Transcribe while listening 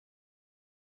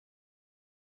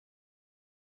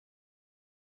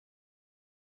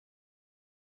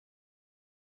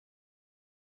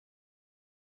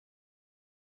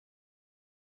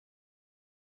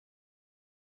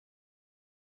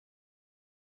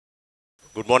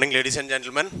Good morning, ladies and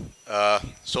gentlemen.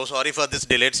 So sorry for this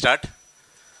delayed start.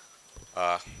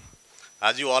 Uh,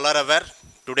 as you all are aware,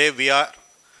 today we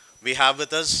have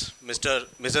with us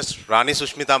Mrs. Rani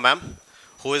Susmitha ma'am,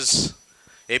 who is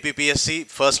APPSC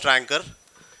first ranker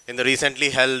in the recently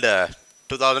held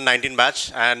 2019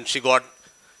 batch, and she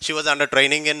was under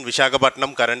training in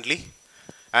Visakhapatnam currently,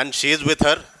 and she is with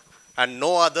her, and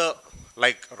no other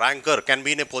like ranker can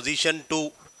be in a position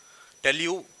to tell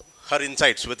you her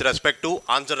insights with respect to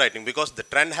answer writing, because the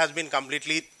trend has been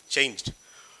completely changed.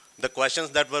 The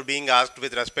questions that were being asked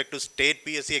with respect to state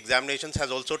PSC examinations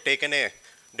has also taken a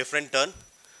different turn.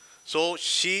 So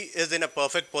she is in a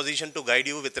perfect position to guide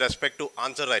you with respect to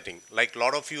answer writing. Like a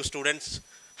lot of you students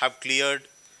have cleared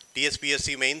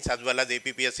TSPSC mains as well as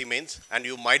APPSC mains, and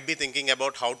you might be thinking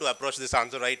about how to approach this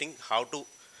answer writing, how to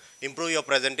improve your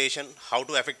presentation, how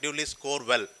to effectively score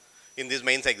well in this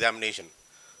mains examination.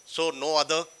 So no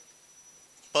other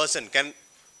person can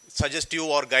suggest you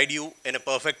or guide you in a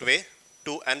perfect way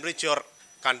to enrich your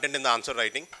content in the answer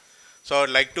writing. So I'd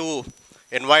like to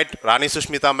invite Rani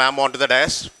Susmitha ma'am onto the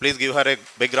dais. Please give her a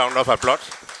big round of applause.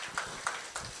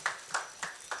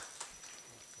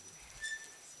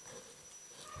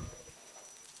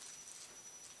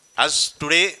 As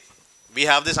today we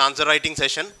have this answer writing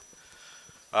session,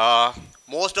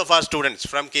 most of our students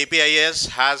from KPIAS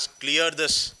has cleared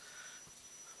this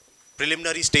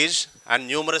preliminary stage, and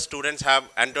numerous students have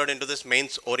entered into this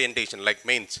mains orientation, like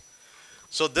mains.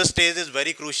 So this stage is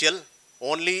very crucial.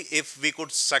 Only if we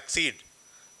could succeed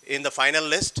in the final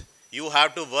list, you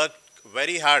have to work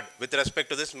very hard with respect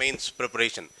to this mains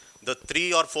preparation. The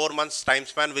 3 or 4 months time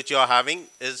span which you are having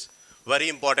is very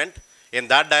important. In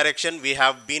that direction, we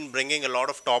have been bringing a lot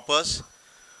of toppers.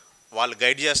 వాళ్ళు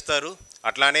guide చేస్తారు.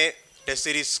 అట్లానే test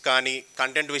series కానీ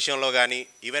content విషయంలో కానీ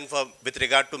even for with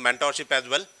regard to mentorship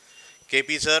as well, KP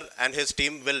sir and his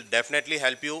team will definitely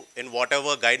help you in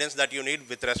whatever guidance that you need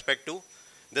with respect to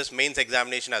this mains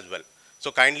examination as well.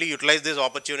 So kindly utilize these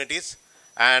opportunities,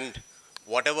 and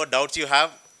whatever doubts you have,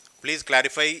 please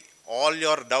clarify all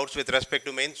your doubts with respect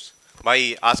to mains by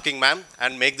asking ma'am,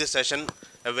 and make this session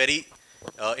a very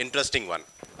interesting one.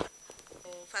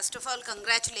 First of all,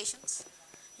 congratulations.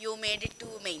 You made it to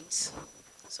mains.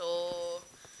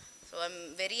 So I'm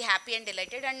very happy and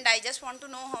delighted, and I just want to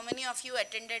know how many of you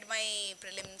attended my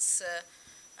prelims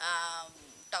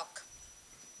talk.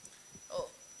 Oh,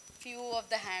 few of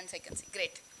the hands I can see.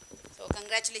 Great. So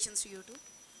congratulations to you too.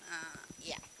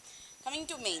 Yeah. Coming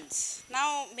to mains. Now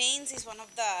mains is one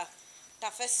of the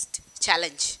toughest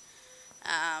challenge.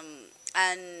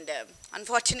 And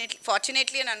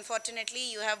fortunately and unfortunately,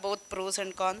 you have both pros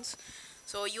and cons.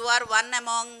 So you are one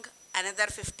among another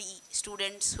 50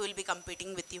 students who will be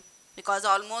competing with you, because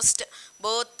almost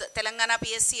both Telangana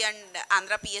PSC and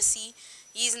Andhra PSC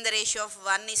is in the ratio of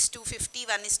 1:50,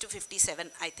 1:57,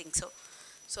 I think so.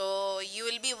 So you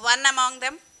will be one among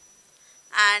them,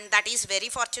 and that is very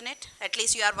fortunate. At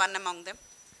least you are one among them.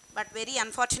 But very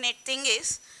unfortunate thing is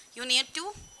you need to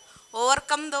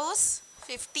overcome those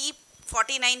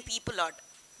 49 people odd,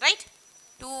 right,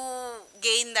 to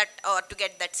gain that or to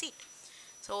get that seat.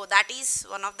 So that is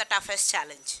one of the toughest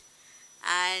challenge,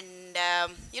 and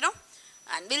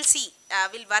and we'll see,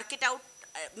 we'll work it out,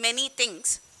 many things.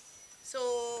 So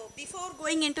before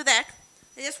going into that,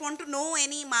 I just want to know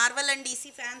any Marvel and DC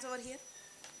fans over here.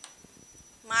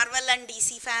 Marvel and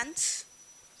DC fans?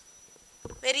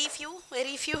 Very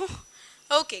few.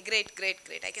 Okay, great.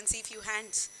 I can see few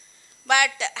hands.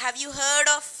 But have you heard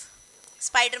of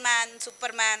Spider-Man,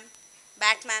 Superman,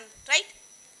 Batman, right?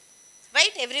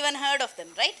 Right? Everyone heard of them,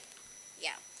 right?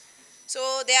 Yeah. So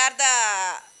they are the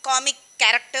comic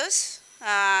characters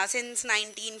since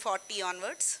 1940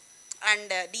 onwards.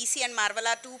 And DC and Marvel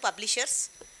are two publishers.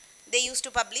 They used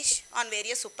to publish on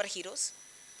various superheroes.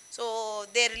 So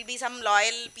there will be some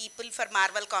loyal people for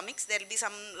Marvel comics. There will be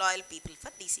some loyal people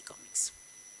for DC comics.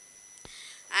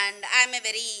 And I am a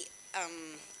very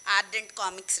ardent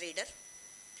comics reader.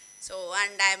 So,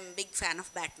 and I am a big fan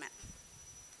of Batman.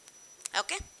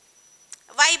 Okay?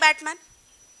 Why Batman?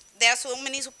 There are so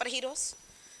many superheroes.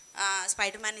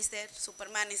 Spider-Man is there,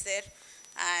 Superman is there,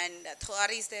 and Thor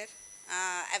is there,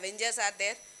 Avengers are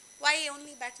there. Why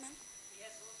only Batman? He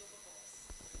has no superpowers.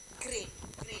 Great.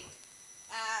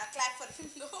 Clap for him.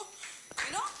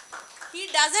 You know, he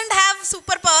doesn't have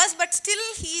superpowers, but still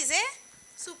he is a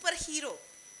superhero,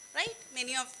 right?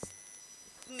 Many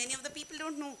of the people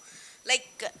don't know. Like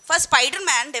for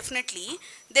Spider-Man, definitely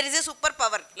there is a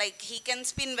superpower, like he can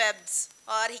spin webs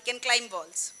or he can climb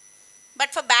walls. But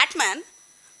for Batman,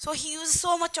 so he uses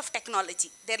so much of technology.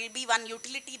 There will be one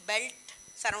utility belt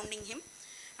surrounding him,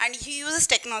 and he uses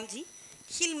technology.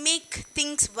 he'll make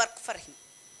things work for him.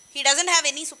 He doesn't have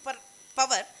any super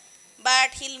power, but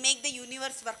he'll make the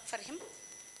universe work for him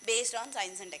based on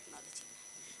science and technology.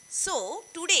 So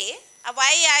today,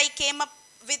 why I came up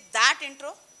with that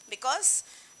intro? Because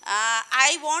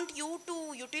I want you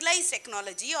to utilize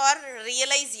technology or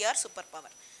realize your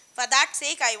superpower. For that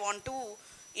sake, I want to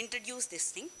introduce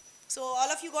this thing. So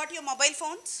all of you got your mobile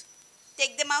phones?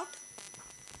 Take them out.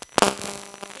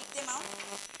 Take them out.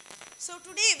 So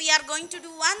today we are going to do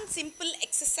one simple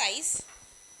exercise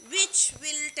which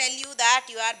will tell you that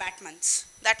you are Batmans.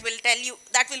 That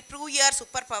will prove your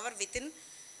superpower within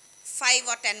 5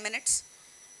 or 10 minutes.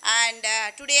 And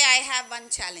today I have one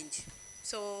challenge.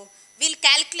 So we'll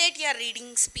calculate your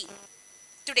reading speed.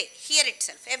 Today, here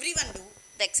itself. Everyone do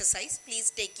the exercise.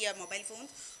 Please take your mobile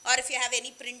phones, or if you have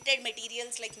any printed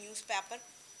materials like newspaper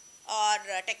or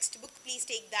textbook, please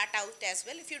take that out as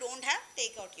well. If you don't have,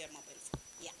 take out your mobile phone.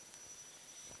 Yeah.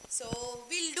 So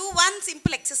we'll do one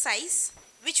simple exercise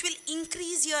which will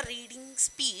increase your reading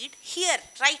speed here,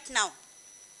 right now.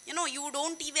 You know, you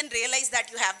don't even realize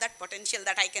that you have that potential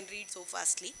that I can read so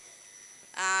fastly.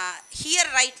 Here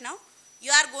right now,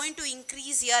 you are going to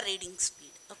increase your reading speed.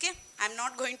 Okay, I'm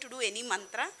not going to do any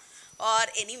mantra or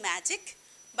any magic,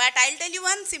 but I'll tell you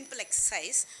one simple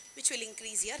exercise which will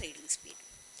increase your reading speed.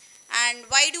 And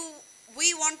why do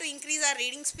we want to increase our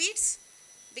reading speeds?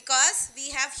 Because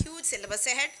we have huge syllabus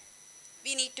ahead.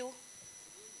 We need to.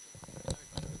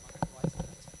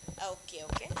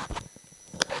 Okay.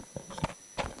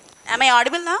 Am I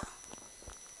audible now?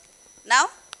 Now?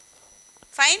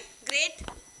 Fine? Great.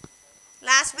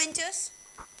 Last benchers?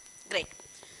 Great.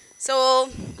 So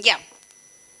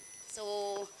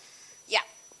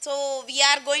we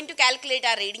are going to calculate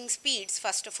our reading speeds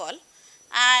first of all,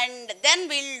 and then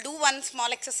we'll do one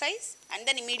small exercise, and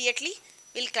then immediately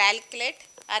we'll calculate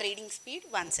our reading speed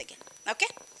once again. Okay?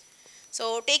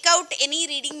 So take out any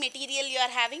reading material you are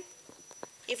having.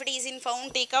 If it is in phone,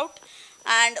 take out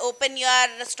and open your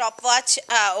stopwatch,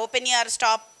 open your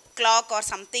stop clock or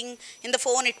something in the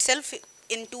phone itself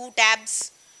in 2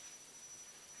 tabs.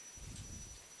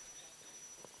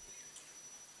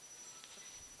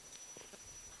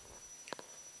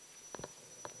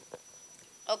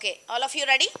 Okay, all of you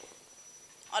ready?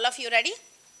 All of you ready?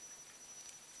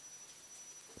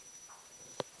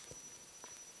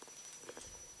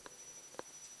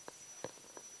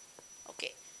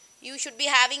 Okay, you should be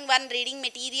having one reading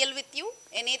material with you,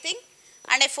 anything,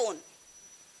 and a phone,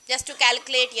 just to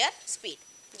calculate your speed.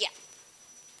 Yeah.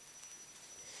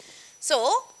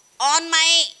 So,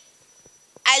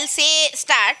 I'll say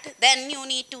start, then you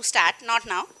need to start, not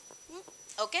now.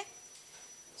 Okay?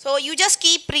 So you just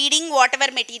keep reading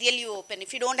whatever material you open.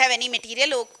 If you don't have any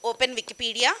material, open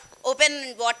Wikipedia,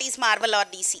 open what is Marvel or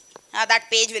DC. That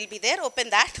page will be there,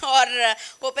 open that,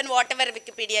 or open whatever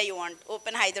Wikipedia you want.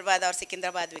 Open Hyderabad or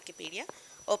Secunderabad Wikipedia,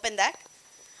 open that,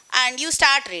 and you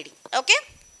start reading. Okay?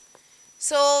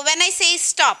 So when I say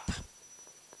stop,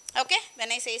 okay,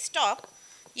 when I say stop,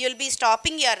 you will be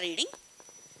stopping your reading,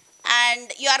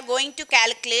 and you are going to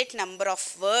calculate number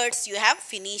of words you have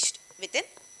finished within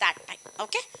that time.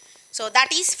 Okay, so that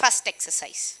is first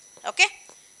exercise. Okay,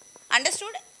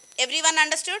 understood? Everyone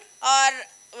understood,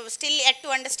 or still yet to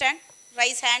understand?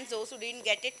 Raise hands those who didn't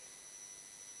get it.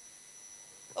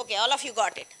 Okay, all of you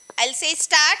got it. I'll say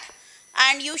start,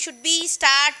 and you should be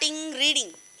starting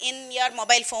reading in your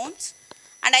mobile phones,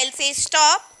 and I'll say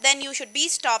stop, then you should be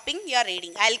stopping your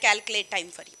reading. I'll calculate time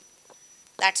for you.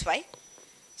 That's why.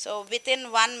 So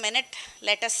within 1 minute,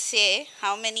 let us say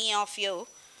how many of you.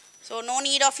 So no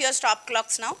need of your stop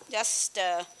clocks now, just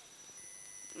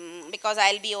because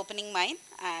I'll be opening mine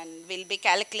and we'll be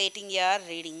calculating your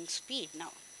reading speed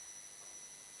now.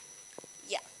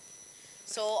 Yeah.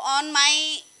 So on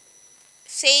my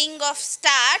saying of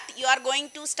start, you are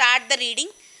going to start the reading.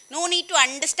 No need to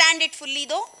understand it fully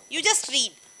though, you just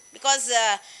read, because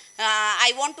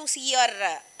I want to see your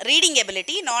reading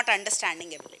ability, not understanding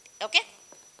ability. Okay?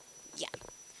 Yeah.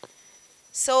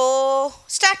 So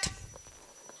start.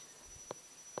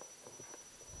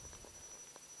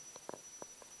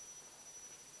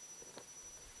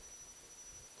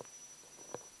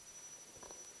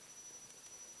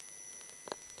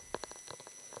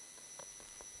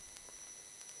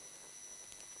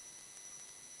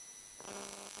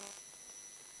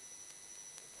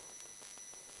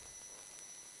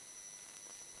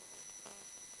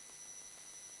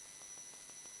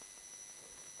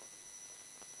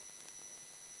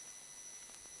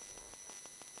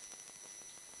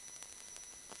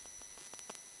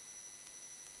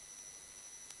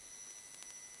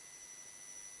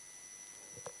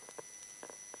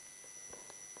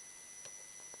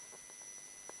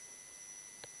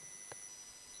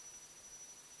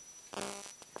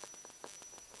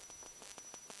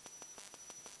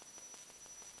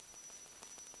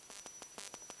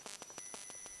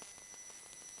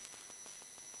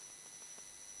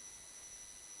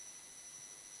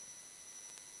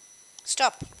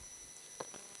 Stop.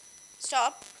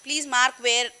 Stop. Please mark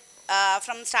where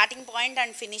from starting point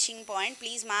and finishing point.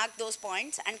 Please mark those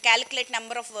points and calculate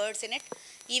number of words in it.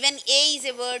 Even A is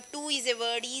a word, 2 is a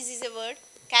word, is a word.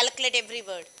 Calculate every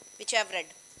word which you have read.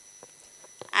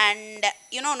 And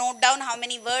note down how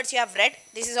many words you have read.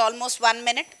 This is almost 1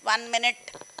 minute. 1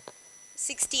 minute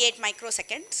 68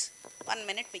 microseconds. 1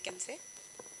 minute we can say.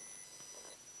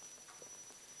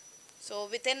 So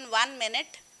within 1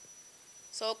 minute,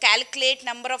 so calculate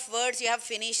number of words you have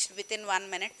finished within 1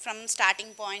 minute from starting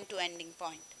point to ending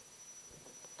point.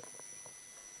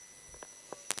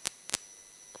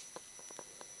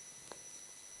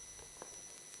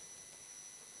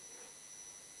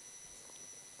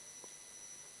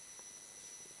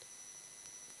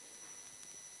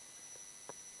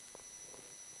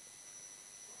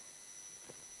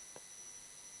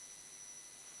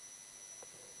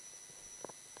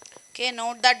 Okay,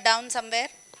 note that down somewhere.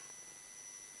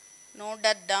 Note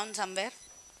that down somewhere.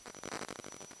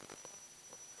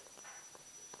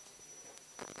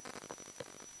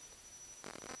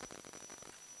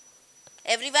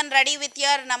 Everyone ready with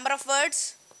your number of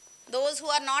words? Those who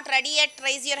are not ready yet,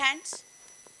 raise your hands.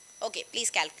 Okay, please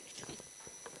calculate.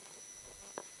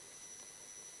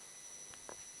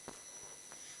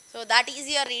 So that is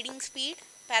your reading speed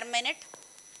per minute.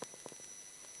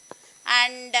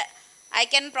 And I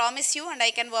can promise you and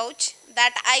I can vouch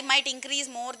that I might increase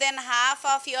more than half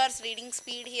of your reading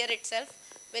speed here itself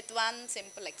with one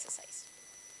simple exercise.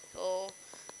 So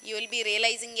you will be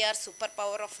realizing your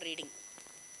superpower of reading.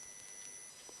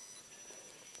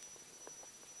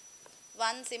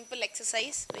 One simple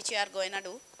exercise which you are going to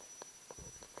do.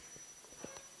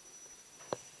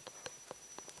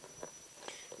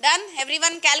 Done?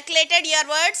 Everyone calculated your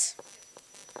words?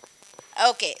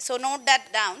 Okay, so note that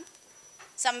down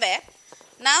somewhere.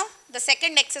 Now the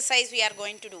second exercise we are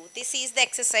going to do. This is the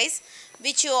exercise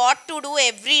which you ought to do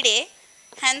every day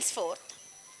henceforth.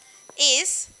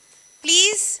 Is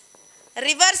please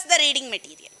reverse the reading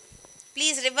material.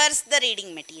 Please reverse the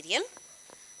reading material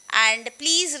and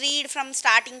please read from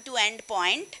starting to end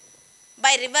point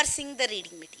by reversing the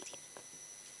reading material.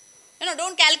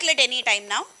 Don't calculate any time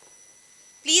now.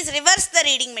 Please reverse the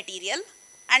reading material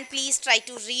and please try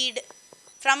to read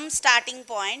from starting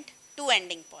point to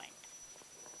ending point.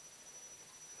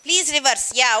 Please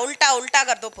reverse. Yeah, ulta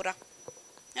kar do pura.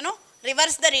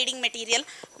 Reverse the reading material.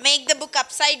 Make the book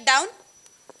upside down,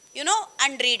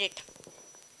 and read it.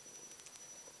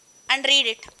 And read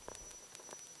it.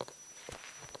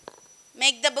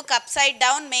 Make the book upside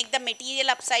down, make the material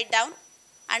upside down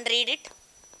and read it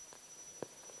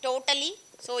totally.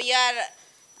 So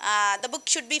the book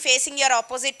should be facing your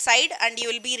opposite side and you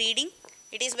will be reading.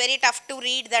 It is very tough to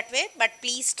read that way, but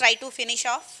please try to finish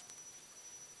off.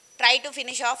 Try to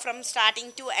finish off from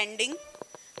starting to ending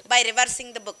by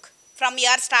reversing the book from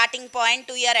your starting point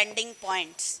to your ending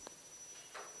points.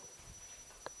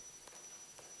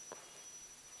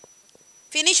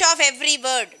 Finish off every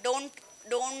word. Don't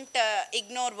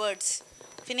ignore words.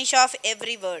 Finish off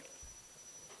every word.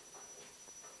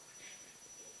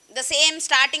 The same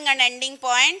starting and ending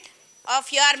point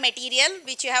of your material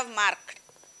which you have marked.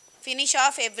 Finish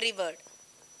off every word.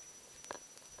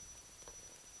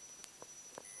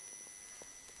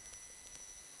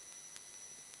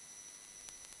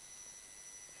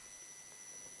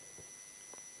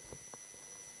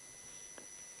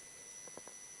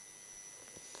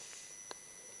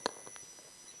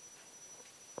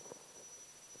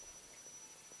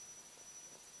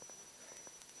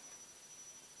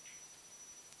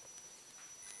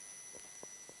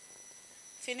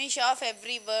 Finish off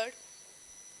every word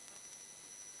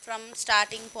from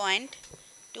starting point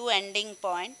to ending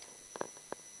point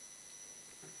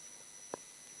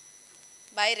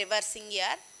by reversing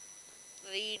your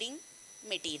reading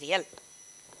material.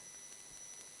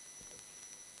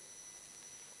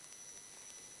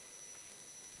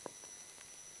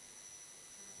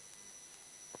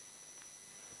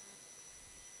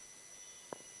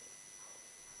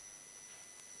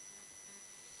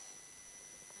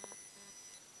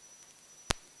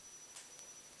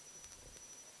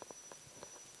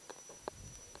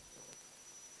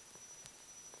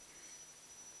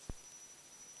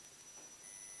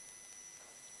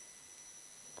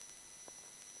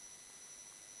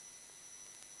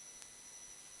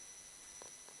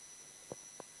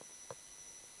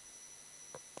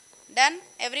 Done?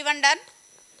 Everyone done?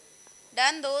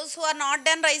 Done? Those who are not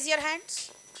done, raise your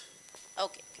hands.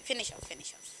 Okay, finish off,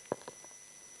 finish off.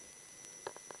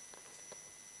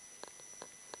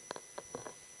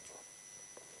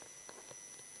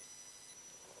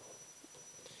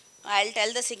 I'll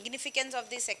tell the significance of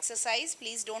this exercise.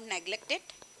 Please don't neglect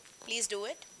it. Please do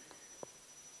it.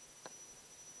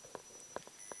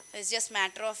 It's just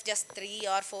matter of just 3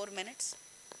 or 4 minutes.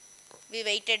 We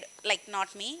waited, like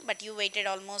not me, but you waited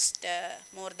almost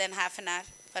more than half an hour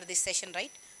for this session,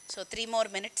 right? So 3 more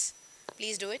minutes.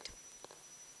 Please do it.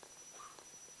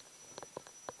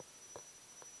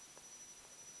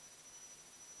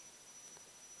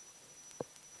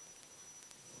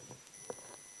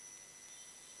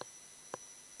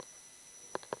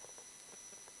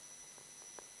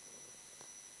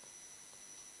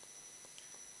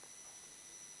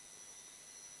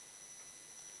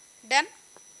 Done?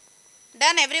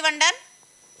 Done? Everyone done?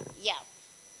 Yeah.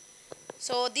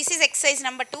 So this is exercise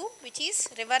number 2, which is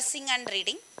reversing and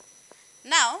reading.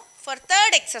 Now for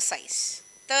third exercise,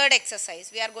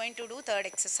 we are going to do third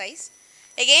exercise.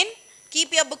 Again,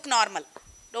 keep your book normal.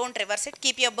 Don't reverse it.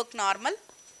 Keep your book normal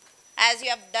as you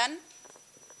have done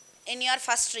in your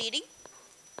first reading.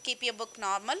 Keep your book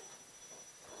normal.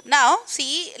 Now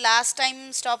see, last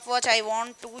time stopwatch I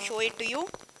want to show it to you.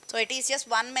 So it is just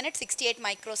 1 minute 68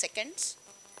 microseconds.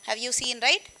 Have you seen,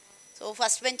 right? So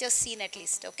first bench has seen at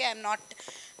least. Okay, I am not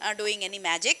doing any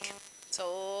magic.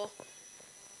 So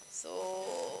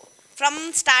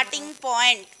from starting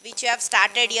point which you have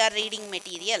started your reading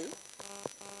material,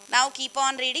 now keep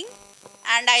on reading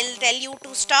and I will tell you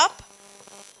to stop.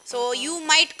 So you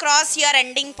might cross your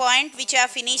ending point which you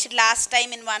have finished last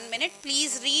time in 1 minute.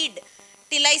 Please read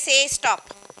till I say stop.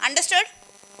 Understood?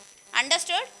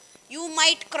 Understood? You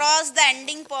might cross the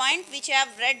ending point which you have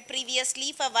read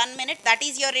previously for 1 minute. That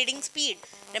is your reading speed.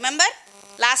 Remember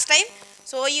last time?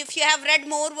 So if you have read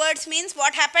more words means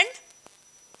what happened?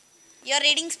 Your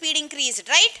reading speed increased,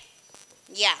 right?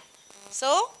 Yeah.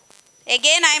 So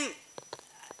again I am,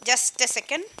 just a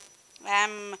second, I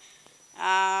am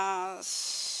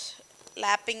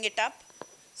lapping it up.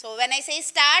 So when I say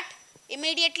start,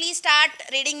 immediately start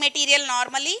reading material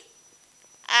normally,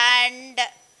 and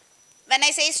when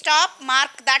I say stop,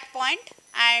 mark that point,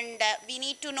 and we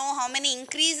need to know how many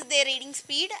increase their reading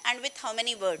speed and with how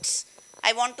many words.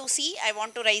 I want to see, I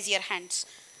want to raise your hands.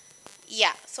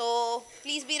 Yeah, so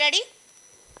please be ready.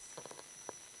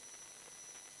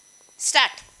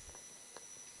 Start.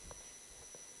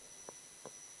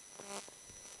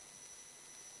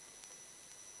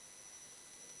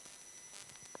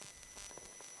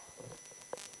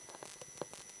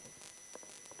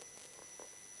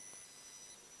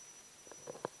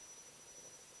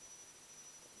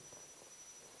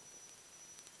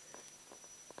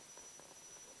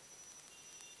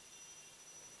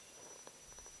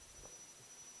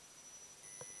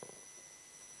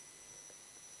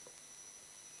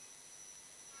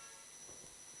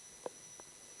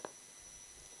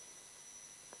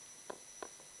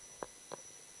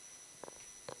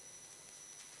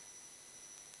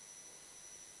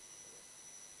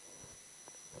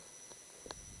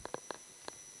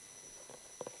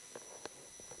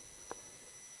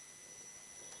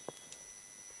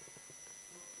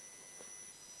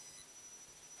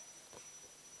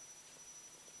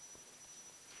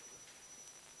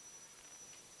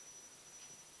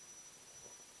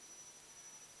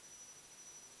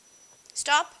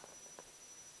 Stop.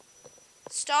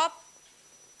 Stop.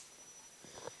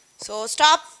 So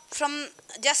stop from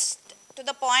just to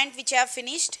the point which you have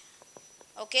finished.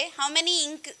 Okay. How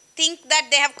many think that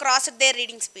they have crossed their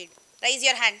reading speed? Raise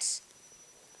your hands.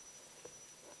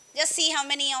 Just see how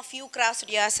many of you crossed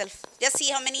yourself. Just see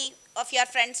how many of your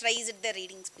friends raised their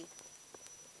reading speed.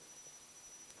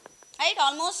 Right?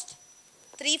 Almost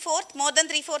 3/4, more than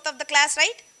 3/4 of the class,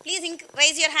 right? Please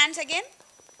raise your hands again.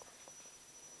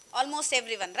 Almost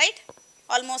everyone, right?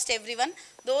 Almost everyone.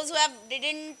 Those who have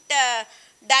didn't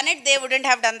done it, they wouldn't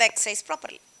have done the exercise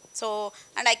properly. So,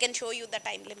 and I can show you the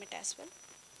time limit as well.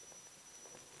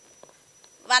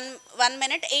 1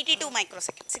 minute 82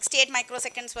 microseconds. 68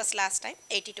 microseconds was last time.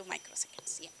 82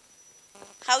 microseconds. Yeah.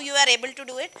 How you are able to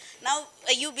do it? Now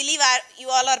you believe you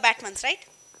all are Batmans, right?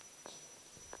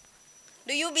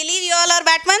 Do you believe you all are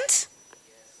Batmans?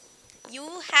 Yes. You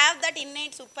have that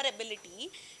innate super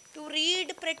ability to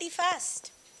read pretty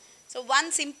fast. So one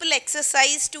simple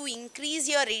exercise to increase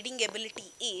your reading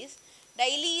ability is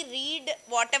daily read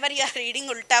whatever you are reading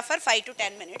ulta for 5 to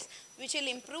 10 minutes, which will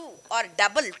improve or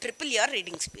double, triple your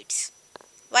reading speeds.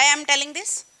 Why I am telling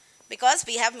this? Because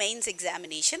we have mains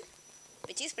examination,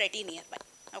 which is pretty nearby.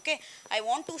 Okay, I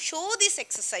want to show this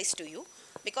exercise to you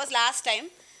because last time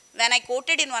when I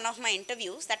quoted in one of my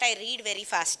interviews that I read very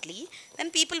fastly, then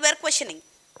people were questioning,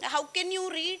 how can you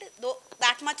read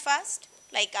that much fast?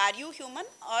 Like, are you human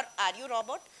or are you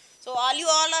robot? So you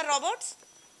all are robots?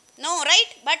 No,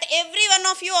 right? But every one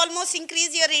of you almost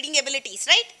increase your reading abilities,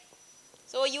 right?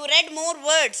 So you read more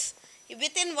words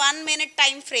within 1 minute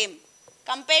time frame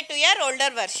compared to your older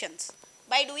versions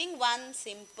by doing one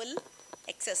simple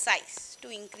exercise to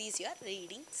increase your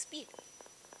reading speed.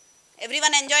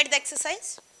 Everyone enjoyed the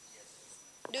exercise?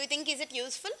 Do you think is it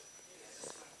useful?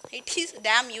 It is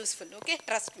damn useful, okay,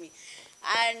 trust me.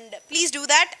 And please do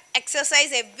that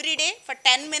exercise every day for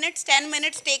 10 minutes. 10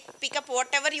 minutes, pick up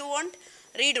whatever you want,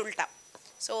 read ulta.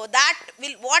 So that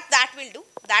will, what that will do,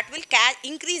 that will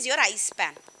increase your eye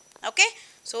span, okay.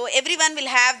 So everyone will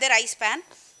have their eye span,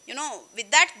 you know,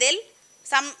 with that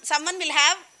someone will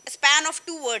have a span of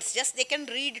 2 words, just they can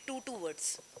read 2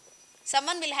 words.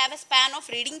 Someone will have a span of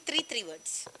reading 3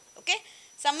 words, okay.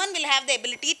 Someone will have the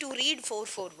ability to read 4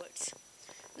 words.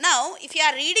 Now, if you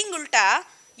are reading ulta,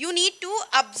 you need to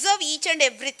observe each and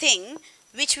everything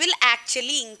which will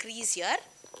actually increase your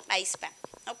eye span,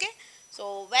 okay.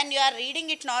 So when you are reading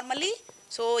it normally,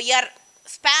 so your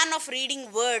span of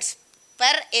reading words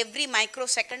per every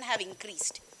microsecond have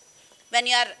increased. When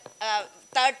you are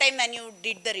third time when you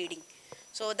did the reading,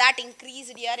 so that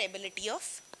increased your ability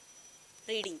of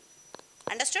reading.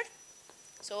 Understood?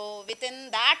 So within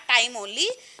that time only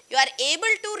you are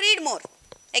able to read more.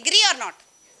 Agree or not?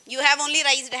 You have only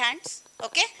raised hands,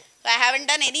 okay. So I haven't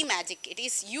done any magic. It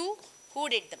is you who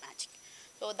did the magic.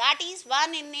 So that is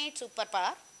one innate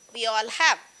superpower we all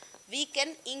have. We can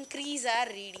increase our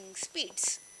reading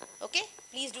speeds, okay.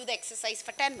 Please do the exercise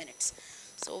for 10 minutes.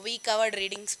 So we covered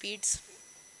reading speeds.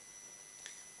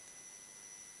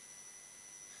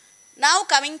 Now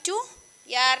coming to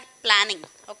your planning,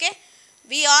 okay.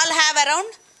 We all have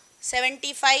around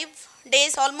 75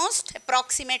 days almost,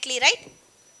 approximately, right?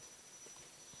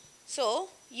 So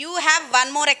you have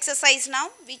one more exercise now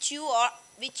which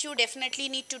you definitely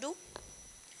need to do,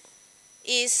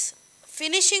 is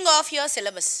finishing off your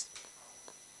syllabus.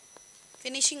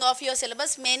 Finishing off your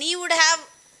syllabus. Many would have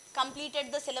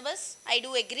completed the syllabus, I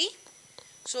do agree.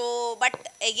 So but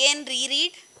again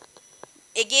reread.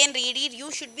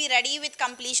 You should be ready with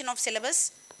completion of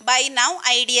syllabus by now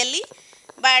ideally,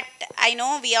 but I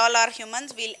know we all are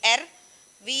humans, we'll err,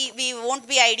 we won't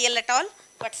be ideal at all,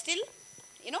 but still,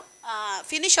 you know,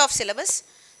 finish off syllabus.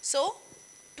 So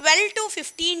 12 to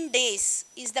 15 days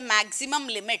is the maximum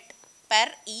limit per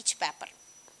each paper.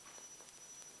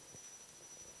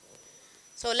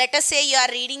 So let us say you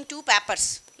are reading 2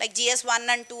 papers like GS 1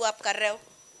 and 2 up kar rahe ho,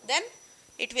 then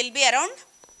it will be around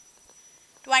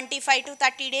 25 to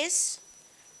 30 days.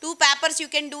 2 papers you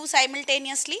can do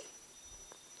simultaneously,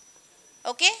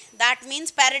 okay. That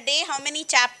means per day how many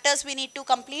chapters we need to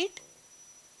complete?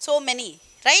 So many,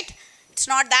 right? It's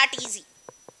not that easy.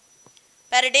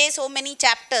 Per day so many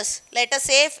chapters. Let us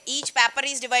say if each paper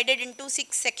is divided into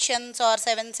 6 sections or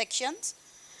 7 sections,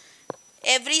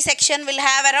 every section will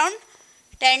have around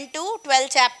 10 to 12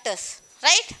 chapters,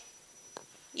 right?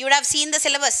 You would have seen the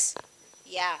syllabus.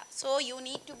 Yeah, so you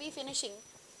need to be finishing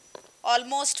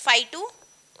almost 5 to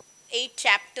 8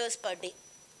 chapters per day.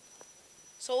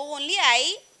 So only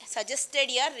I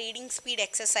suggested your reading speed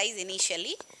exercise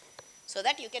initially, so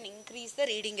that you can increase the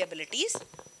reading abilities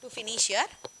to finish your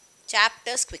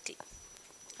chapters quickly,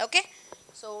 okay.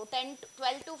 So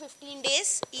 12 to 15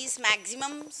 days is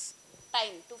maximum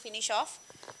time to finish off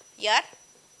your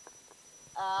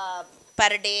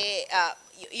per day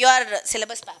your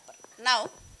syllabus paper. Now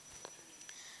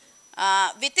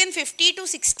within 50 to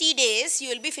 60 days you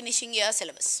will be finishing your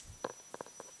syllabus,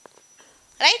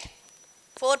 right?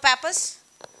 4 papers,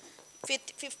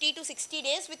 50 to 60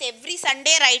 days, with every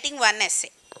Sunday writing 1 essay,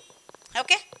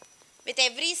 okay. With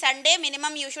every Sunday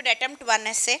minimum you should attempt 1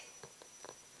 essay.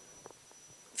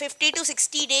 50 to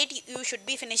 60 days you should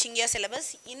be finishing your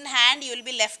syllabus. In hand you will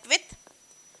be left with,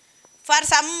 for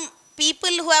some people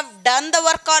who have done the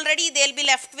work already, they will be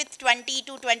left with 20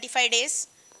 to 25 days.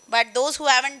 But those who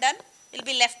haven't done will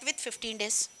be left with 15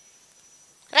 days,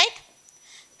 right?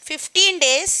 15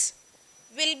 days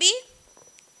will be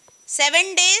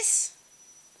 7 days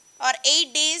or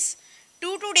 8 days,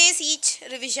 2 days each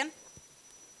revision.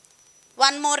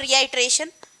 One more reiteration,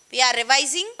 we are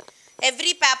revising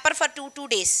every paper for 2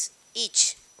 days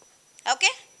each,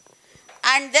 okay.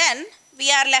 And then we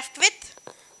are left with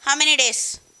how many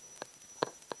days?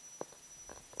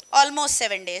 Almost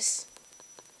 7 days.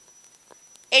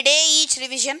 A day each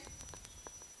revision,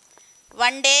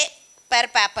 1 day per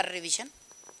paper revision.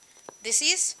 This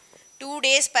is 2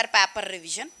 days per paper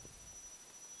revision.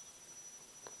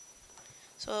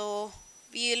 So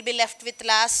we will be left with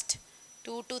last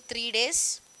 2 to 3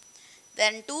 days,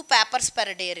 then 2 papers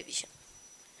per day revision.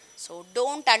 So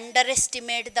don't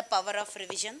underestimate the power of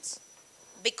revisions,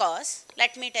 because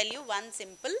let me tell you one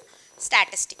simple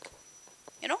statistic.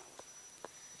 You know,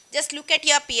 just look at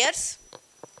your peers.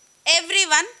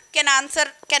 Everyone can answer,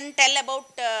 can tell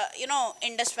about,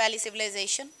 Indus Valley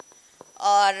civilization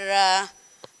or,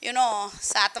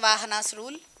 Satavahana's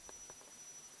rule,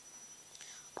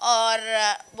 or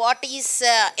what is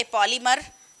a polymer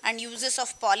and uses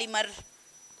of polymer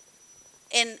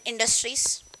in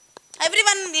industries?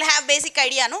 Everyone will have basic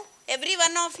idea, no? Every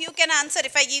one of you can answer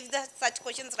if I give such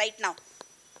questions right now.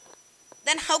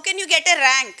 Then how can you get a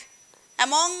rank?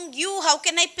 Among you, how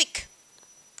can I pick?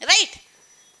 Right?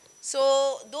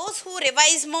 So those who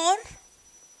revise more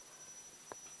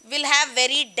will have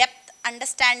very depth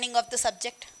understanding of the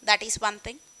subject. That is one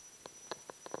thing.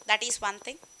 That is one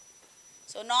thing.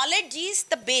 So knowledge is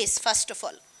the base, first of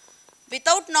all.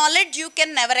 Without knowledge, you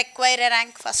can never acquire a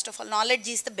rank, first of all. Knowledge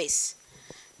is the base.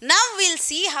 Now we'll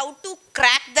see how to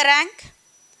crack the rank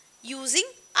using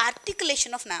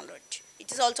articulation of knowledge.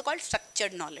 It is also called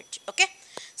structured knowledge. Okay?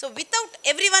 So without,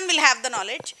 everyone will have the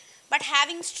knowledge, but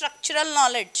having structural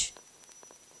knowledge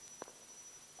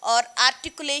or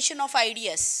articulation of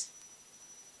ideas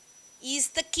is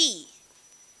the key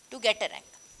to get a rank.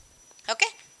 Okay?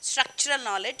 Structural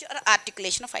knowledge or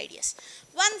articulation of ideas.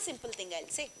 One simple thing I'll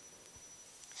say.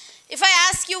 If I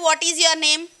ask you what is your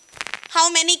name,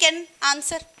 how many can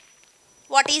answer?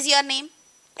 What is your name?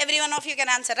 Every one of you can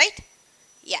answer, right?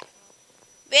 Yeah.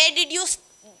 Where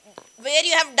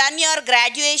you have done your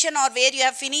graduation or where you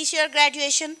have finished your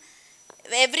graduation?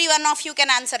 Every one of you can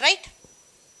answer, right?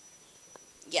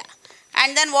 Yeah.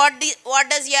 And then what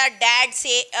does your dad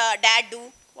say? Dad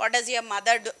do? What does your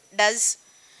mother does?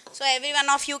 So every one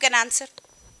of you can answer.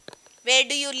 Where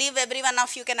do you live? Every one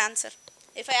of you can answer.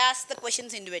 If I ask the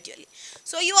questions individually.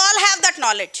 So you all have that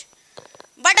knowledge.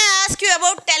 But I ask you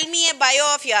about, tell me a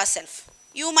bio of yourself.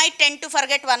 You might tend to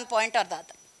forget one point or the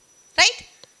other. Right?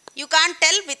 You can't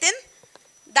tell within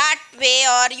that way,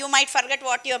 or you might forget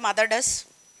what your mother does.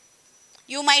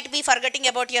 You might be forgetting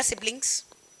about your siblings.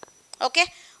 Okay?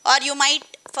 Or you might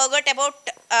forget about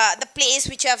the place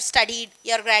which you have studied,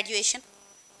 your graduation.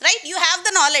 Right? You have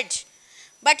the knowledge,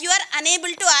 but you are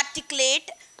unable to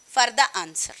articulate for the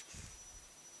answer.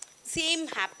 Same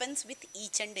happens with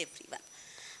each and every one.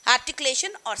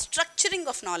 Articulation or structuring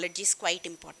of knowledge is quite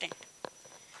important.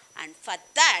 And for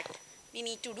that, we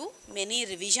need to do many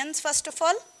revisions first of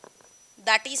all.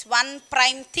 That is one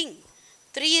prime thing.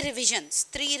 3 revisions.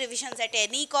 3 revisions at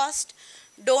any cost.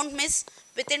 Don't miss.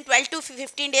 Within 12 to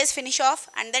 15 days finish off,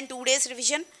 and then 2 days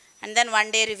revision, and then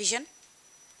 1 day revision.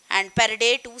 And per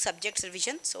day 2 subjects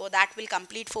revision. So that will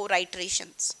complete 4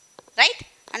 iterations. Right?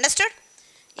 Understood?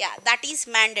 Yeah, that is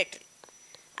mandatory.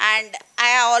 And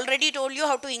I already told you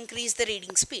how to increase the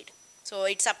reading speed. So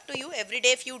it's up to you. Every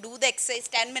day if you do the exercise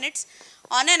 10 minutes,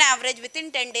 on an average within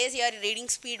 10 days your reading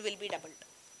speed will be doubled.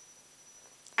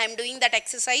 I am doing that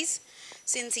exercise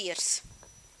since years.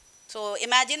 So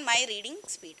imagine my reading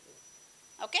speed.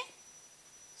 Okay?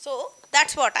 So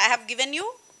that's what I have given you,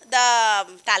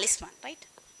 the talisman, right?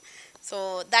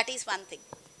 So that is one thing.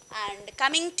 And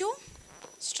coming to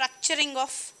structuring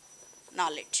of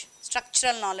knowledge.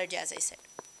 Structural knowledge, as I said.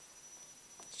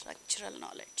 Structural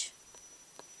knowledge.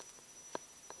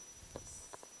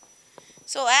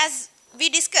 So as we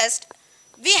discussed,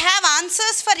 we have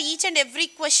answers for each and every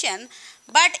question,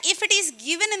 but if it is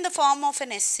given in the form of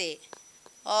an essay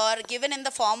or given in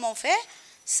the form of a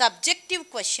subjective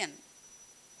question,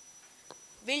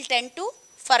 we'll tend to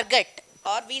forget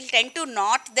or we'll tend to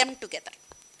knot them together.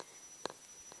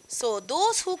 So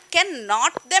those who can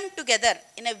knot them together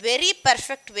in a very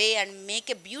perfect way and make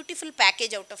a beautiful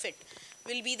package out of it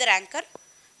will be the ranker.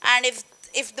 And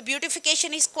if the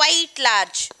beautification is quite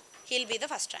large, he'll be the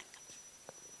first ranker.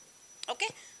 Okay?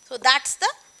 So that's the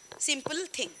simple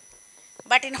thing.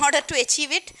 But in order to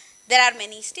achieve it, there are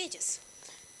many stages.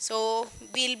 So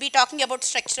we'll be talking about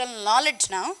structural knowledge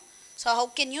now. So how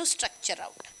can you structure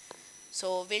out?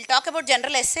 So we'll talk about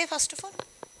general essay first of all.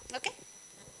 Okay?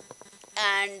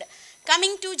 And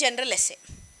coming to general essay.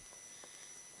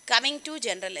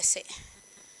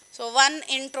 So one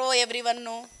intro, everyone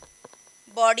know.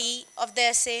 Body of the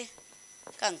essay,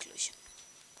 conclusion.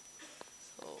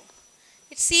 So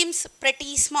it seems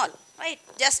pretty small, right?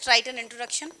 Just write an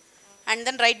introduction and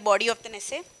then write body of the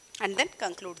essay and then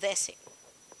conclude the essay.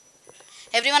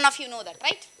 Every one of you know that,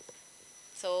 right?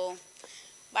 So,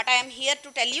 but I am here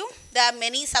to tell you there are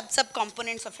many sub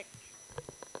components of it.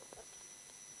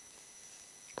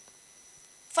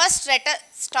 First, let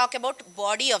us talk about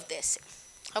body of the essay.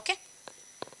 Okay?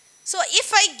 So,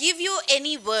 if I give you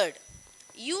any word,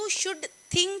 you should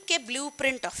think a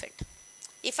blueprint of it.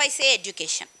 If I say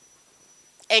education,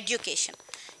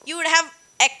 you would have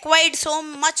acquired so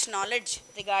much knowledge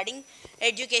regarding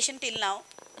education till now.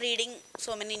 reading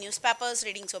so many newspapers,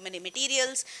 reading so many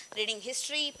materials, reading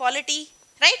history, polity,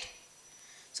 right?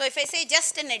 So if I say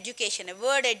just an education, a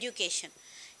word education,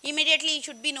 immediately you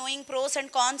should be knowing pros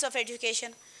and cons of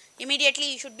education.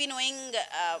 Immediately you should be knowing,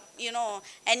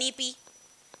 NEP.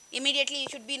 Immediately you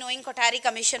should be knowing Kothari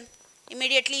Commission.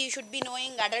 Immediately you should be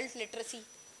knowing adult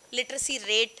literacy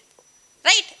rate,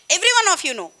 right? Every one of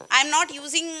you know. I am not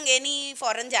using any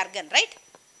foreign jargon, right?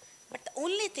 But the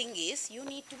only thing is you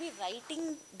need to be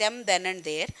writing them then and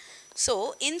there.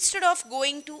 So instead of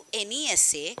going to any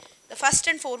essay, the first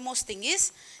and foremost thing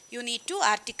is you need to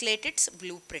articulate its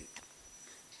blueprint.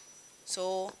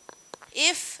 So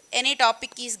if any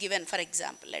topic is given, for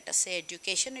example, let us say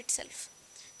education itself.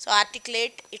 So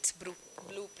articulate its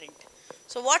blueprint.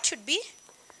 So what should be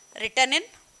written in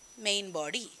main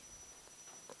body?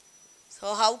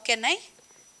 So how can I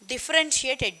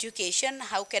differentiate education?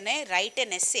 How can I write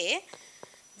an essay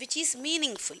which is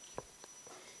meaningful?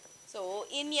 So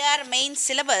in your main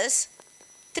syllabus,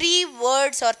 3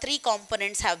 words or 3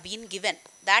 components have been given.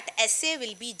 That essay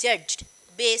will be judged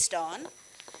based on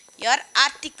your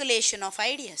articulation of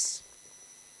ideas,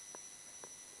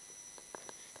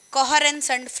 coherence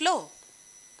and flow,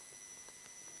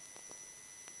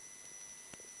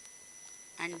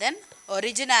 and then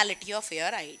originality of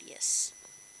your ideas.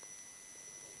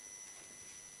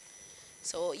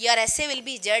 So your essay will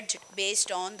be judged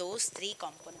based on those 3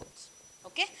 components.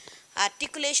 Okay?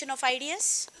 Articulation of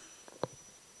ideas,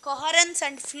 coherence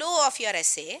and flow of your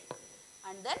essay,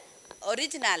 and then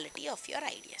originality of your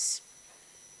ideas.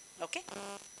 Okay?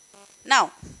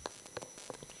 Now,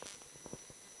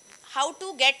 how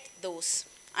to get those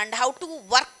and how to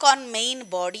work on main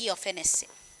body of an essay?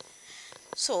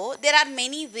 So there are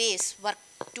many ways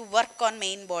to work on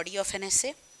main body of an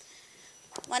essay.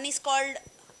 One is called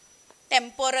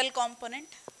temporal component.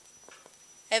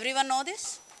 Everyone know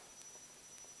this?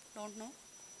 Don't know?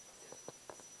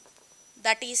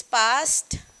 That is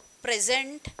past,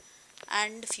 present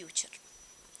and future.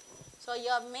 So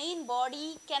your main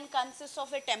body can consist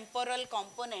of a temporal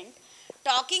component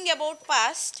talking about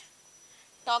past,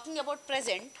 talking about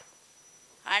present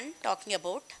and talking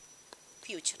about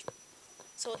future.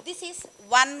 So this is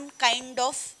one kind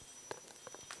of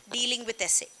dealing with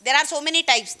essay. There are so many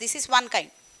types. This is one kind.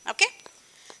 Okay.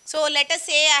 So let us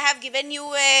say I have given you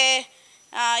a,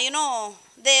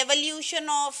 the evolution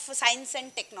of science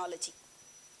and technology.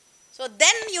 So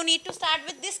then you need to start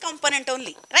with this component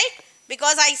only, right?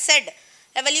 Because I said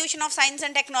evolution of science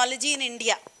and technology in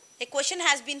India. A question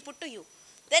has been put to you.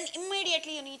 Then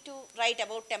immediately you need to write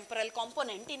about temporal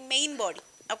component in main body.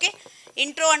 Okay?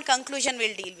 Intro and conclusion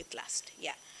will deal with last.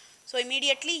 Yeah. So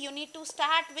immediately you need to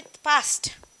start with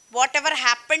past. Whatever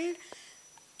happened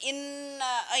in,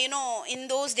 in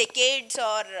those decades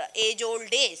or age-old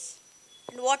days.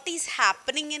 And what is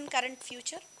happening in current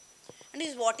future. And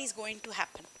is what is going to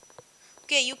happen.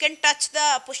 Okay, you can touch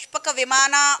the Pushpaka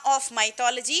Vimana of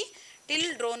mythology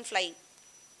till drone flying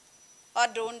or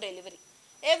drone delivery.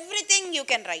 Everything you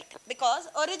can write because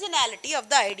originality of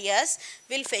the ideas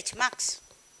will fetch marks.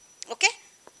 Okay?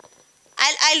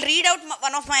 I'll read out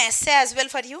one of my essay as well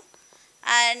for you.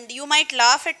 And you might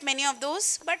laugh at many of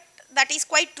those, but that is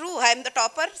quite true. I am the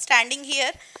topper standing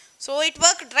here. So it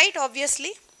worked, right?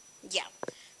 Obviously. Yeah.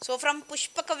 So from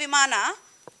Pushpaka Vimana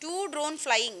to drone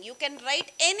flying, you can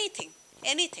write anything.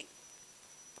 Anything,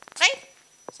 right?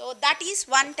 So that is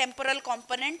one temporal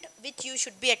component which you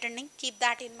should be attending. Keep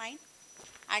that in mind.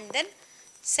 And then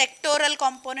sectoral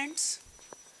components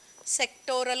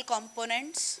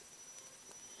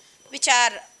which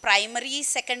are primary,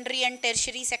 secondary and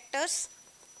tertiary sectors.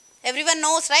 Everyone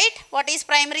knows, right? What is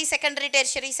primary, secondary,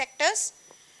 tertiary sectors?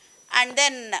 And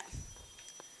then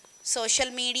social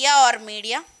media or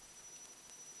media.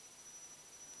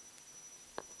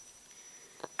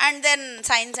 And then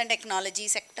science and technology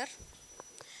sector.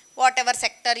 Whatever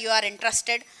sector you are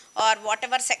interested or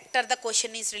whatever sector the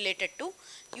question is related to,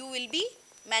 you will be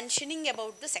mentioning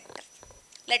about the sector.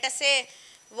 Let us say,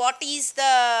 what do you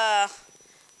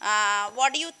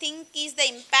think is the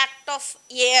impact of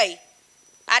AI,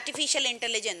 artificial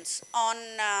intelligence on,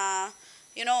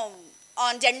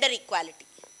 on gender equality?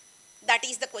 That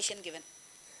is the question given.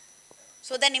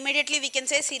 So then immediately we can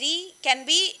say Siri can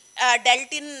be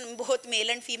dealt in both male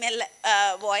and female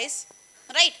voice,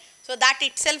 right? So that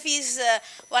itself is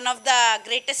one of the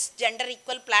greatest gender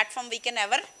equal platform we can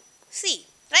ever see,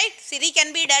 right? Siri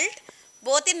can be dealt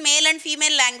both in male and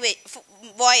female language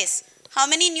voice. How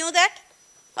many knew that?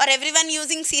 Or everyone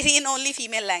using Siri in only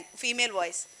female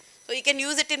voice? So you can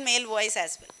use it in male voice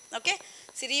as well. Okay?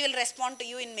 Siri will respond to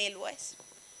you in male voice.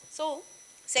 So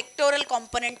sectoral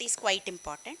component is quite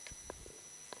important.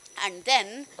 And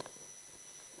then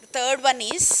the third one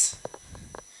is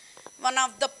one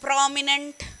of the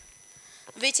prominent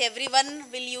which everyone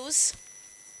will use,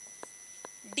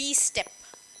 D step.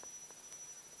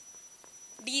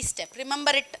 D step.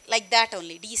 Remember it like that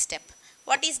only, D step.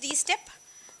 What is D step?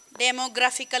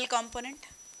 Demographical component,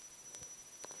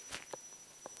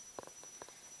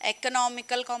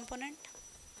 economical component,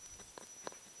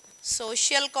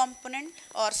 social component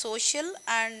or social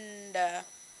and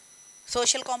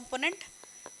social component,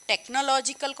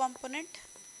 technological component,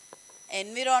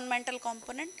 environmental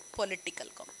component, political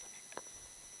component.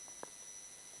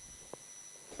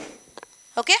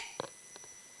 Okay?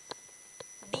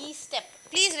 D step.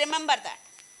 Please remember that.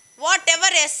 Whatever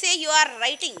essay you are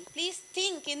writing, please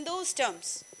think in those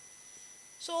terms.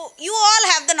 So you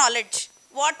all have the knowledge.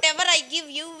 Whatever I give,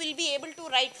 you will be able to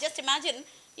write. Just imagine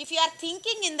if you are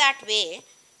thinking in that way,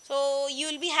 so you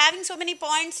will be having so many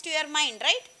points to your mind,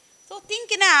 right? So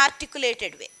think in an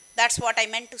articulated way. That's what I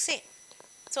meant to say.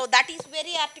 So that is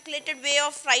very articulated way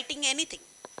of writing anything.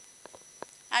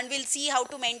 And we'll see how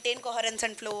to maintain coherence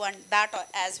and flow and that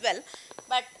as well.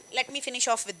 But let me finish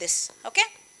off with this. Okay?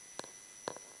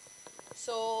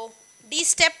 So D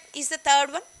step is the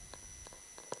third one.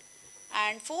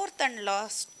 And fourth and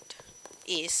last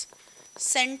is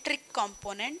centric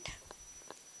component.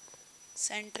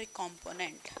 Centric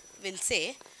component will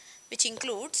say, which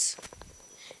includes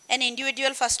an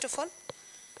individual first of all.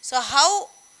 So how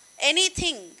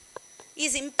anything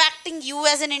is impacting you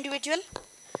as an individual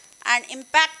and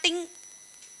impacting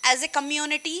as a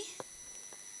community,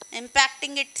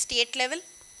 impacting at state level,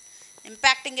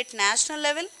 impacting at national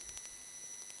level,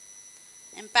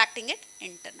 impacting at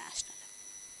international level.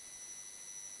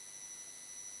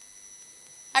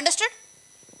 Understood?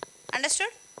 Understood?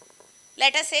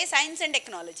 Let us say science and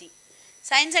technology.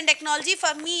 Science and technology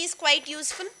for me is quite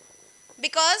useful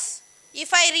because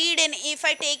if I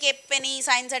take any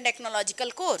science and technological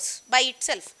course by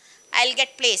itself, I'll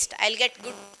get placed, I'll get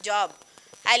good job,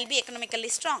 I'll be economically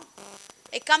strong.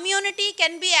 A community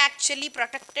can be actually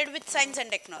protected with science and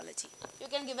technology. You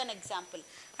can give an example.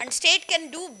 And state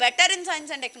can do better in science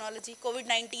and technology.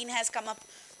 COVID-19 has come up.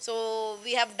 So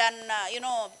we have done,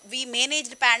 we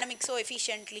managed pandemic so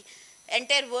efficiently.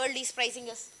 Entire world is praising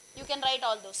us. You can write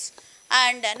all those.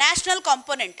 And national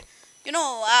component.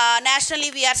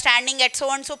 Nationally we are standing at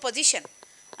so and so position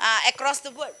across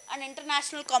the world. And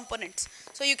international components.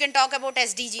 So you can talk about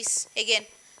SDGs again.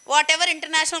 Whatever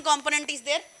international component is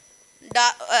there,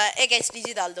 एक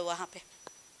SDG डाल दो वहाँ पे.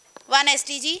 One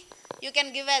SDG you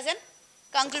can give as an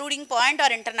concluding point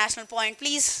or international point.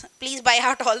 Please buy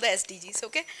out all the SDGs.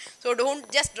 Okay. So don't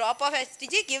just drop off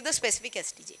SDG. Give the specific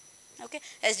SDG. Okay.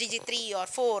 SDG 3 or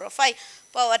 4 or 5.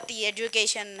 Poverty,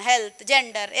 education, health,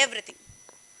 gender, everything.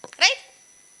 Right.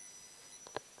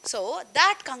 So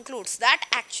that concludes. That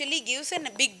actually gives a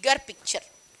bigger picture.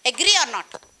 Agree or not?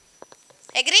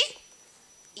 Agree?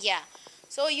 Yeah.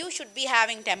 So you should be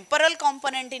having temporal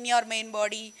component in your main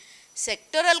body,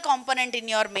 sectoral component in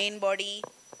your main body,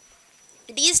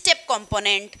 D-step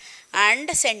component and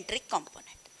centric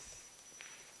component.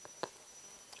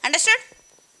 Understood?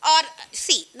 Or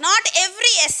see, not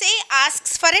every essay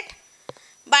asks for it,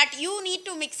 but you need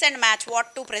to mix and match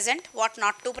what to present, what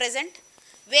not to present,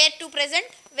 where to present,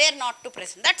 where not to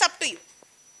present. That's up to you.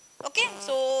 Okay?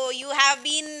 So you have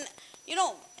been,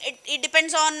 it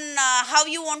depends on how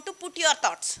you want to put your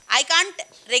thoughts. I can't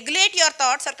regulate your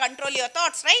thoughts or control your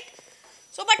thoughts, right?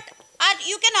 So, but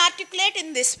you can articulate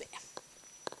in this way.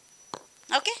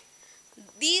 Okay?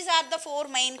 These are the 4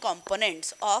 main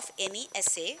components of any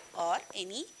essay or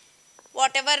any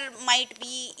whatever might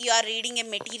be you are reading a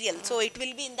material. So, it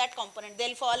will be in that component. They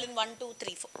will fall in 1, 2,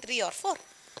 3 or 4.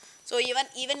 So,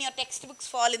 even your textbooks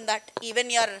fall in that. Even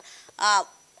your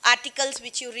articles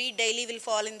which you read daily will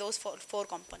fall in those 4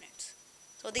 components.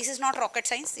 So, this is not rocket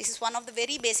science. This is one of the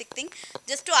very basic thing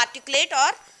just to articulate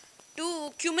or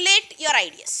to accumulate your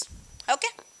ideas. Okay?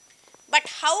 But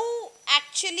how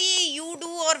actually you do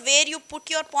or where you put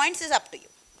your points is up to you.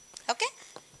 Okay?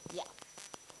 Yeah.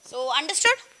 So,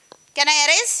 understood? Can I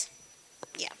erase?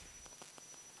 Yeah.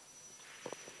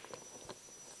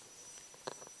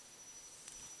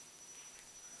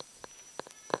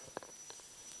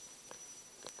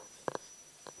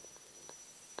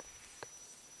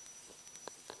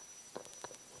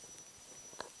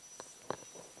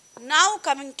 Now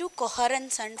coming to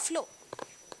coherence and flow.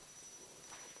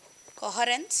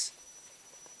 Coherence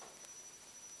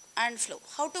and flow.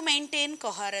 How to maintain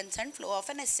coherence and flow of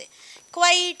an essay.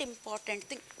 Quite important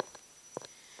thing.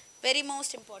 Very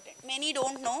most important. Many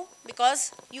don't know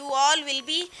because you all will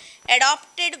be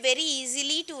adopted very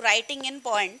easily to writing in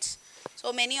points.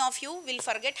 So many of you will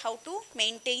forget how to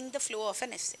maintain the flow of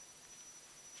an essay.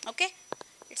 Okay,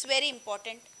 it's very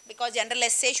important because general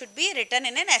essay should be written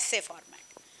in an essay format.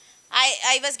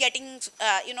 I was getting,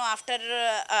 after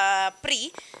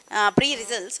pre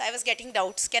results, I was getting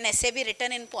doubts. Can essay be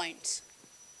written in points?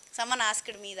 Someone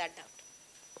asked me that doubt.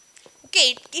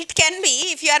 Okay, it can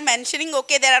be if you are mentioning,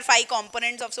 okay, there are 5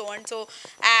 components of so and so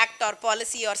act or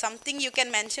policy or something, you can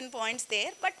mention points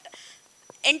there. But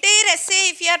entire essay,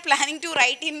 if you are planning to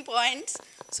write in points,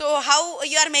 so how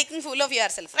you are making fool of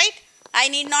yourself, right? I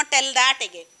need not tell that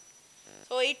again.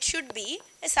 So it should be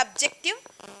a subjective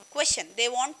question. They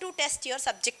want to test your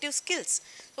subjective skills.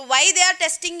 So why they are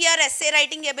testing your essay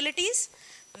writing abilities?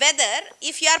 Whether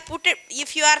if you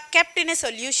are kept in a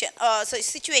situation,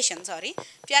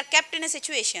 if you are kept in a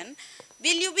situation,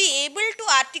 will you be able to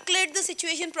articulate the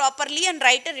situation properly and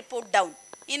write a report down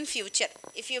in future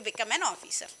if you become an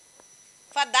officer?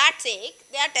 For that sake,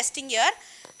 they are testing your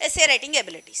essay writing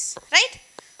abilities, right?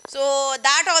 So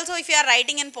that also, if you are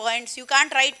writing in points, you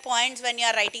can't write points when you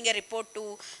are writing a report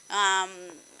to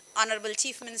Honorable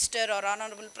Chief Minister or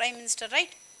Honorable Prime Minister,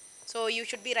 right? So you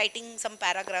should be writing some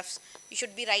paragraphs, you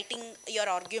should be writing your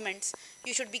arguments,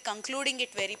 you should be concluding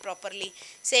it very properly,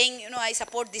 saying, I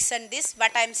support this and this,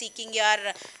 but I am seeking your,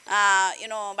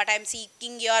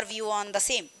 view on the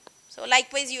same. So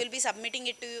likewise, you will be submitting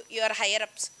it to your higher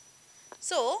ups.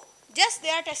 So just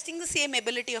they are testing the same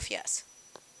ability of yours.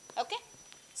 Okay.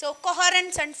 So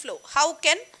coherence and flow. How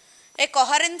can a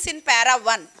coherence in para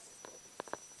 1?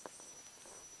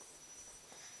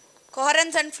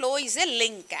 Coherence and flow is a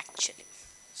link actually.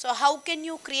 So how can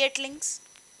you create links?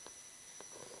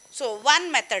 So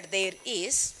one method there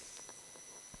is,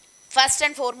 first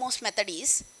and foremost method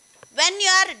is, when you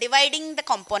are dividing the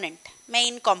component,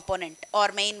 main component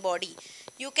or main body,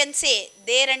 you can say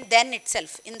there and then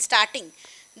itself in starting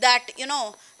that,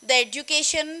 the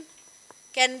education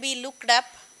can be looked up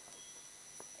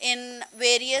in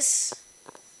various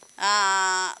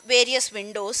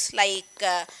windows like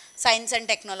science and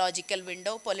technological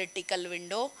window, political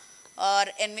window, or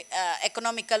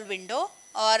economical window,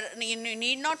 or you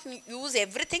need not use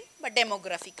everything, but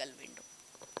demographical window.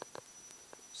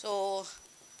 So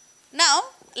now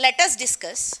let us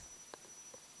discuss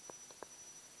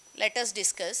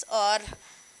or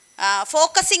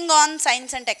focusing on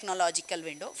science and technological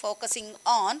window,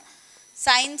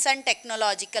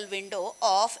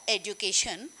 of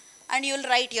education, and you will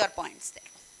write your points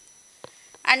there.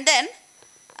 And then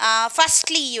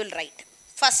firstly you will write,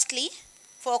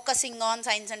 focusing on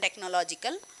science and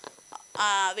technological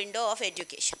window of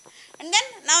education. And then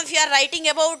now if you are writing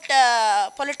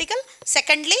about political,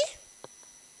 secondly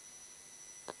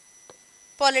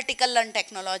political and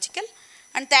technological,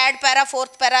 and third para,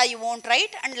 fourth para you won't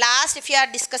write, and last if you are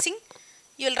discussing,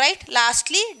 you will write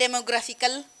lastly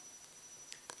demographical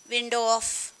window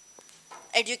of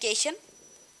education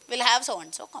will have so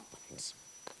and so components.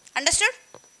 Understood?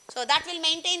 So that will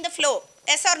maintain the flow.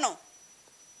 Yes or no?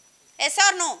 Yes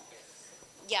or no?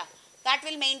 Yeah, that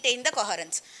will maintain the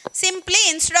coherence. Simply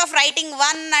instead of writing 1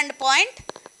 and point,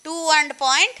 2 and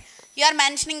point, you are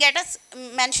mentioning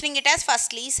it as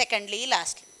firstly, secondly,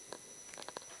 lastly.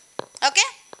 Okay?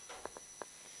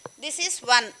 This is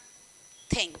one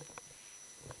thing.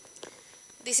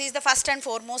 This is the first and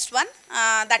foremost one,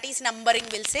 that is numbering,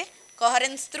 will say,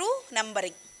 coherence through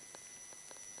numbering.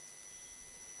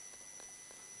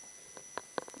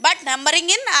 But numbering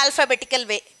in alphabetical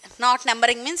way, not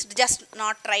numbering means just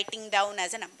not writing down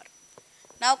as a number.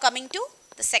 Now coming to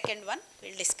the second one, we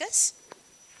will discuss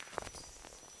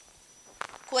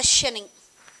questioning.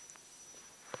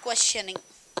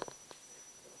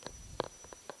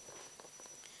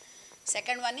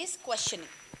 Second one is questioning.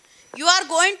 You are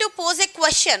going to pose a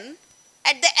question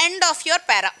at the end of your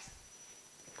para.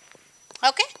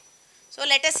 Okay? So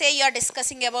let us say you are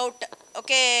discussing about,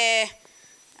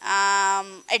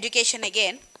 education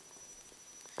again.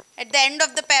 At the end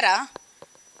of the para,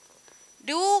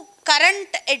 do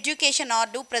current education or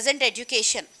do present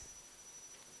education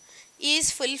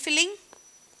is fulfilling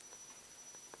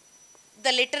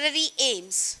the literary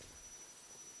aims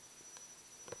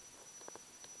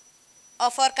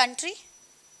of our country?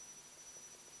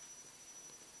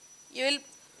 You will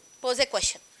pose a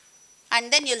question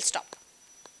and then you will stop.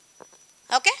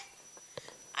 Okay?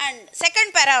 And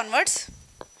second para onwards,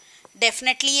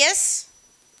 definitely yes,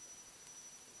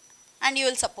 and you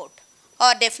will support,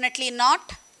 or definitely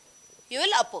not, you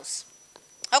will oppose.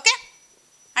 Okay?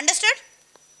 Understood?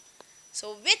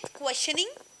 So with questioning,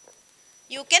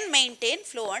 you can maintain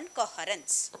flow and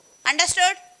coherence.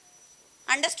 Understood?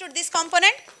 Understood this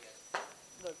component?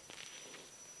 Good.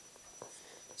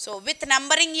 So with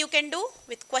numbering you can do,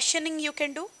 with questioning you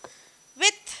can do,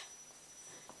 with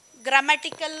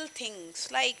grammatical things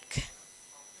like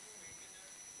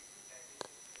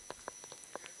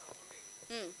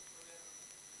hmm,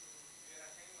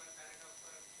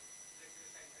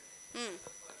 hmm.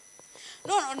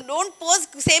 No, no, don't pose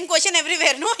same question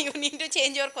everywhere. No, you need to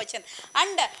change your question.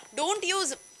 And don't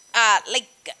use, like,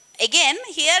 again,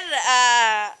 here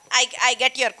I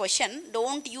get your question.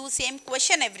 Don't use same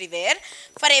question everywhere.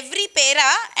 For every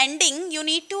para ending, you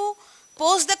need to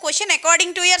pose the question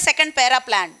according to your second para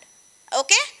planned.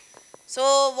 Okay? So,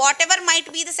 whatever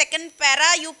might be the second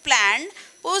para you planned,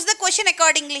 pose the question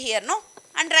accordingly here, no?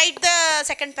 And write the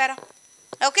second para.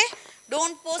 Okay?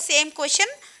 Don't pose same question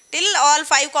till all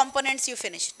 5 components you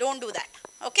finish. Don't do that.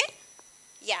 Okay?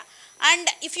 Yeah. And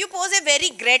if you pose a very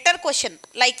greater question,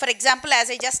 like for example, as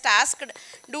I just asked,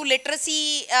 do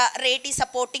literacy rate is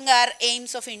supporting our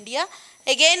aims of India?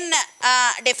 Again,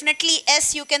 definitely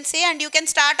yes, you can say, and you can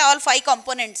start all 5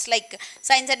 components like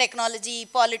science and technology,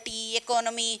 polity,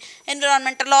 economy,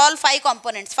 environmental, all 5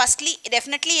 components. Firstly,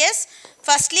 definitely yes.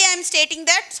 Firstly, I am stating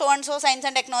that so and so science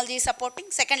and technology is supporting.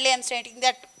 Secondly, I am stating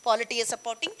that polity is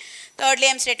supporting. Thirdly, I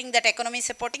am stating that economy is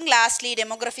supporting. Lastly,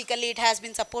 demographically it has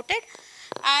been supported.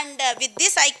 And with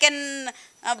this I can,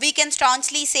 we can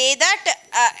staunchly say that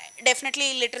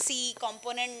definitely literacy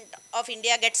component of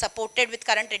India gets supported with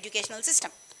current educational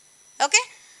system. Okay?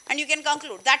 And you can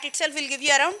conclude. That itself will give you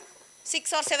around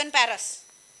 6 or 7 paras.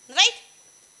 Right?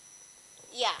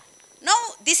 Yeah. Now,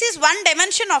 this is one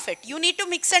dimension of it. You need to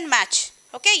mix and match.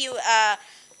 Okay? You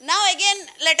now again,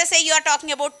 let us say you are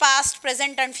talking about past,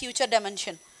 present and future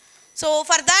dimension. So,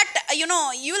 for that, you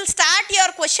know, you will start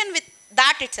your question with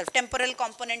that itself, temporal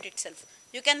component itself.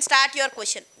 You can start your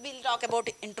question. We will talk about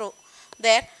intro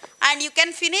there. And you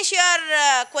can finish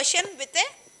your question with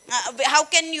a, how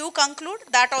can you conclude,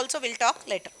 that also we will talk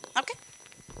later. Okay?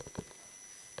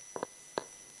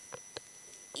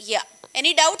 Yeah.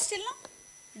 Any doubts till now?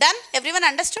 Done? Everyone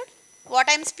understood? What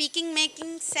I am speaking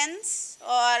making sense,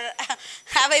 or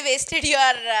have I wasted your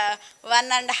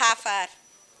 1.5 hour?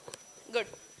 Good.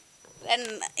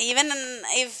 And even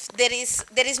if there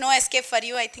is no escape for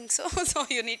you, I think so. So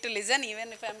you need to listen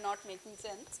even if I am not making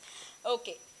sense.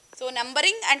 Okay. So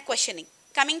numbering and questioning.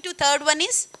 Coming to third one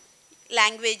is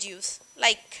language use.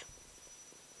 Like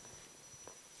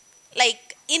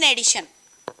in addition.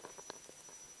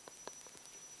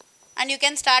 And you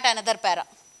can start another para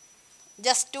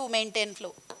just to maintain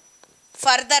flow.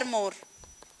 Furthermore,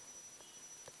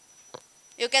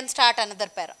 you can start another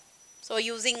para. So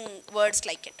using words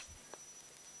like it.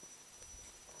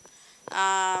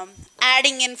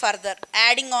 Adding in further,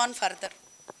 adding on further.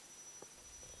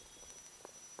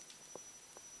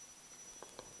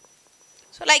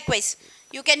 So likewise,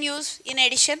 you can use in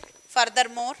addition,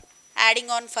 furthermore,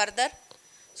 adding on further.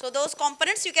 So those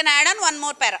components you can add on one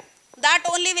more para. That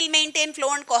only will maintain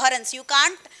flow and coherence. You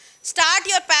can't start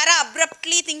your para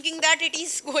abruptly thinking that it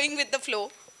is going with the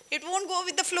flow. It won't go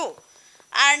with the flow.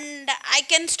 And I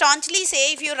can staunchly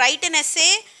say, if you write an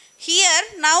essay here,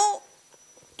 now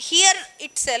here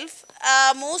itself,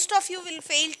 most of you will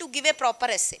fail to give a proper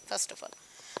essay, first of all.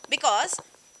 Because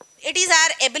it is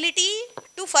our ability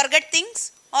to forget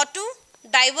things or to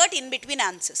divert in between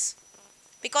answers.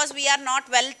 Because we are not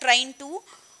well trained to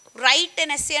write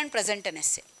an essay and present an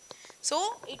essay.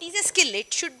 So it is a skill.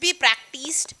 It should be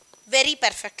practiced very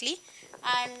perfectly.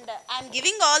 And I am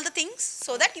giving all the things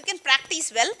so that you can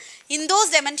practice well in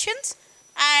those dimensions,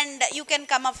 and you can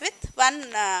come up with one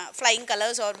flying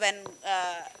colors or one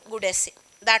good essay.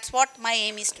 That's what my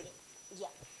aim is to do. Yeah.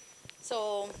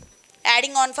 So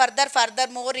adding on further,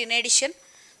 furthermore, in addition.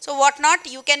 So what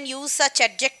not, you can use such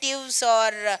adjectives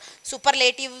or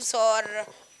superlatives or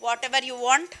whatever you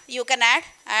want, you can add,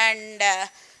 and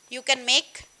you can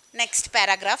make next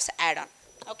paragraphs add on.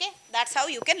 Okay, that's how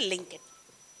you can link it.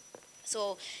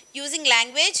 So using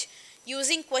language,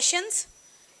 using questions,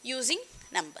 using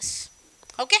numbers.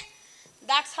 Okay,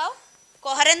 that's how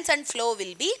coherence and flow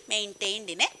will be maintained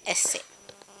in a essay.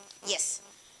 Yes.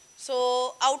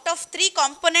 So out of 3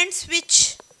 components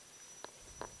which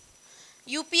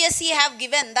UPSC have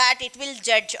given that it will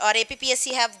judge, or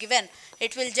APPSC have given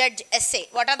it will judge essay,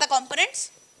 what are the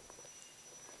components?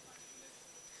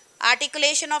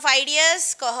 Articulation of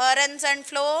ideas, coherence and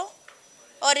flow,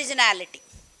 originality.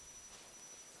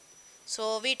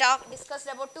 So we discussed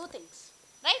about 2 things,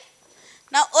 right?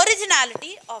 Now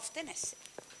originality of the essay.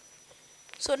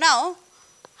 So now,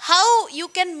 how you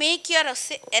can make your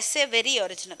essay very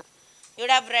original? You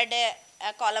would have read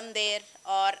a column there,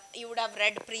 or you would have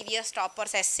read previous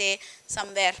topper's essay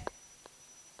somewhere.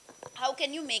 How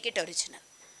can you make it original?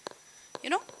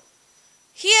 You know,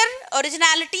 Here,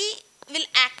 originality will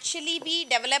actually be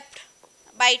developed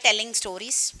by telling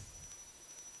stories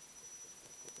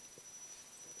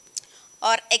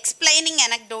or explaining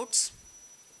anecdotes,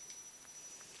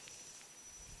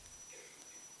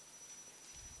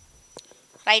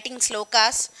 writing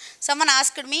slokas. Someone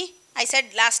asked me, I said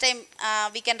last time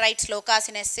we can write slokas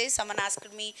in essays. Someone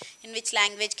asked me in which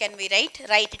language can we write?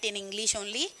 Write it in English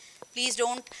only. Please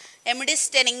don't,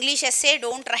 amidst an English essay,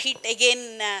 don't write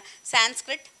again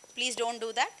Sanskrit. Please don't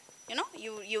do that. You know,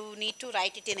 you need to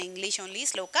write it in English only,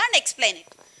 sloka, and explain it.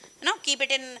 You know, keep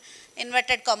it in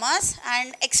inverted commas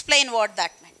and explain what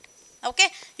that meant. Okay,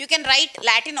 you can write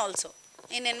Latin also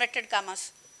in inverted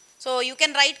commas. So you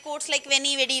can write quotes like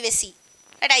Veni, Vedi, Vesi.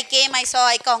 Right? I came, I saw,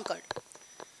 I conquered.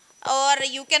 Or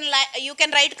you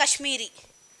can write Kashmiri.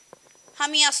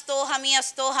 Hami asto, hami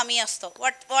asto, hami asto.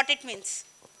 What it means?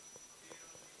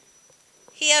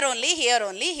 Here only, here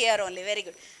only, here only. Very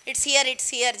good. It's here, it's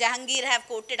here. Jahangir have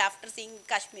quoted after seeing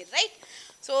Kashmir, right?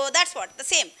 So that's what, the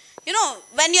same. You know,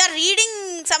 when you are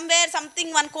reading somewhere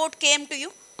something, one quote came to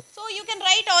you. So you can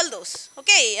write all those.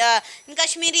 Okay, in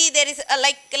Kashmiri there is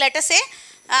like, let us say,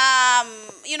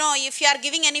 you know, if you are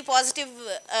giving any positive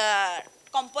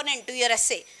component to your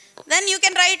essay, then you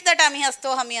can write that Ami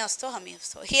hasto, Hami hasto, Hami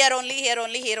hasto. Here only, here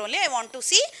only, here only. I want to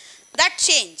see that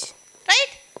change,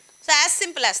 right? So as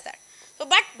simple as that. So,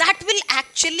 but that will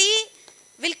actually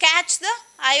will catch the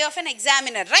eye of an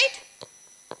examiner, right?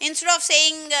 Instead of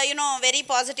saying, you know, very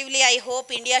positively, I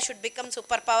hope India should become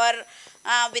superpower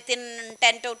within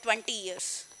 10 to 20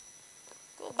 years.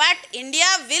 But India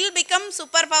will become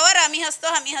superpower, Ami hasto,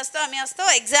 Hami hasto, Hami hasto.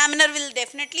 Examiner will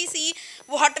definitely see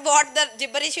what the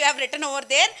gibberish you have written over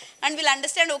there and will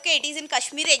understand, okay, it is in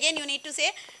Kashmir. Again, you need to say,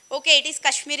 okay, it is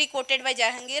Kashmiri quoted by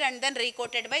Jahangir and then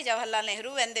re-quoted by Jawaharlal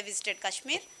Nehru when they visited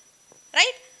Kashmir,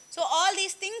 right? So all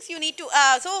these things you need to,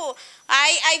 so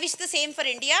I wish the same for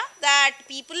India, that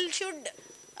people should,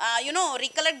 you know,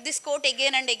 recollect this quote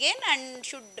again and again and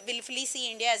should willfully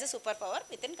see India as a superpower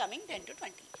within coming 10 to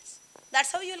 20 years.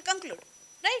 That's how you will conclude,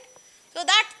 right? So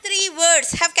that 3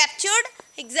 words have captured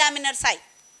examiner's eye.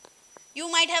 You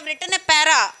might have written a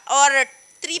para or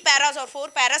 3 paras or 4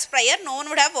 paras prior, no one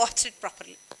would have watched it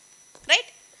properly, right?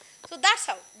 So that's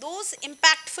how those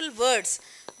impactful words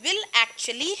will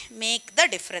actually make the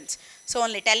difference. So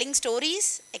only telling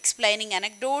stories, explaining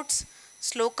anecdotes,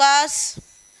 slokas,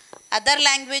 other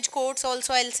language quotes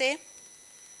also I'll say.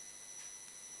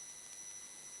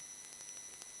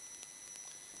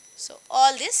 So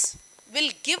all this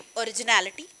will give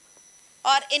originality,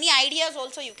 or any ideas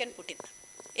also you can put in.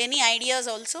 Any ideas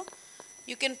also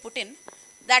you can put in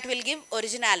that will give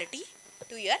originality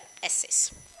to your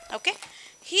essays. Okay.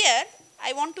 Here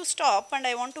I want to stop and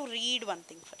I want to read one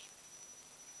thing for you.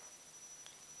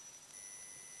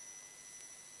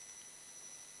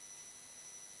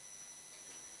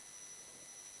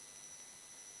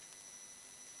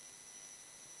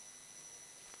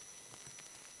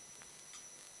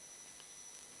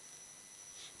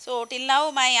 So till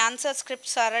now my answer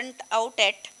scripts aren't out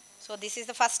yet. So this is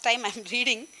the first time I am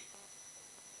reading.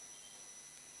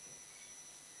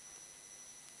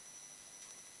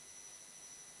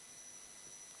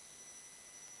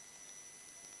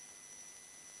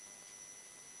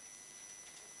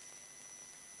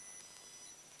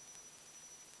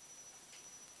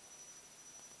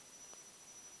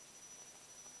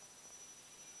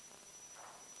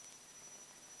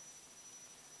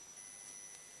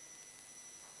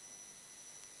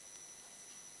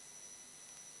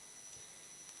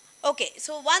 Okay,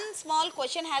 so one small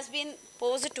question has been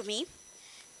posed to me.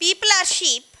 People are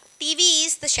sheep, TV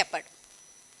is the shepherd.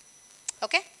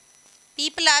 Okay?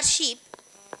 People are sheep,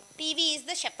 TV is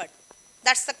the shepherd.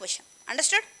 That's the question.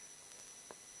 Understood?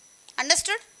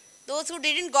 Understood? Those who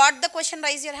didn't got the question,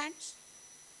 raise your hands.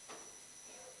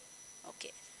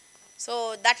 Okay.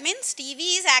 So that means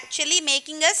TV is actually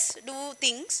making us do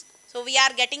things. So we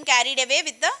are getting carried away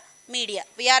with the media.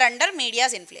 We are under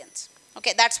media's influence.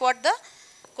 Okay, that's what the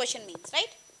question means,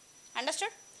 right? Understood?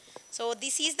 So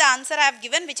this is the answer I have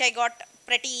given, which I got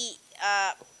pretty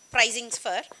prizings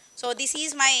for. So this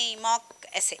is my mock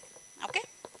essay. Okay.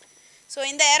 So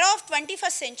in the era of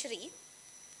 21st century,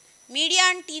 media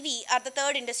and TV are the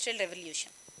third industrial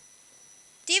revolution.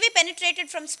 TV penetrated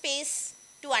from space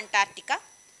to Antarctica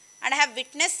and have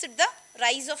witnessed the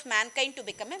rise of mankind to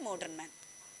become a modern man.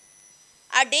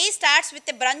 Our day starts with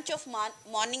a brunch of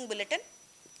morning bulletin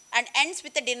and ends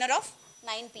with a dinner of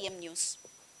 9 p.m. news.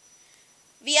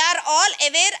 We are all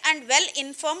aware and well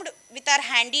informed with our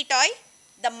handy toy,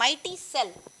 the mighty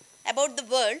cell, about the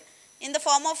world in the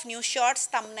form of news shorts,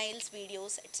 thumbnails,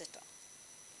 videos, etc.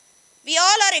 We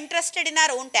all are interested in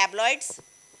our own tabloids,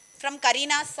 from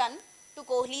Karina's son to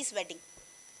Kohli's wedding.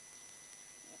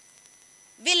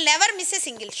 We'll never miss a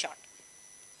single shot.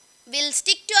 We'll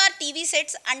stick to our TV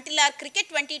sets until our Cricket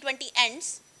 2020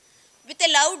 ends with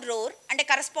a loud roar and a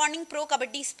corresponding pro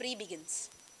kabaddi spree begins.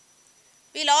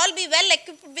 We'll all be well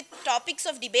equipped with topics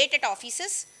of debate at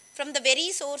offices from the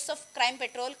very source of crime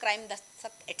patrol, crime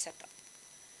dasak, etc.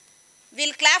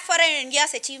 We'll clap for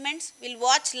India's achievements. We'll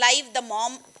watch live the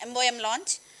MOM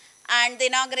launch and the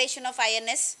inauguration of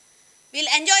INS. We'll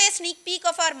enjoy a sneak peek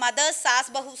of our mother's Saas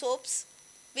Bahu soaps.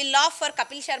 We'll laugh for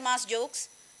Kapil Sharma's jokes.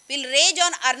 We'll rage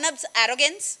on Arnab's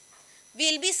arrogance.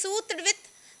 We'll be soothed with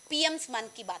PM's Man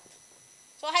Ki Baat.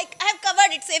 So I have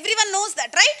covered it. So everyone knows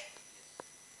that, right?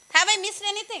 Have I missed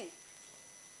anything?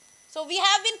 So we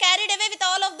have been carried away with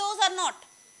all of those or not?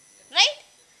 Right?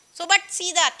 So but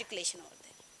see the articulation over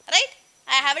there. Right?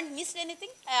 I haven't missed anything.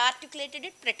 I articulated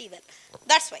it pretty well.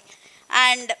 That's why.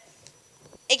 And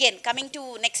again, coming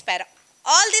to next para.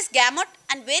 All this gamut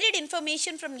and varied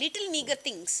information from little meager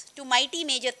things to mighty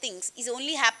major things is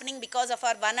only happening because of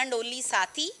our one and only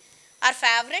Sathi, our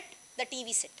favorite, the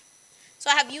TV set. So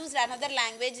I have used another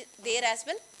language there as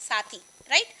well, Sathi,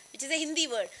 right? Which is a Hindi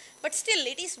word. But still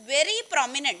it is very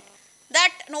prominent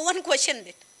that no one questioned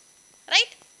it,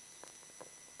 right?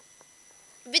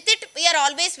 With it, we are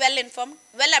always well informed,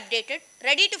 well updated,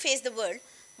 ready to face the world,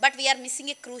 but we are missing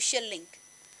a crucial link.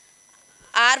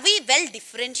 Are we well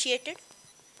differentiated?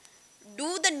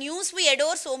 Do the news we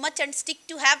adore so much and stick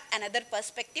to have another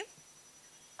perspective?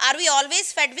 Are we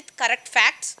always fed with correct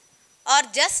facts, or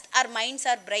just our minds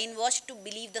are brainwashed to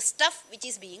believe the stuff which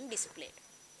is being displayed?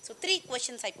 So 3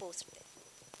 questions I posed there.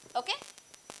 Okay?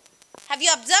 Have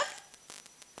you observed?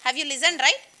 Have you listened,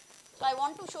 right? So I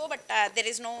want to show, but there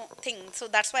is no thing. So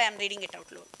that's why I am reading it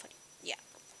out loud for you. Yeah.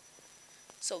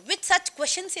 So with such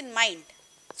questions in mind,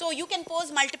 so you can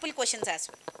pose multiple questions as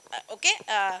well. Okay.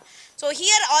 So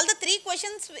here all the 3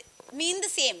 questions mean the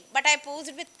same, but I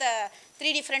posed with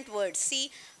 3 different words.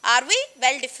 See, are we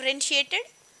well differentiated,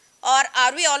 or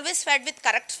are we always fed with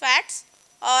correct facts,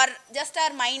 or just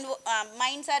our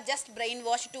minds are just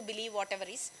brainwashed to believe whatever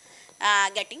is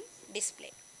getting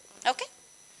displayed? Okay.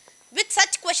 With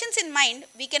such questions in mind,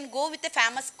 we can go with a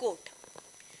famous quote.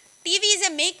 TV is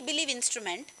a make-believe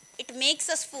instrument. It makes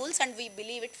us fools and we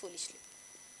believe it foolishly.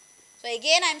 So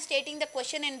again I am stating the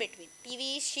question in between.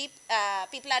 TV is sheep,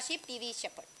 people are sheep, TV is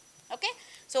shepherd. Okay.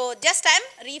 So just I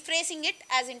am rephrasing it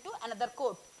as into another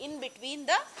quote in between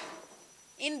the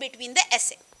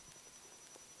essay.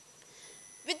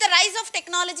 With the rise of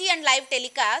technology and live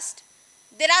telecast,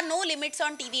 there are no limits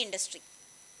on TV industry.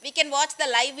 We can watch the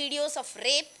live videos of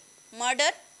rape,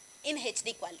 murder in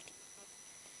HD quality.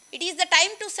 It is the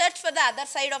time to search for the other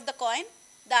side of the coin,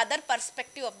 the other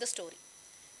perspective of the story.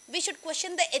 We should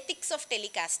question the ethics of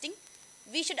telecasting.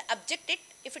 We should object it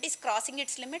if it is crossing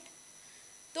its limit.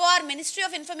 Though our Ministry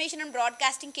of Information and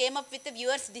Broadcasting came up with a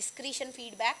viewers' discretion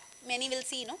feedback, many will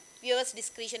see, viewers'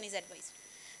 discretion is advised.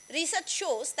 Research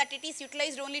shows that it is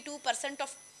utilized only 2%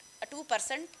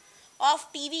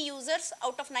 of TV users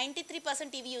out of 93%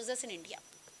 TV users in India.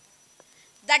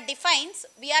 That defines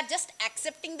we are just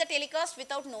accepting the telecast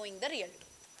without knowing the real truth.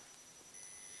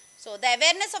 So the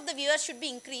awareness of the viewers should be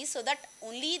increased so that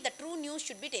only the true news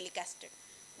should be telecasted.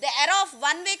 The era of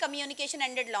one-way communication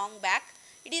ended long back.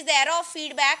 It is the era of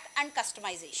feedback and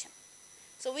customization.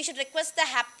 So we should request the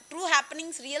true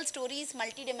happenings, real stories,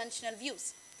 multidimensional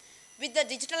views. With the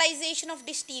digitalization of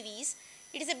dish TVs,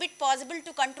 it is a bit possible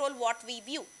to control what we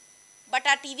view. But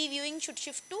our TV viewing should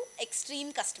shift to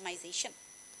extreme customization.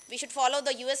 We should follow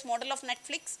the US model of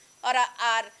Netflix or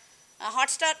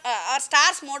our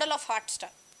Star's model of Hotstar,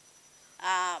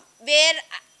 where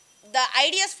the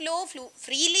ideas flow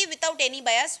freely without any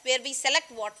bias, where we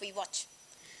select what we watch.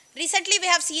 Recently we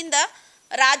have seen the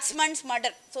Rajman's murder.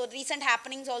 So recent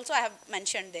happenings also I have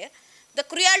mentioned there. The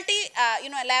cruelty,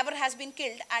 a laborer has been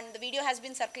killed and the video has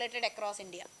been circulated across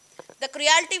India. The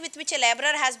cruelty with which a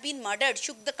laborer has been murdered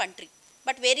shook the country.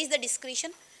 But where is the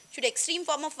discretion? Should extreme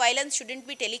form of violence shouldn't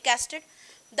be telecasted?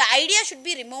 The idea should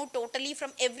be removed totally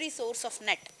from every source of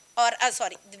net.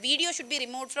 The video should be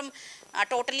removed from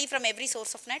totally from every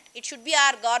source of net. It should be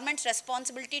our government's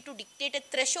responsibility to dictate a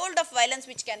threshold of violence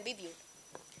which can be viewed.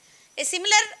 A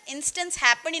similar instance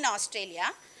happened in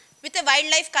Australia with a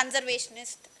wildlife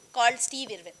conservationist called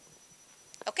Steve Irwin.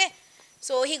 Okay.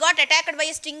 So he got attacked by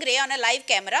a stingray on a live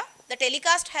camera. The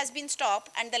telecast has been stopped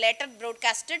and the latter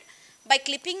broadcasted by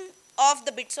clipping of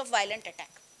the bits of violent attack.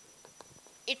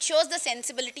 It shows the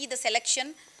sensibility, the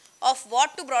selection of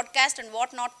what to broadcast and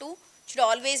what not to should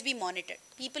always be monitored.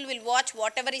 People will watch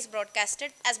whatever is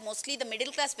broadcasted, as mostly the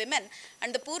middle class women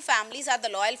and the poor families are the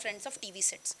loyal friends of TV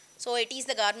sets. So it is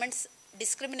the government's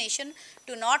discrimination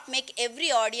to not make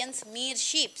every audience mere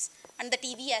sheeps and the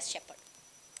TV as shepherd.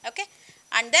 Okay?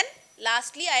 And then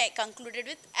lastly I concluded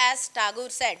with, as Tagore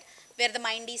said, where the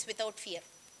mind is without fear,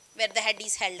 where the head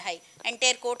is held high.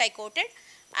 Entire quote I quoted,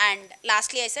 and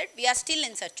lastly I said, we are still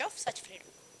in search of such freedom.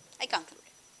 I concluded.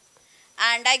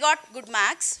 And I got good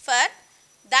marks for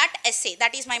that essay.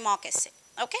 That is my mock essay.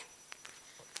 Okay?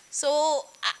 So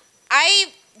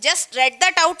I just read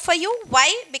that out for you.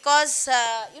 Why? Because,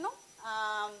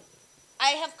 I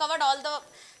have covered all the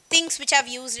things which I have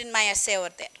used in my essay over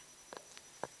there.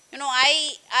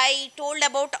 I told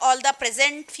about all the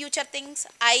present, future things.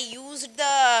 I used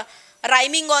the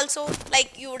rhyming also,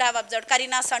 like you would have observed,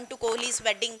 Karina's son to Kohli's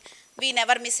wedding, we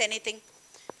never miss anything.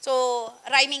 So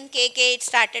rhyming KK, it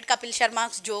started, Kapil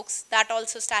Sharma's jokes, that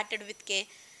also started with K.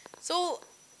 So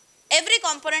every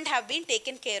component have been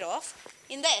taken care of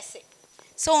in the essay.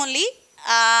 So only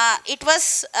it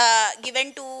was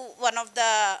given to one of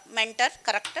the mentor,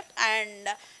 corrector, and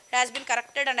it has been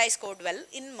corrected and I scored well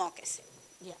in mock essay.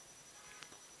 Yeah.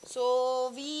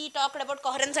 So we talked about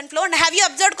coherence and flow, and have you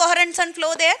observed coherence and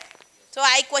flow there? So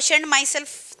I questioned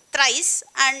myself thrice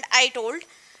and I told,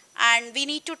 and we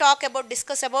need to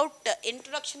discuss about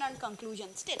introduction and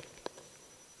conclusion still.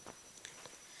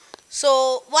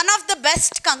 So one of the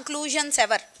best conclusions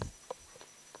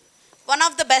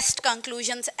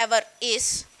ever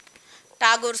is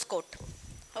Tagore's quote.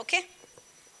 Okay?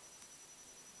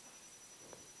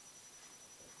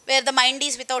 Where the mind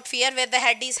is without fear, where the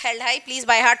head is held high, please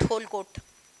by heart whole quote.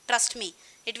 Trust me,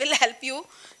 it will help you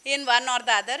in one or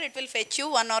the other. It will fetch you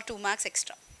 1 or 2 marks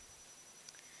extra.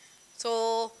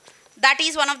 So that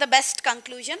is one of the best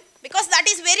conclusion, because that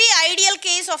is very ideal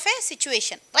case of a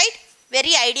situation, right?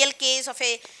 Very ideal case of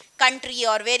a country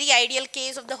or very ideal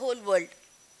case of the whole world,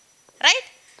 right?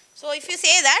 So if you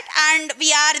say that, and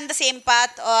we are in the same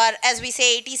path, or as we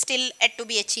say, it is still yet to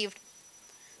be achieved.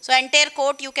 So entire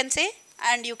quote you can say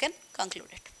and you can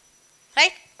conclude it,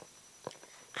 right?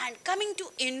 And coming to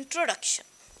introduction.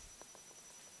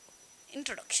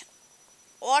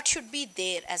 What should be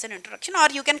there as an introduction, or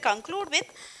you can conclude with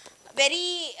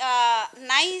very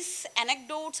nice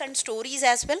anecdotes and stories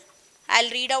as well. I'll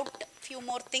read out few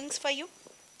more things for you.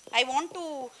 I want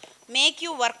to make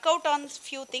you work out on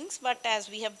few things, but as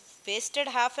we have wasted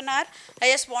half an hour,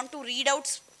 I just want to read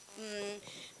out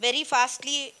very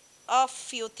fastly a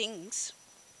few things.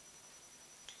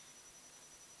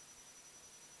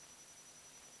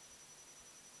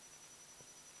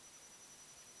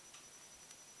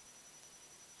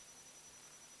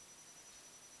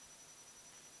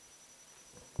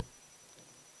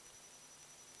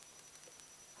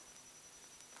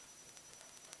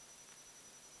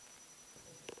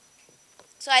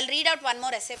 So I'll read out one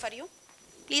more essay for you.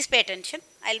 Please pay attention.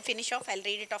 I'll finish off. I'll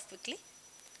read it off quickly.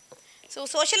 So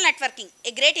social networking,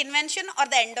 a great invention or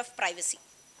the end of privacy.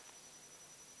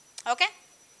 Okay?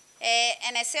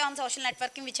 An essay on social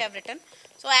networking which I have written.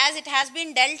 So as it has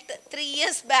been dealt 3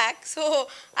 years back, so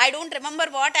I don't remember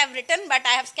what I have written, but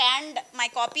I have scanned my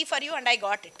copy for you and I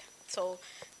got it. So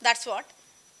that's what.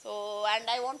 So, and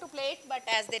I want to play it, but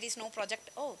as there is no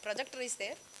projector is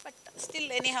there, but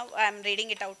still anyhow I am reading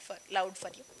it out loud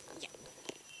for you. Yeah.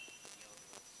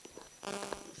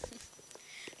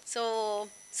 So,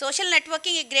 social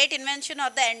networking, a great invention or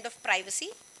the end of privacy.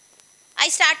 I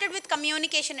started with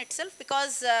communication itself,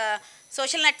 because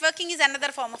social networking is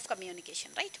another form of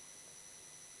communication, right?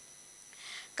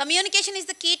 Communication is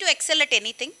the key to excel at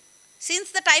anything.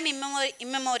 Since the time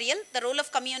immemorial, the role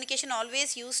of communication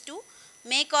always used to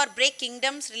make or break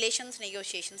kingdoms, relations,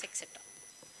 negotiations, etc.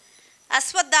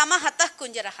 Aswadhama hatah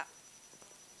kunjaraha.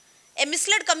 A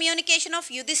misled communication of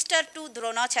Yudhishthir to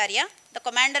Dronacharya, the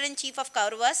commander-in-chief of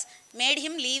Kauravas, made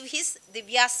him leave his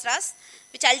Divyastras,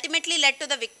 which ultimately led to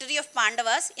the victory of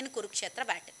Pandavas in Kurukshetra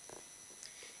battle.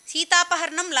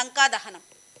 Sitapaharnam Lanka Dahanam.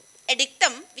 A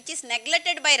dictum which is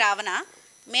neglected by Ravana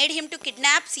made him to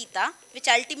kidnap Sita, which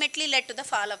ultimately led to the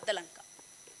fall of the Lanka.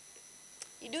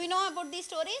 Do you know about these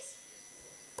stories?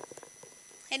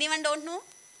 Anyone don't know?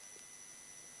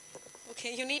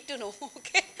 Okay, you need to know.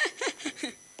 Okay.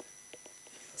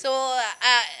 So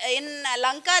in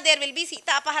Lanka there will be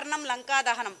Sitapaharnam Lanka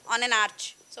Dahanam on an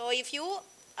arch. So if you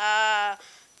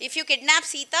kidnap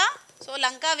Sita, so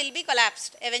Lanka will be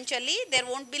collapsed. Eventually there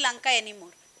won't be Lanka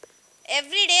anymore.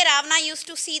 Every day Ravana used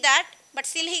to see that, but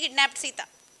still he kidnapped Sita.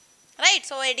 Right?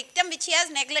 So a dictum which he has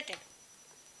neglected.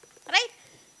 Right?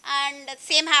 And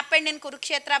same happened in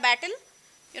Kurukshetra battle.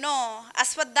 You know,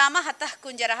 Aswadhama Hatah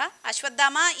Kunjaraha.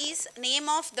 Ashwadhama is name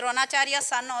of Dronacharya's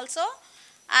son also,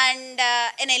 and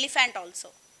an elephant also.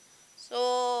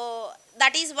 So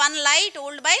that is one lie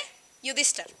told by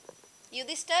Yudhishthir.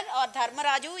 Yudhishthir or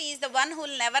Dharmaraju is the one who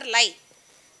will never lie.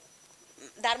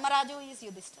 Dharmaraju is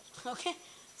Yudhishthir. Okay.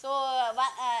 So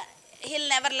he'll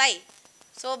never lie.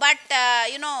 So but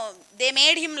you know, they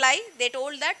made him lie. They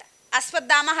told that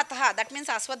Aswadhama Hataha, that means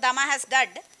Aswadhama has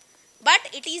died, but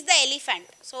it is the elephant.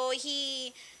 So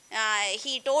he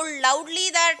told loudly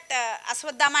that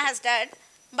Aswadhama has died,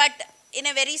 but in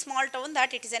a very small tone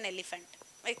that it is an elephant,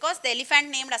 because the elephant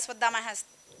named Aswadhama has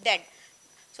died.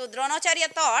 So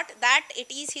Dronacharya thought that it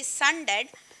is his son dead,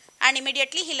 and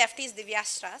immediately he left his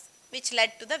Divyastras, which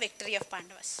led to the victory of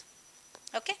Pandavas.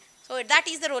 Okay, so that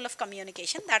is the role of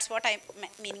communication. That's what I'm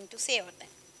meaning to say over there.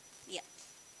 Yeah.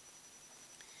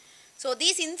 So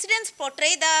these incidents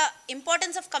portray the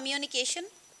importance of communication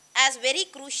as very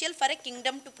crucial for a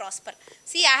kingdom to prosper.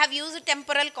 See, I have used a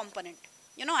temporal component.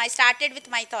 You know, I started with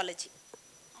mythology.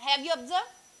 Have you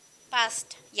observed?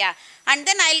 Past. Yeah. And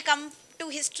then I'll come to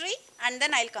history and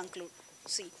then I'll conclude.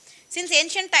 See, since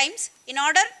ancient times, in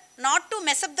order not to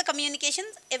mess up the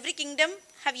communications, every kingdom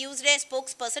have used a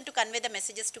spokesperson to convey the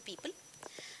messages to people.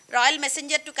 Royal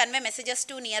messenger to convey messages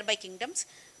to nearby kingdoms.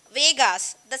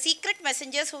 Vegas, the secret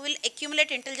messengers who will accumulate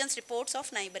intelligence reports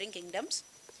of neighboring kingdoms.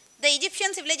 The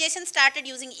Egyptian civilization started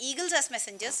using eagles as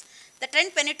messengers. The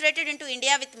trend penetrated into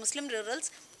India with Muslim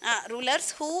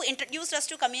rulers who introduced us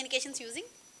to communications using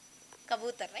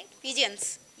kabutar, right?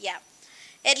 Pigeons. Yeah.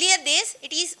 Earlier days,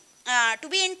 it is to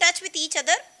be in touch with each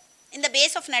other in the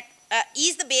base of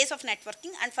is the base of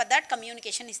networking, and for that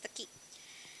communication is the key.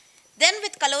 Then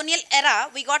with colonial era,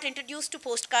 we got introduced to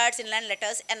postcards, inland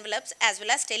letters, envelopes, as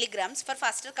well as telegrams for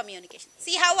faster communication.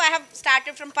 See how I have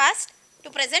started from past to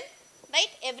present, right?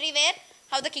 Everywhere,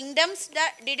 how the kingdoms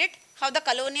did it, how the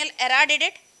colonial era did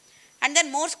it, and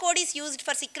then Morse code is used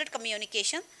for secret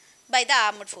communication by the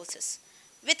armed forces.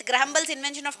 With Graham Bell's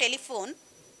invention of telephone,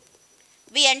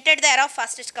 we entered the era of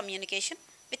fastest communication.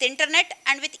 With internet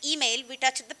and with email, we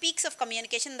touched the peaks of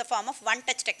communication in the form of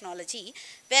one-touch technology,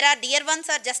 where our dear ones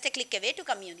are just a click away to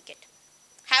communicate.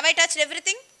 Have I touched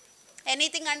everything?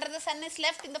 Anything under the sun is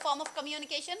left in the form of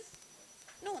communication?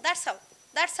 No, that's how.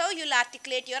 That's how you'll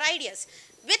articulate your ideas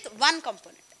with one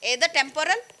component, either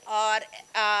temporal or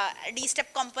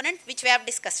D-step component, which we have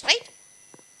discussed, right?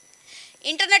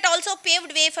 Internet also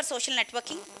paved way for social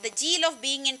networking, the zeal of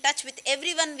being in touch with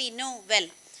everyone we know well.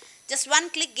 Just one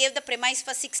click gave the premise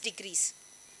for 6 degrees.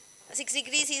 6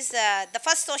 degrees is the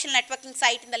first social networking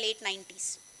site in the late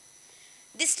 90s.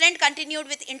 This trend continued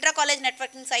with intra-college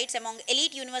networking sites among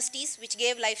elite universities, which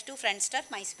gave life to Friendster,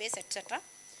 MySpace, etc.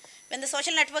 When the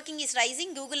social networking is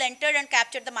rising, Google entered and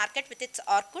captured the market with its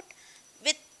Orkut.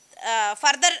 With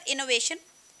further innovation,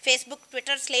 Facebook,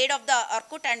 Twitter slayed off the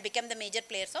Orkut and became the major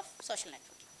players of social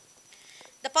networking.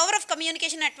 The power of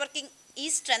communication networking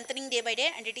is strengthening day by day,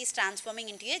 and it is transforming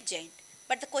into a giant.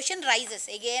 But the question rises,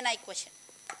 again I question,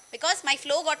 because my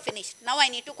flow got finished. Now I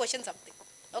need to question something.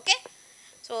 Okay?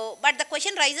 So, but the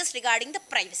question rises regarding the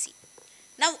privacy.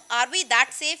 Now, are we that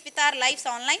safe with our lives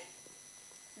online?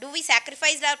 Do we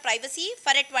sacrifice our privacy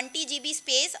for a 20 GB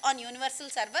space on universal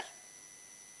server?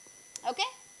 Okay?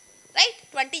 Right?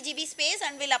 20 GB space,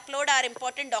 and we'll upload our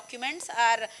important documents,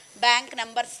 our bank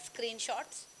number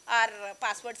screenshots, our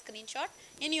password screenshot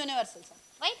in universal server,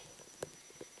 right?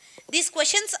 These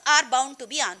questions are bound to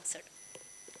be answered.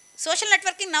 Social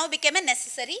networking now became a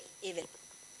necessary evil.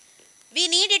 We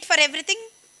need it for everything.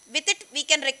 With it, we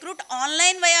can recruit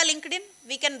online via LinkedIn,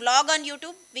 we can blog on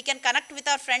YouTube, we can connect with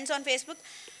our friends on Facebook,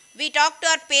 we talk to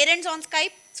our parents on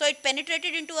Skype, so it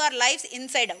penetrated into our lives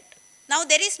inside out. Now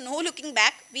there is no looking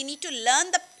back. We need to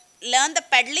learn the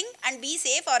peddling and be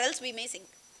safe, or else we may sink,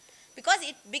 because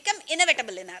it become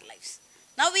inevitable in our lives.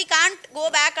 Now we can't go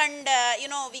back and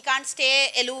we can't stay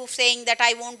aloof saying that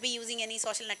I won't be using any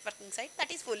social networking site.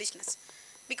 That is foolishness,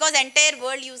 because entire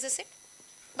world uses it.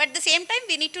 But at the same time,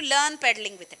 we need to learn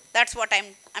peddling with it. That's what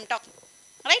I'm talking,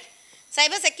 right?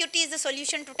 Cyber security is the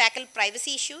solution to tackle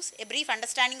privacy issues. A brief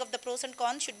understanding of the pros and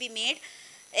cons should be made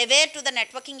aware to the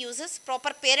networking users.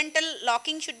 Proper parental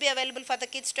locking should be available for the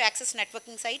kids to access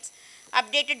networking sites.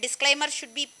 Updated disclaimers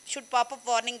should pop up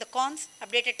warning the cons.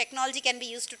 Updated technology can be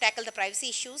used to tackle the privacy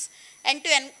issues.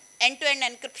 End-to-end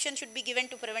encryption should be given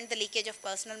to prevent the leakage of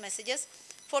personal messages.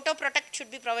 Photo protect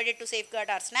should be provided to safeguard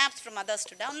our snaps from others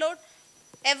to download.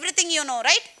 Everything you know,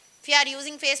 right? If you are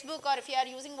using Facebook or if you are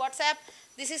using WhatsApp,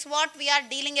 this is what we are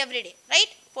dealing every day, right?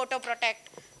 Photo protect,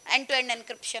 end-to-end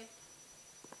encryption.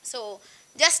 So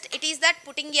just it is that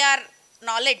putting your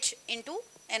knowledge into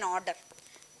an order.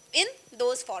 in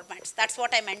those formats. That's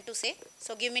what I meant to say.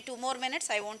 So give me 2 more minutes,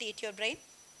 I won't eat your brain.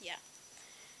 Yeah.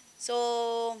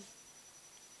 So,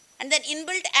 and then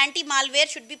inbuilt anti-malware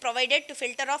should be provided to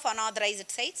filter off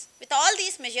unauthorized sites. With all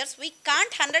these measures, we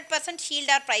can't 100% shield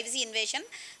our privacy invasion,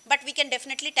 but we can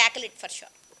definitely tackle it for sure.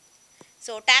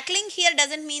 So tackling here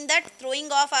doesn't mean that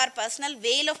throwing off our personal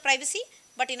veil of privacy,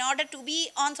 but in order to be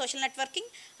on social networking,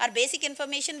 our basic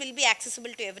information will be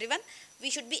accessible to everyone.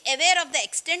 We should be aware of the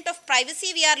extent of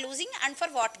privacy we are losing and for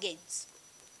what gains.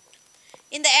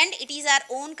 In the end, it is our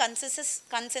own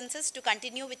consensus to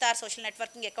continue with our social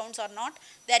networking accounts or not.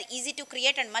 They are easy to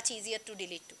create and much easier to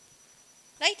delete too.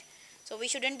 Right? So we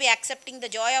shouldn't be accepting the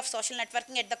joy of social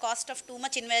networking at the cost of too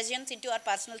much invasions into our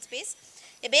personal space.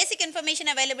 A basic information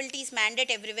availability is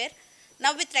mandate everywhere.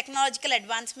 Now with technological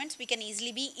advancements, we can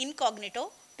easily be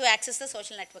incognito to access the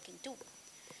social networking too.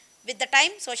 With the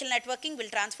time, social networking will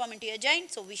transform into a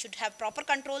giant, so we should have proper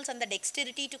controls and the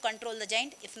dexterity to control the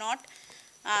giant. If not,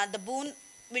 the boon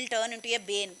will turn into a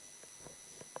bane.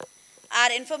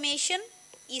 Our information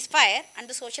is fire and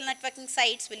the social networking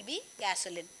sites will be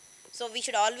gasoline. So we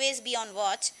should always be on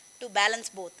watch to balance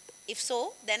both. If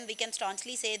so, then we can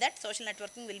staunchly say that social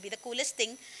networking will be the coolest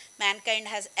thing mankind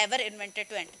has ever invented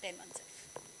to entertain oneself.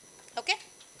 Okay?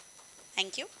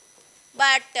 Thank you.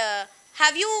 But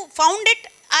have you found it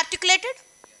articulated?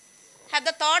 Have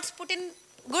the thoughts put in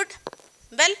good?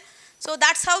 Well, so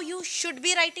that's how you should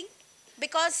be writing.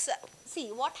 Because see,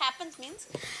 what happens means,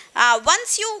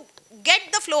 once you get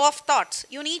the flow of thoughts,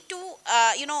 you need to,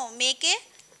 make a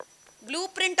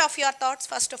blueprint of your thoughts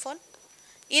first of all.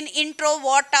 In intro,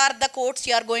 what are the quotes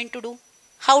you are going to do?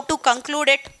 How to conclude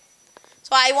it?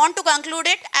 So I want to conclude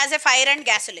it as a fire and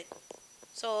gasoline.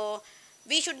 So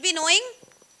we should be knowing,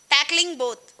 tackling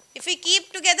both. If we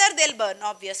keep together, they'll burn,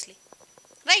 obviously.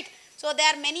 Right? So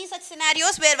there are many such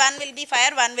scenarios where one will be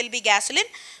fire, one will be gasoline.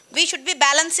 We should be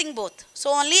balancing both.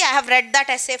 So only I have read that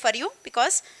essay for you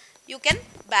because you can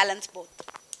balance both.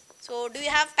 So do you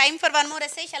have time for one more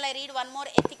essay? Shall I read one more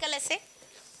ethical essay?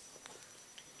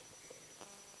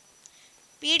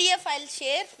 PDF I'll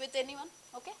share with anyone.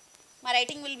 Okay? My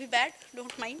writing will be bad,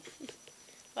 don't mind.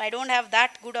 So I don't have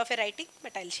that good of a writing,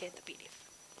 but I'll share the PDF.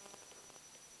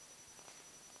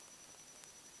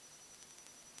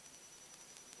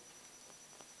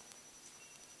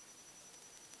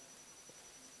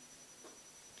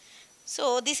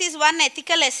 So this is one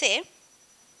ethical essay.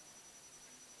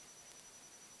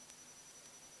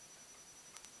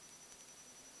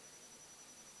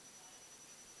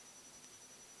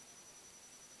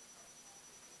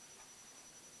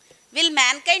 Will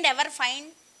mankind ever find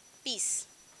peace?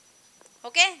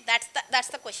 Okay, that's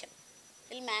the question.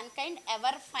 Will mankind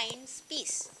ever find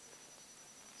peace?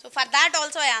 So for that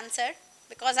also I answered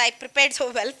because I prepared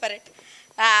so well for it.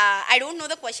 I don't know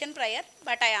the question prior,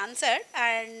 but I answered,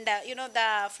 and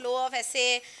the flow of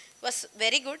essay was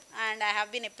very good and I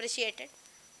have been appreciated,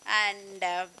 and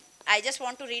I just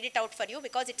want to read it out for you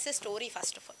because it's a story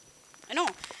first of all.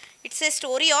 It's a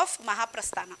story of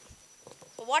Mahaprasthana.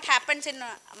 So what happens in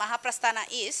Mahaprasthana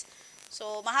is,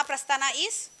 so Mahaprasthana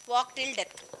is walk till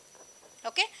death.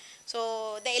 Okay,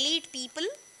 so the elite people,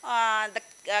 the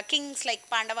kings like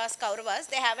Pandavas, Kauravas,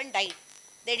 they haven't died.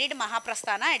 They did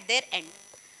Mahaprasthana at their end.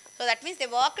 So that means they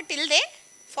walk till they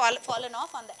fallen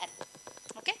off on the earth.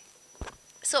 Okay.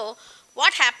 So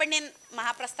what happened in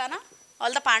Mahaprasthana?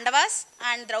 All the Pandavas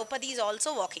and Draupadi is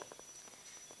also walking.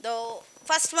 The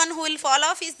first one who will fall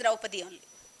off is Draupadi only.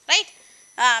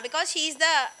 Right? Because she is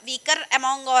the weaker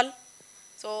among all.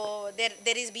 So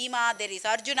there is Bhima, there is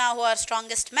Arjuna who are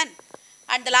strongest men.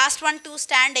 And the last one to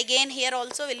stand again here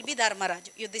also will be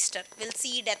Dharmaraj, Yudhishthir. Will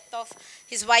see death of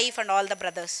his wife and all the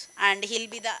brothers. And he'll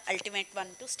be the ultimate one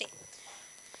to stay.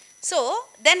 So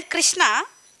then Krishna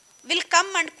will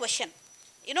come and question,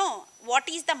 what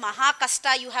is the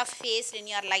Mahakasta you have faced in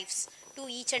your lives to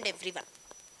each and everyone.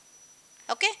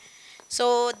 Okay.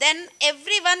 So then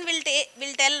everyone will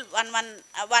tell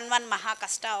one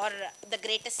Mahakasta or the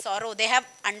greatest sorrow they have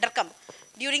undercome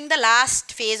during the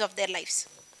last phase of their lives.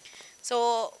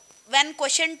 So when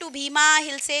questioned to Bhima,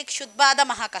 he'll say Kshuddha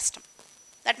Mahakastam.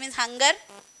 That means hunger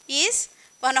is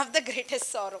one of the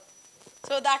greatest sorrow.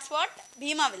 So that's what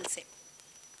Bhima will say.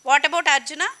 What about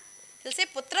Arjuna? He'll say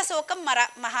Putra Sokam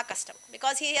Mahakastam,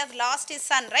 because he has lost his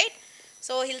son, right?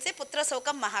 So he'll say Putra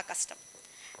Sokam Mahakastam.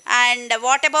 And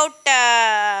what about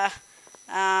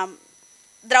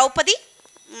Draupadi?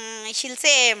 She'll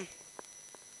say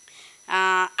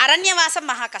Aranyavasam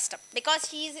Mahakastam, because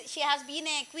she has been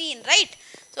a queen, right?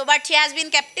 So but she has been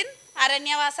kept in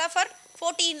Aranyavasa for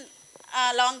 14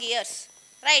 long years,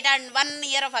 right? And 1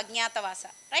 year of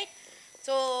Ajñatavasa, right?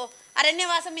 So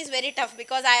Aranyavasam is very tough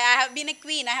because I have been a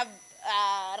queen. I have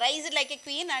raised like a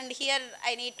queen, and here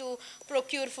I need to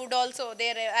procure food also.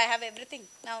 There I have everything.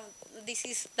 Now this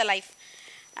is the life.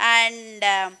 And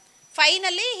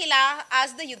finally he'll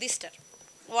ask the Yudhishthir,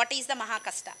 what is the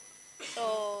Mahakasta?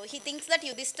 So he thinks that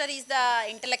Yudhishthir is the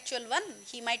intellectual one.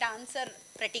 He might answer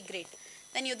pretty great.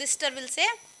 Then Yudhishthir will say,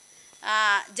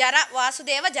 Jara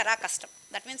Vasudeva Jara Kastam.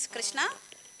 That means Krishna,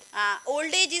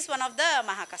 old age is one of the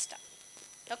Mahakasta.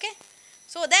 Okay.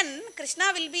 So then Krishna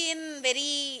will be in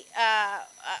very,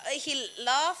 he'll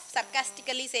laugh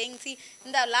sarcastically saying, see,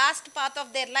 in the last path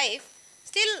of their life,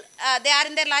 still they are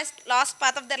in their last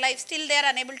path of their life, still they are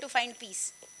unable to find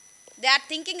peace. They are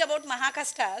thinking about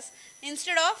Mahakastas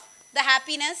instead of the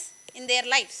happiness in their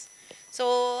lives.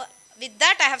 So with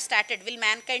that I have started, will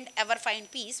mankind ever find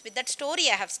peace? With that story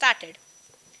I have started.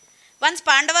 Once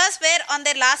Pandavas were on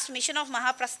their last mission of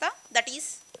Mahaprastha, that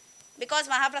is, because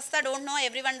Mahaprastha don't know,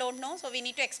 everyone don't know, so we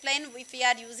need to explain if we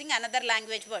are using another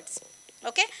language words.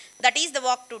 Okay, that is the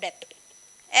walk to death.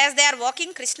 As they are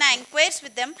walking, Krishna inquires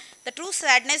with them the true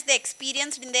sadness they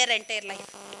experienced in their entire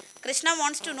life. Krishna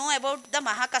wants to know about the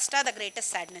Mahakasta, the greatest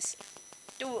sadness.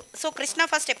 So Krishna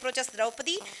first approaches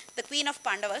Draupadi, the queen of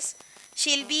Pandavas.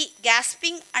 She will be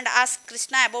gasping and ask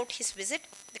Krishna about his visit.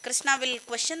 Krishna will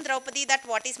question Draupadi that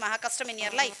what is Mahakastam in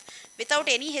your life. Without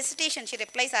any hesitation, she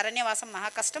replies Aranyavasam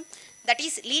Mahakastam. That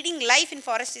is, leading life in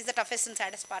forest is the toughest and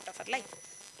saddest part of her life.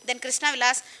 Then Krishna will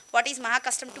ask, what is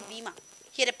Mahakastam to Bhima?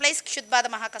 He replies, Kshudbada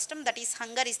Mahakastam, that is,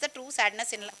 hunger is the true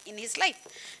sadness in his life.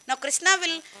 Now Krishna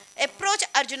will approach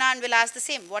Arjuna and will ask the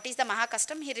same, what is the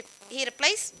Mahakastam? He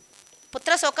replies,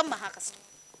 Putra Sokam Mahakastam.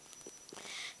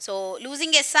 So losing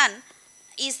a son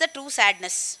is the true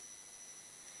sadness.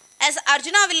 As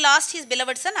Arjuna will lost his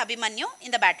beloved son Abhimanyu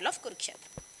in the battle of Kurukshetra.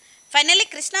 Finally,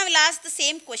 Krishna will ask the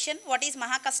same question, what is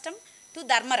Mahakastam, to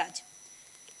Dharmaraj,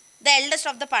 the eldest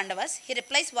of the Pandavas. He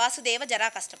replies, Vasudeva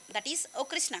Jara Kastam. That is, oh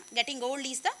Krishna, getting old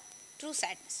is the true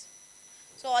sadness.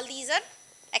 So all these are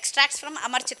extracts from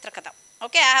Amar Chitrakatha.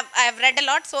 Okay, I have read a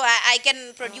lot, so I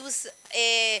can produce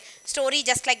a story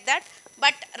just like that.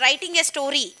 But writing a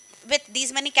story with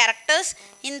these many characters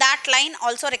in that line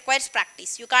also requires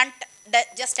practice. You can't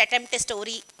just attempt a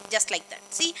story just like that.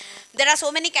 See, there are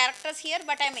so many characters here,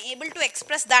 but I am able to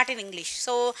express that in English.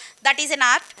 So that is an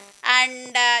art,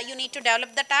 and you need to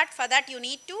develop that art. For that you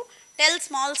need to tell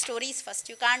small stories first.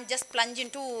 You can't just plunge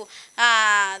into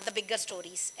the bigger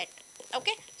stories yet.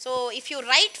 Okay, so if you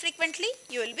write frequently,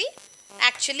 you will be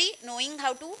actually knowing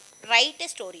how to write a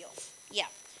story of. Yeah.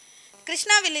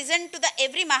 Krishna will listen to the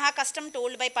every Mahakastam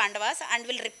told by Pandavas and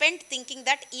will repent, thinking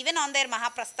that even on their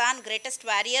Mahaprasthan, greatest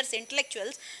warriors,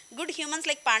 intellectuals, good humans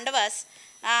like Pandavas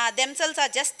themselves are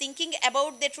just thinking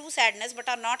about their true sadness but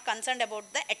are not concerned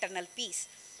about the eternal peace.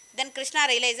 Then Krishna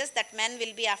realizes that men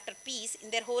will be after peace in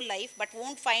their whole life but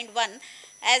won't find one,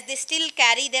 as they still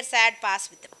carry their sad past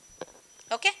with them.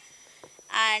 Okay?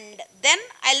 And then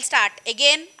I'll start.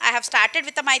 Again, I have started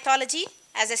with the mythology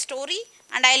as a story,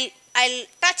 and I'll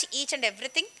touch each and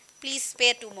everything. Please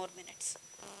spare 2 more minutes.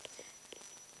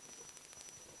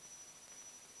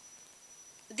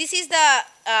 This is the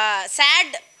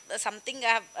sad something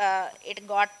I have, it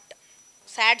got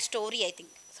sad story, I think.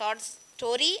 Sad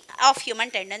story of human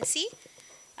tendency.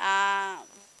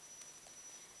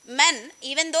 Men,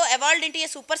 even though evolved into a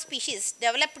super species,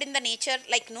 developed in the nature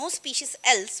like no species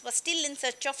else, was still in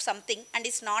search of something and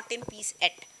is not in peace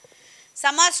yet.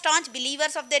 Some are staunch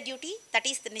believers of their duty, that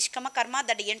is the Nishkama Karma,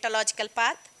 the deontological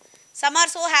path. Some are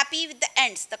so happy with the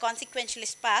ends, the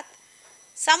consequentialist path.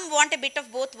 Some want a bit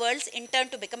of both worlds in turn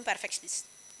to become perfectionists.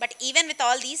 But even with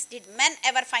all these, did men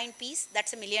ever find peace?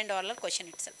 That's a $1 million question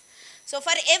itself. So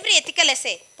for every ethical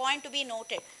essay, point to be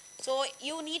noted. So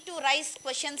you need to raise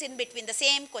questions in between, the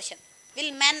same question.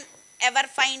 Will men ever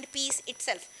find peace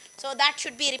itself? So that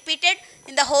should be repeated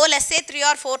in the whole essay 3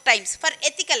 or 4 times for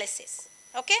ethical essays.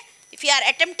 Okay? If you are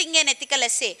attempting an ethical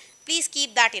essay, please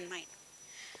keep that in mind.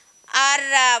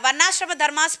 Our Varnashrama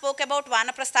Dharma spoke about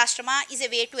Vanaprastha is a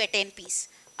way to attain peace.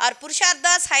 Our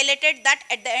Purusharthas highlighted that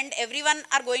at the end everyone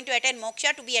are going to attain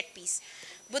moksha to be at peace.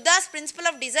 Buddha's principle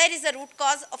of desire is the root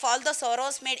cause of all the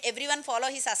sorrows, made everyone follow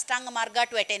his Ashtanga Marga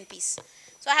to attain peace.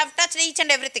 So I have touched each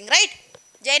and everything, right?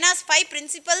 Jaina's 5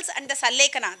 principles and the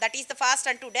Sallekana, that is the fast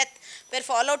unto death, were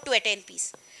followed to attain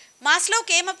peace. Maslow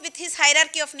came up with his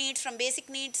hierarchy of needs, from basic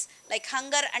needs like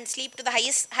hunger and sleep to the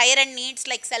higher end needs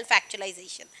like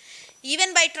self-actualization.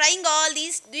 Even by trying all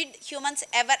these, did humans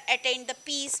ever attain the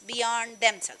peace beyond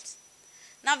themselves?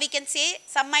 Now we can say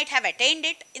some might have attained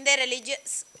it in their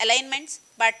religious alignments,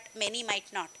 but many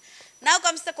might not. Now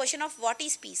comes the question of what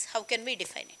is peace? How can we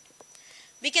define it?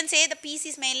 We can say the peace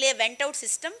is mainly a went out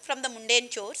system from the mundane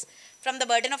chores, from the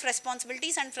burden of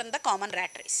responsibilities and from the common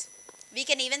rat race. We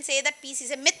can even say that peace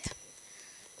is a myth.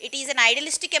 It is an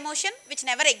idealistic emotion which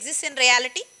never exists in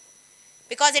reality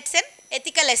because it's an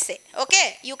ethical essay.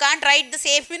 Okay, you can't write the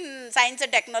same in science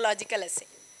and technological essay.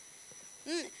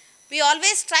 We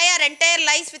always try our entire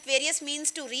lives with various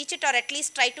means to reach it, or at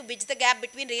least try to bridge the gap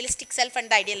between realistic self and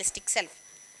the idealistic self.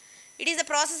 It is the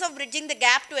process of bridging the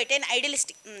gap to attain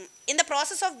idealistic. In the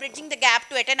process of bridging the gap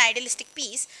to attain idealistic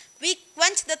peace, we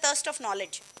quench the thirst of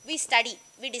knowledge. We study,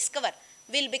 we discover,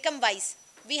 we will become wise.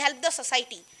 We help the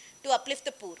society to uplift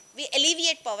the poor. We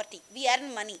alleviate poverty. We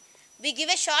earn money. We give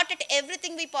a shot at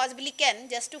everything we possibly can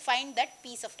just to find that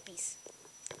piece of peace.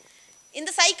 In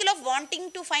the cycle of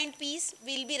wanting to find peace,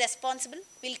 we will be responsible,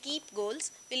 we will keep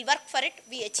goals, we will work for it,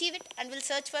 we achieve it, and we will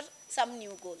search for some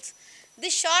new goals.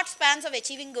 This short spans of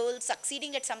achieving goals,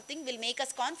 succeeding at something will make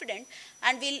us confident,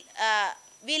 and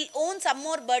we'll own some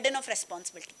more burden of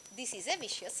responsibility. This is a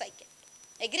vicious cycle.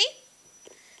 Agree?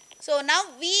 So now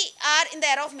we are in the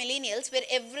era of millennials where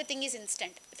everything is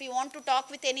instant. If you want to talk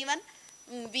with anyone,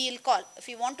 we will call. If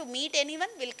you want to meet anyone,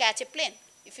 we'll catch a plane.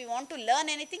 If you want to learn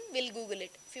anything, we'll Google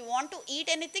it. If you want to eat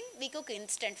anything, we cook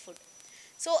instant food.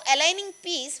 So aligning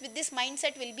peace with this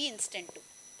mindset will be instant too.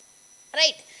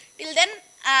 Right? Till then,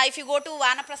 if you go to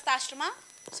Vanaprastha Ashrama,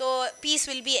 so peace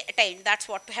will be attained. That's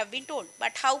what we have been told.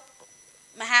 But how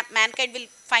mankind will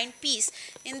find peace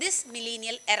in this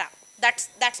millennial era?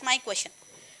 That's my question.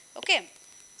 Okay.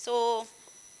 So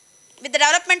with the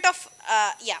development of,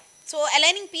 so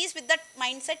aligning peace with that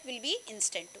mindset will be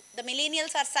instant too. The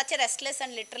millennials are such a restless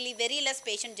and literally very less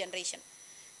patient generation.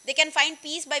 They can find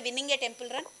peace by winning a temple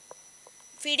run,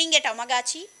 feeding a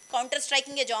Tamagotchi,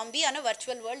 counter-striking a zombie on a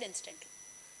virtual world instantly.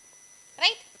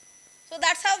 Right? So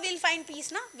that's how we'll find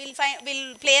peace now. We'll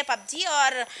play a PUBG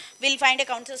or we'll find a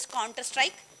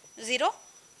counter-strike 0.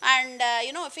 And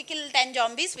if we kill 10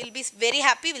 zombies, we'll be very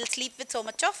happy. We'll sleep with so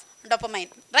much of dopamine.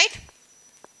 Right?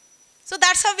 So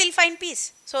that's how we'll find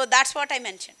peace. So that's what I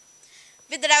mentioned.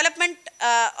 With the development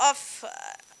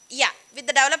with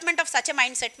the development of such a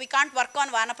mindset, we can't work on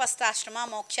Vanaprastha Ashrama,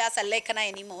 Moksha, Sallekana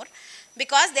anymore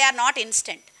because they are not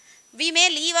instant. We may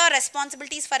leave our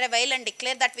responsibilities for a while and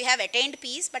declare that we have attained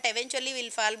peace, but eventually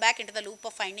we'll fall back into the loop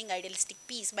of finding idealistic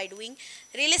peace by doing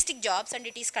realistic jobs, and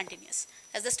it is continuous.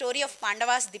 As the story of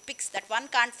Pandavas depicts that one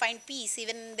can't find peace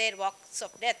even in their walks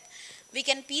of death, we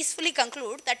can peacefully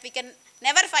conclude that we can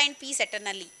never find peace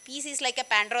eternally. Peace is like a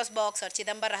Pandora's box or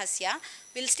Chidambar Rahasya.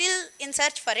 We'll still in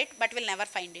search for it, but we'll never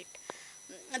find it.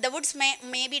 The woods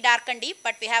may be dark and deep,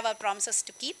 but we have our promises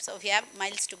to keep, so we have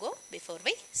miles to go before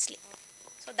we sleep.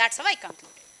 So that's how I conclude.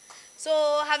 So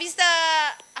how is the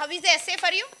essay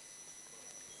for you?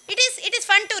 It is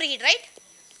fun to read, right?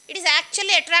 It is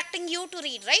actually attracting you to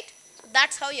read, right? So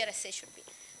that's how your essay should be.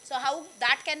 So how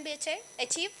that can be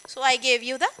achieved? So I gave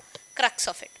you the crux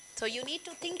of it. So you need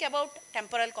to think about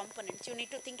temporal components. You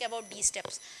need to think about these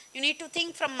steps. You need to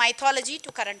think from mythology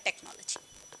to current technology.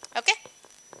 Okay?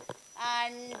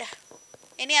 And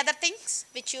any other things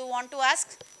which you want to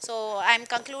ask? So I am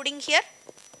concluding here.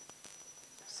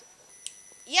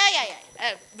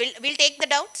 We'll take the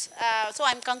doubts. So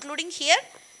I'm concluding here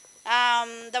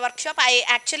the workshop. I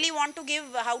actually want to give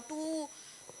how to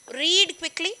read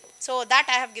quickly. So that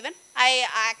I have given. I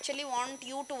actually want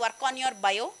you to work on your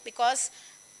bio because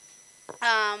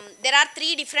there are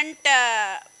 3 different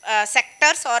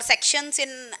sectors or sections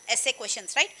in essay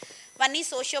questions, right? One is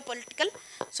socio-political.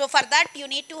 So for that you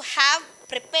need to have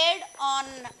prepared on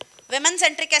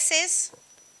women-centric essays,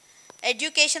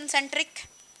 education-centric,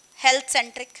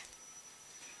 health-centric.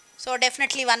 So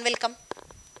definitely one will come.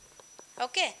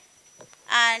 Okay.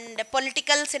 And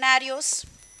political scenarios,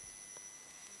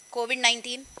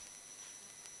 COVID-19.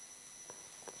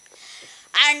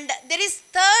 And there is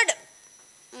third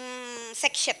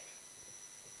section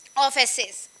of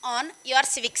essays on your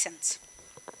civic sense.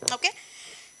 Okay.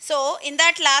 So in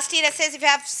that last year essays, if you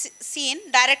have seen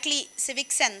directly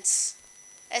civic sense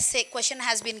essay question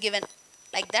has been given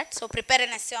like that. So prepare an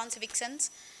essay on civic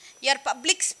sense. Your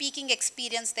public speaking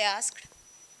experience they asked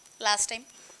last time.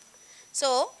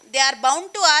 So they are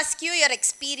bound to ask you your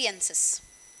experiences.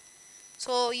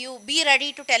 So you be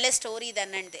ready to tell a story then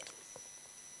and there.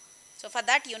 So for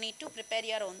that you need to prepare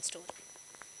your own story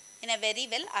in a very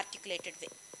well articulated way.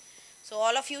 So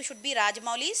all of you should be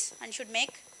Rajamaulis and should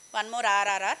make one more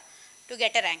RRR to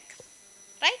get a rank.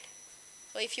 Right?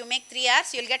 So if you make 3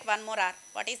 R's, you will get one more R.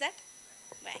 What is that?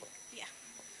 Rank. Yeah.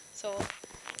 So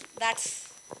that's,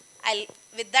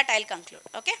 with that I'll conclude.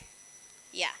 Okay?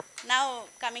 Yeah. Now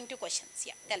coming to questions.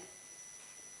 Yeah. Tell me.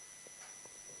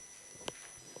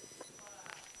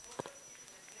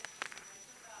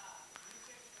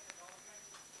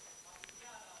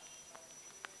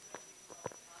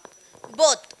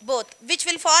 Both. Which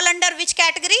will fall under which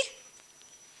category?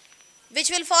 Which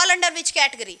will fall under which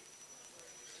category?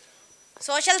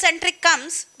 Social centric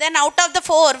comes, then out of the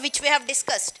 4 which we have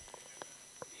discussed.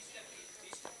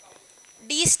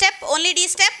 D step, only D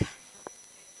step?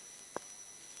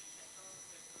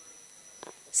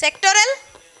 Sectoral?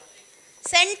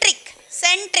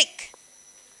 Centric.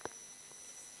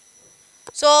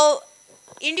 So,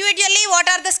 individually what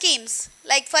are the schemes?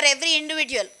 Like for every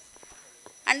individual.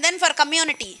 And then for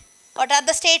community, what are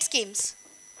the state schemes?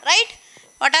 Right?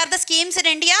 What are the schemes in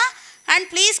India? And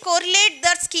please correlate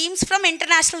the schemes from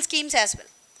international schemes as well.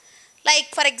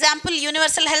 Like for example,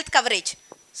 universal health coverage.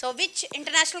 So which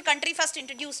international country first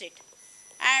introduced it?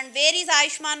 And where is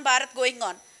Ayushman Bharat going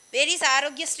on? Where is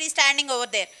Arogyasri standing over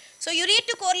there? So you need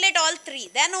to correlate all 3.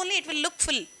 Then only it will look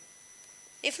full.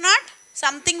 If not,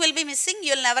 something will be missing.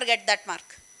 You will never get that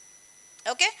mark.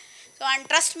 Okay? So and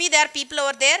trust me, there are people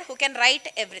over there who can write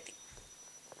everything.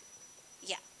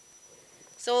 Yeah.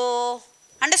 So,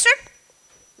 understood?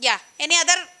 Yeah. Any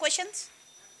other questions?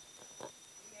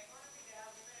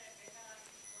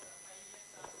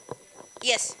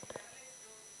 Yes.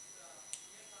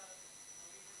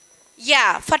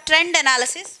 Yeah, for trend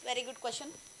analysis, very good question.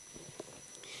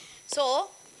 So,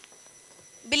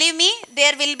 believe me,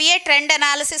 there will be a trend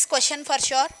analysis question for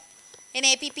sure. In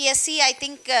APPSC, I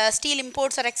think steel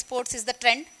imports or exports is the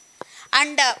trend.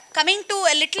 And coming to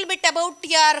a little bit about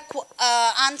your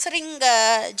answering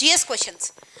GS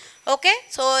questions. Okay,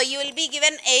 so you will be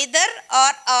given either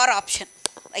or option,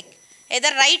 like either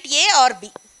write A or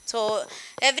B. So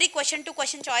every question to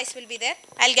question choice will be there.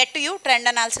 I'll get to you, trend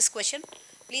analysis question.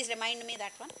 Please remind me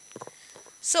that one.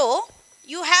 So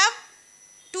you have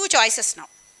 2 choices now.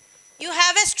 You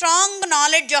have a strong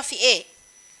knowledge of A.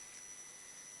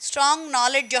 Strong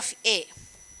knowledge of A.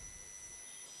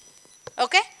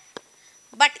 Okay?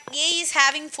 But A is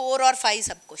having 4 or 5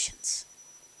 sub-questions.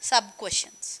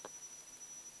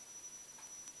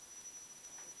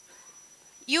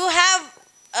 You have,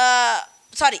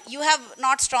 you have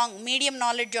not strong, medium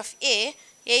knowledge of A.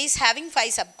 A is having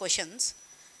 5 sub-questions.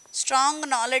 Strong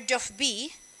knowledge of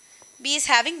B. B is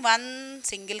having 1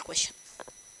 single question.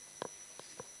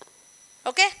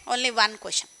 Okay? Only 1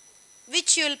 question.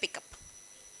 Which you will pick up?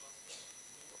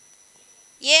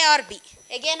 A or B?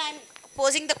 Again I am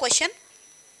posing the question.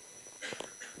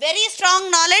 Very strong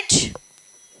knowledge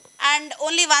and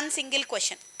only 1 single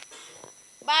question.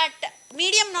 But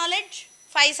medium knowledge,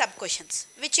 5 sub-questions.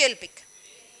 Which you will pick?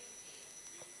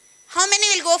 How many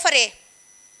will go for A?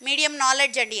 Medium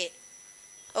knowledge and A.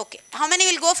 Okay. How many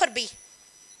will go for B?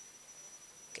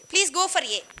 Okay. Please go for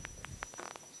A.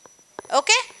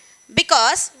 Okay?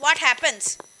 Because what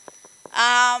happens?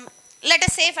 Let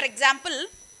us say for example,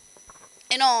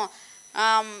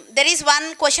 there is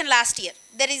one question last year.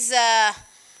 There is,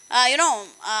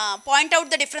 point out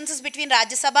the differences between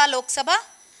Rajya Sabha, Lok Sabha,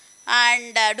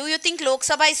 and do you think Lok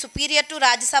Sabha is superior to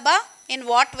Rajya Sabha? In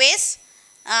what ways?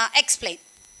 Explain.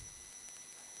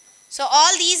 So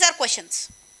all these are questions.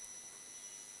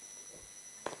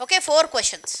 Okay, 4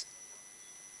 questions.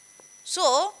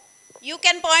 So you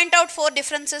can point out 4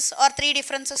 differences or 3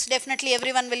 differences. Definitely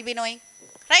everyone will be knowing,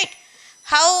 right?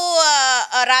 How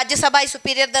Rajya Sabha is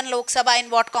superior than Lok Sabha in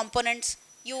what components?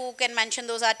 You can mention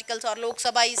those articles, or Lok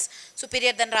Sabha is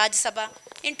superior than Rajya Sabha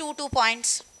in 2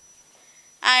 points.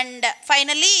 And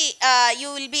finally,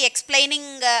 you will be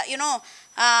explaining,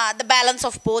 the balance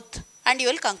of both, and you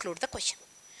will conclude the question.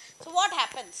 So what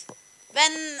happens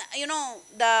when,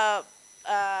 the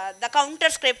counter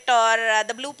script or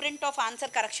the blueprint of answer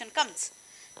correction comes?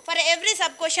 For every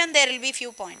sub-question, there will be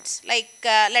few points. Like,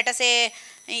 let us say,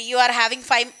 you are having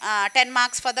 10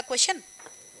 marks for the question,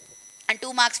 and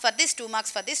 2 marks for this, 2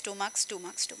 marks for this, 2 marks, 2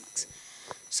 marks, 2 marks.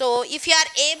 So if you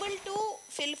are able to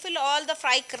fulfill all the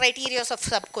 5 criteria of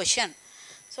sub-question,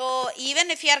 so even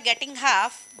if you are getting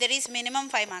half, there is minimum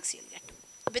 5 marks you will get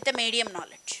with a medium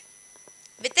knowledge.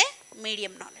 With a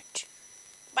medium knowledge.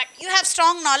 But you have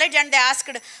strong knowledge, and they asked,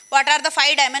 what are the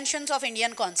 5 dimensions of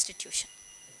Indian Constitution?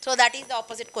 So that is the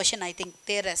opposite question, I think,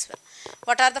 there as well.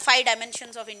 What are the 5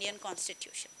 dimensions of Indian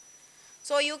Constitution?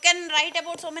 So you can write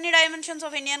about so many dimensions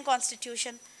of Indian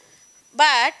Constitution.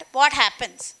 But what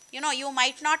happens? You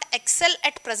might not excel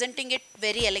at presenting it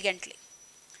very elegantly.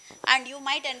 And you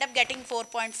might end up getting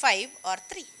 4.5 or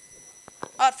 3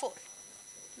 or 4.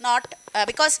 Not,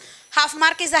 because half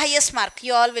mark is the highest mark,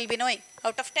 you all will be knowing.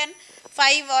 Out of 10,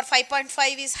 5 or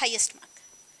 5.5 is highest mark.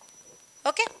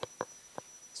 Okay?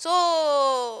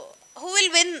 So, who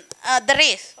will win the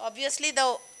race? Obviously,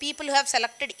 the people who have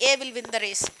selected A will win the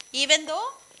race, even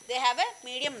though they have a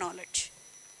medium knowledge.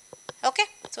 Okay?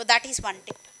 So, that is one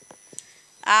tip.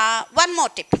 One more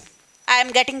tip. I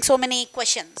am getting so many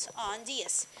questions on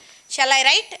GS. Shall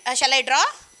I draw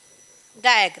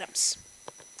diagrams?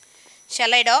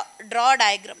 Shall I draw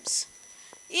diagrams?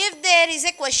 If there is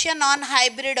a question on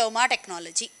hybridoma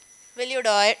technology, will you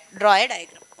draw a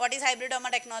diagram? What is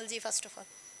hybridoma technology first of all?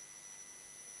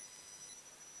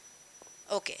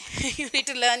 Okay, you need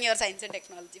to learn your science and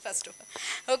technology first of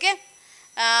all. Okay,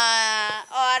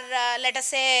 let us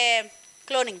say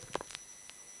cloning.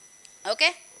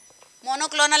 Okay,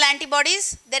 monoclonal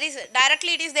antibodies. There is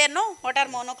directly it is there. No, what are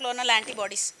monoclonal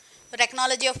antibodies? The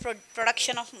technology of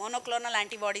production of monoclonal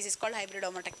antibodies is called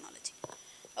hybridoma technology.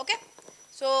 Okay,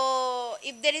 so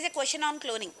if there is a question on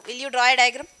cloning, will you draw a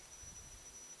diagram?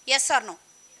 Yes or no?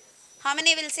 How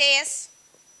many will say yes?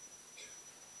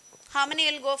 How many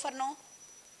will go for no?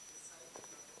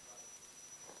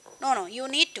 No, you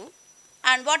need to.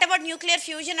 And what about nuclear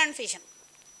fusion and fission?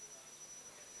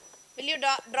 Will you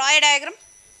draw a diagram?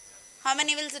 How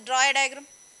many will draw a diagram?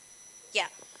 Yeah.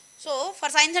 So, for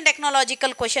science and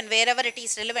technological question, wherever it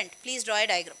is relevant, please draw a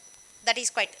diagram. That is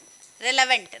quite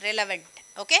relevant.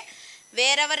 Okay.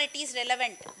 Wherever it is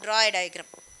relevant, draw a diagram.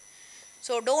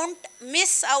 So, don't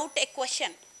miss out a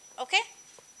question. Okay.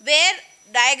 Where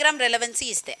diagram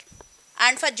relevancy is there.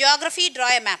 And for geography, draw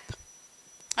a map.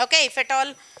 Okay. If at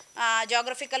all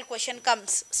geographical question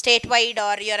comes statewide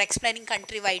or you are explaining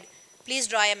countrywide, please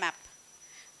draw a map.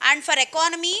 And for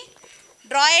economy,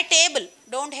 draw a table.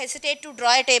 Don't hesitate to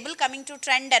draw a table coming to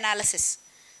trend analysis.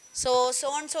 So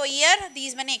and so year,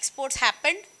 these many exports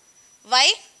happened.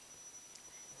 Why?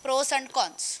 Pros and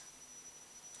cons.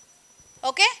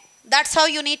 Okay? That's how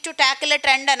you need to tackle a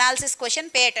trend analysis question.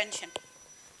 Pay attention.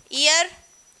 Year,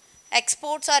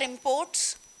 exports or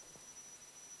imports.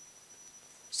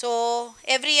 So,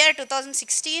 every year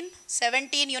 2016,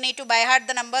 17, you need to by heart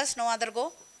the numbers, no other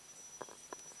go.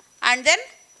 And then,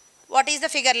 what is the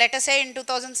figure? Let us say in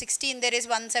 2016 there is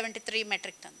 173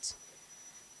 metric tons.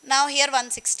 Now here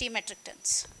 160 metric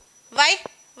tons. Why?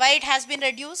 Why it has been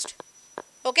reduced?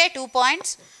 Okay, 2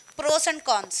 points. Pros and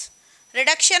cons.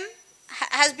 Reduction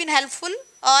has been helpful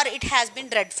or it has been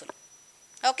dreadful.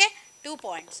 Okay, 2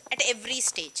 points at every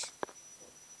stage.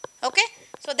 Okay,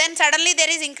 so then suddenly there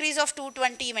is increase of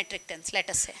 220 metric tons, let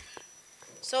us say.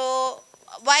 So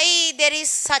why there is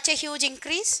such a huge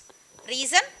increase?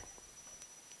 Reason?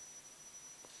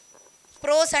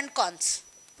 Pros and cons.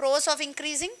 Pros of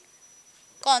increasing,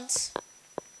 cons.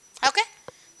 Okay,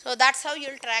 so that's how you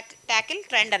will tackle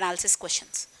trend analysis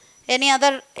questions. Any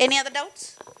other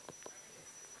doubts?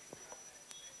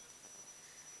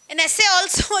 In essay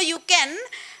also you can,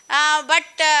 but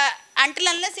until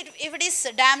unless if it is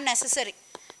damn necessary.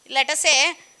 Let us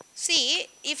say, see,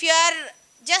 if you are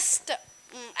just,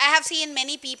 I have seen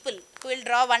many people who will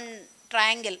draw one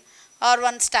triangle or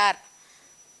one star,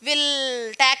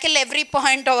 will tackle every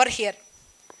point over here.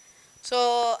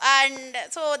 So, and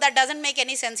so that doesn't make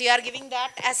any sense. You are giving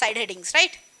that as side headings,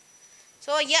 right?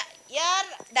 So, yeah,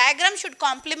 your diagram should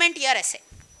complement your essay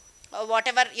or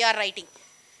whatever you are writing.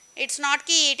 It's not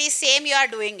key, it is same you are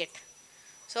doing it.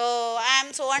 So, I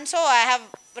am so and so, I have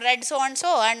read so and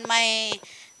so and my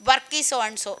work is so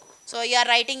and so. So, you are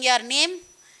writing your name,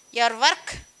 your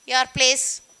work, your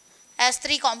place as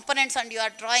 3 components and you are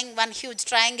drawing one huge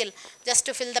triangle just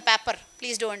to fill the paper.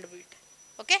 Please don't do it.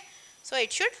 Okay? So,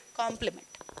 it should complement.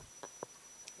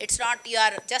 It's not you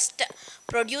are just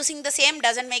producing the same,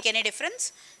 doesn't make any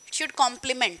difference. It should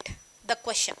complement the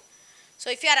question. So,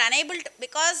 if you are unable to,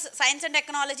 because science and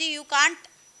technology, you can't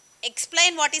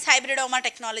explain what is hybridoma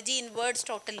technology in words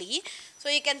totally. So,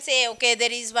 you can say, okay,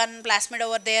 there is one plasmid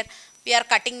over there. We are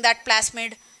cutting that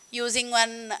plasmid using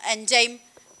one enzyme.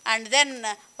 And then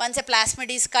once a plasmid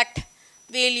is cut,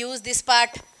 we will use this part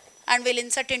and we will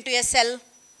insert into a cell.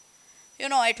 You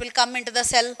know, it will come into the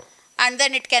cell and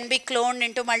then it can be cloned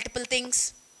into multiple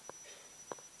things.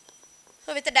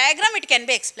 So, with a diagram it can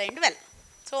be explained well.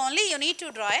 So, only you need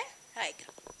to draw a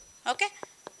diagram. Okay?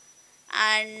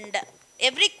 And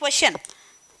every question,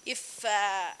 if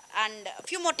and a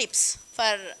few more tips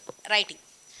for writing.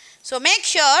 So, make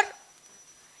sure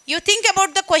you think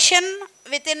about the question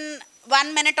within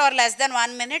 1 minute or less than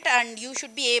 1 minute and you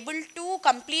should be able to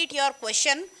complete your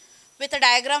question with a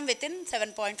diagram within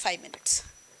 7.5 minutes.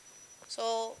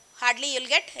 So, hardly you will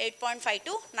get 8.5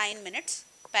 to 9 minutes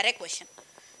per a question.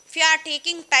 If you are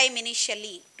taking time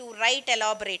initially to write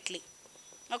elaborately,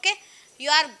 okay, you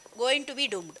are going to be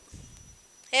doomed.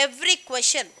 Every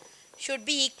question should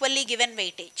be equally given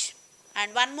weightage.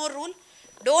 And one more rule,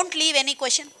 don't leave any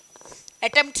question,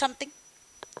 attempt something.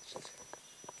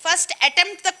 First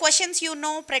attempt the questions you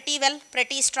know pretty well,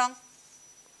 pretty strong.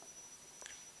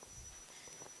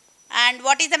 And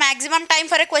what is the maximum time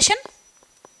for a question?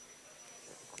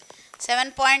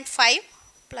 7.5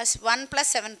 plus 1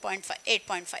 plus 7.5,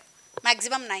 8.5.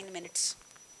 Maximum 9 minutes.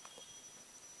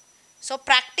 So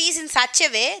practice in such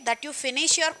a way that you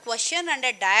finish your question and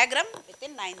a diagram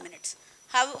within 9 minutes.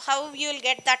 How you will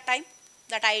get that time,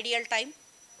 that ideal time?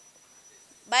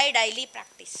 By daily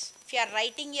practice. If you are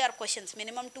writing your questions,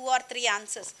 minimum 2 or 3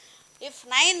 answers. If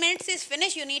 9 minutes is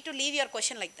finished, you need to leave your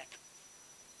question like that.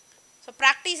 So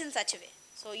practice in such a way.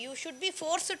 So you should be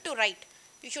forced to write.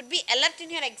 You should be alert in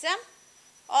your exam.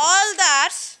 All the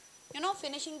hours,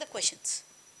 finishing the questions.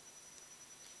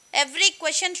 Every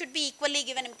question should be equally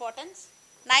given importance.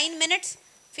 9 minutes,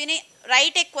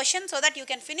 write a question so that you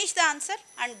can finish the answer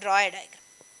and draw a diagram.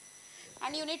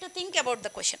 And you need to think about the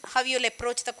question, how you will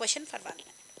approach the question for 1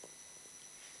 minute.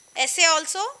 Essay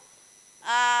also,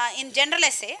 in general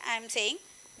essay, I am saying,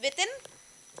 within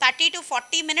 30 to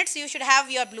 40 minutes you should have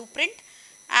your blueprint,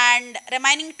 and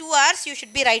remaining 2 hours you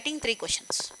should be writing 3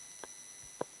 questions.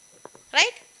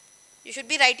 Right? You should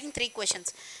be writing 3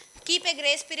 questions. Keep a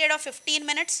grace period of 15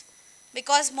 minutes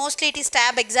because mostly it is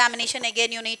tab examination.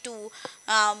 Again you need to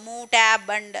move tab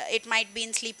and it might be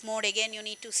in sleep mode. Again you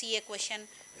need to see a question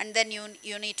and then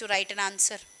you need to write an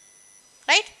answer.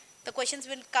 Right? The questions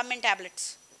will come in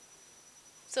tablets.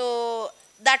 So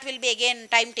that will be again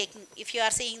time taking if you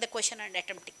are seeing the question and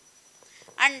attempting.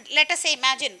 And let us say,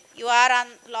 imagine you are on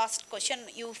last question,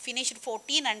 you finished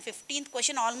 14 and 15th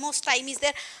question, almost time is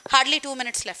there, hardly 2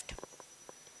 minutes left.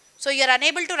 So you are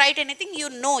unable to write anything,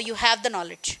 you have the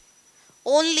knowledge.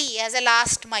 Only as a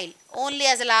last mile,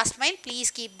 please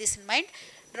keep this in mind,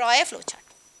 draw a flowchart.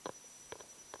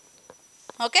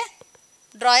 Okay?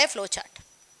 Draw a flowchart.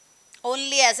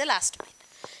 Only as a last mile.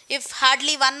 If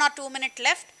hardly 1 or 2 minutes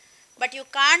left, but you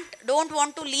don't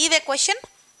want to leave a question,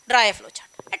 draw a flowchart.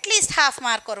 At least half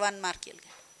mark or 1 mark you'll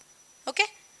get. Okay?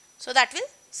 So that will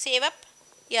save up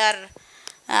your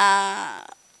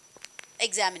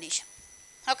examination.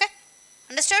 Okay?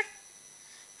 Understood?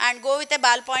 And go with a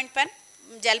ballpoint pen.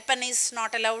 Gel pen is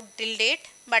not allowed till date,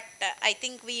 but I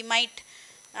think we might,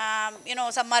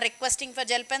 some are requesting for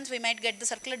gel pens, we might get the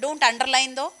circular. Don't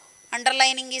underline though.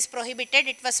 Underlining is prohibited.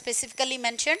 It was specifically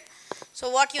mentioned. So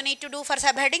what you need to do for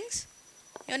subheadings?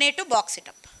 You need to box it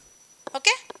up.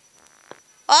 Okay?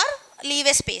 Or leave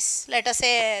a space. Let us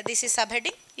say this is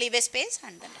subheading. Leave a space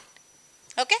and then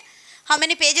write. Okay? How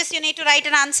many pages you need to write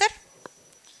an answer?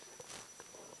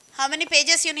 How many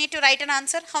pages you need to write an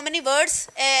answer? How many words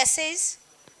essays?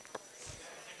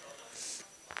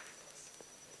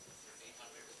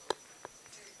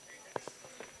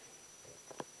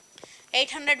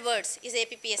 800 words is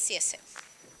APPSC essay.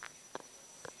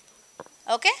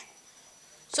 Okay?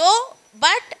 So,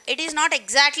 but it is not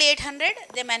exactly 800.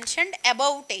 They mentioned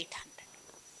about 800.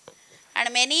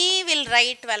 And many will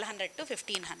write 1200 to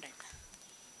 1500.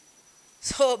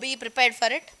 So, be prepared for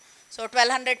it. So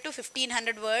 1200 to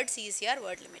 1500 words is your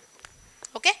word limit.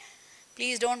 Okay?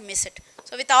 Please don't miss it.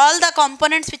 So with all the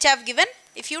components which I have given,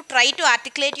 if you try to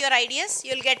articulate your ideas,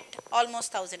 you will get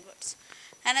almost 1000 words.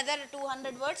 Another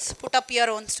 200 words, put up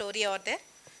your own story over there.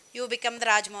 You become the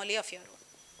Rajmouli of your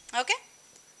own. Okay?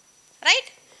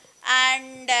 Right?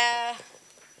 And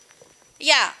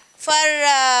yeah, for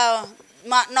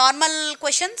normal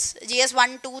questions, GS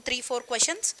 1, 2, 3, 4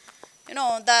 questions,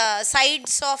 the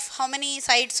sides of, how many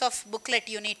sides of booklet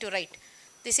you need to write.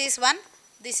 This is 1,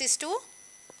 this is 2.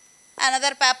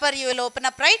 Another paper you will open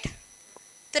up, right?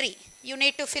 3. You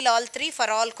need to fill all 3 for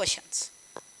all questions.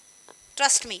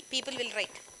 Trust me, people will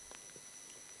write.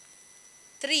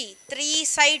 3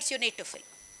 sides you need to fill.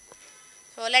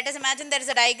 So let us imagine there is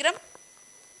a diagram.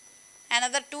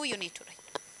 Another 2 you need to write.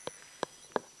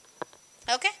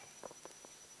 Okay?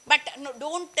 But no,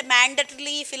 don't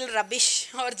mandatorily fill rubbish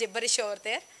or gibberish over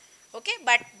there. Okay?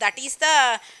 But that is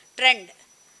the trend.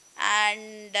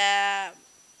 And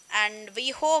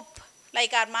we hope,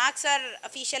 like our marks are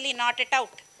officially not yet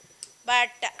out.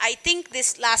 But I think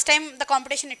this last time the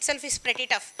competition itself is pretty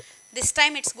tough. This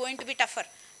time it's going to be tougher.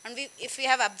 And if we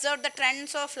have observed the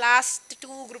trends of last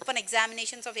 2 group 1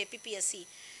 examinations of APPSC,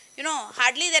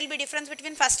 hardly there will be difference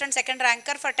between first and second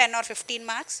ranker for 10 or 15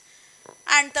 marks.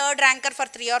 And third ranker for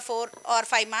 3 or 4 or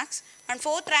 5 marks. And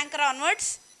fourth ranker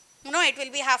onwards, it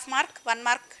will be half mark, 1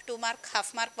 mark, 2 mark,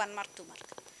 half mark, 1 mark, 2 mark.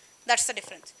 That's the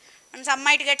difference. And some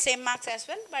might get same marks as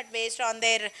well, but based on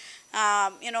their,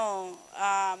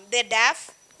 their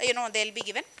DAF, they'll be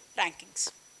given rankings.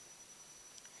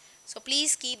 So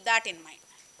please keep that in mind.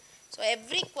 So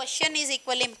every question is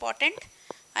equally important,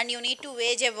 and you need to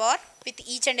wage a war with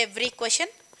each and every question,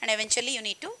 and eventually you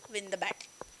need to win the battle.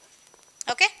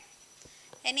 Okay?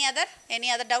 Any other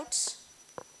doubts?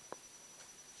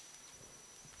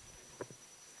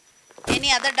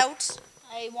 Any other doubts?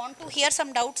 I want to hear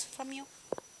some doubts from you.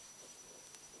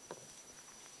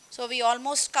 So we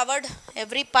almost covered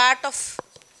every part of,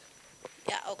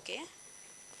 yeah, okay.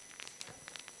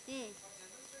 Hmm.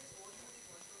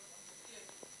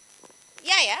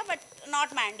 Yeah, but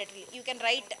not mandatory. You can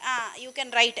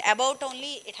write about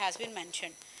only, it has been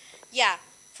mentioned. Yeah,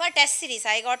 for test series,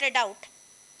 I got a doubt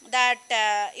that,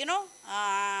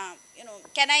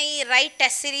 can I write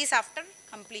test series after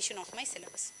completion of my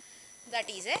syllabus? That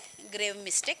is a grave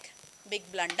mistake, big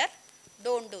blunder.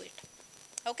 Don't do it.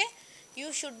 Okay?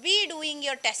 You should be doing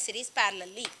your test series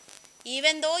parallelly.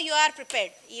 Even though you are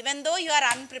prepared, even though you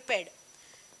are unprepared,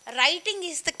 writing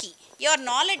is the key. Your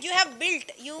knowledge you have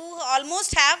built, you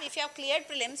almost have, if you have cleared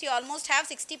prelims, you almost have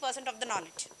 60% of the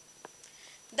knowledge.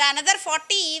 The another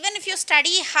 40, even if you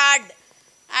study hard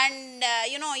and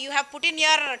you have put in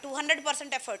your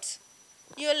 200% efforts,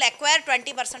 you will acquire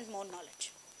 20% more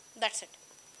knowledge. That's it.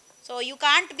 So you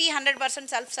can't be 100%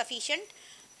 self-sufficient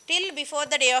till before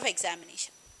the day of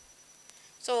examination.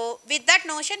 So with that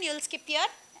notion, you will skip your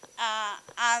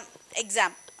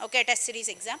exam, okay, test series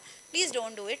exam. Please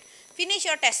don't do it. Finish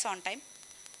your tests on time,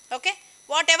 okay,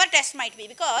 whatever test might be,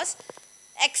 because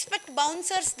expect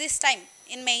bouncers this time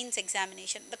in mains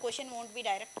examination. The question won't be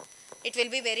direct. It will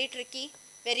be very tricky,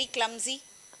 very clumsy.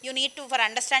 You need to, for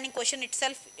understanding question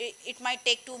itself, it might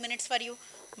take 2 minutes for you,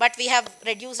 but we have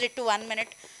reduced it to 1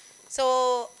 minute.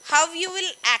 So how you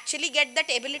will actually get that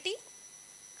ability?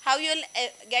 How you will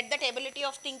get that ability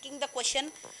of thinking the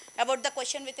question, about the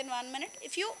question within 1 minute?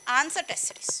 If you answer test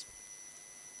series,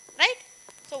 right?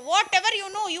 So whatever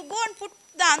you know, you go and put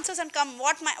the answers and come.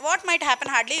 What might happen?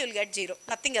 Hardly you will get 0.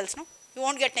 Nothing else, no? You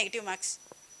won't get negative marks.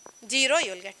 0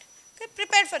 you will get. Okay,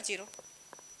 prepared for 0.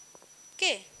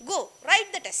 Okay, go,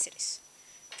 write the test series.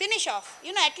 Finish off.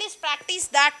 At least practice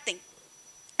that thing.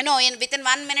 Within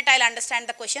 1 minute I'll understand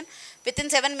the question. Within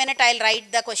 7 minutes I'll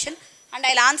write the question. And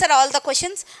I'll answer all the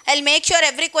questions. I'll make sure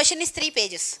every question is 3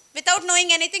 pages. Without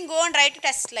knowing anything, go and write a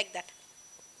test like that.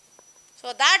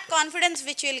 So that confidence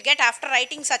which you will get after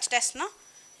writing such test, no,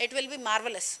 it will be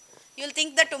marvelous. You will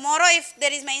think that tomorrow if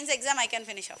there is mains exam, I can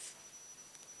finish off.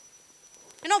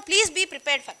 Please be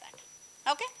prepared for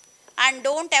that. Okay? And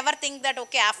don't ever think that,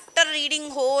 okay, after reading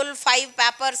whole 5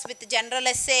 papers with general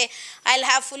essay, I'll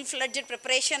have full-fledged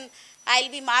preparation. I'll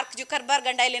be Mark Zuckerberg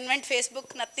and I'll invent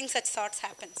Facebook. Nothing such thoughts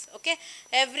happens. Okay?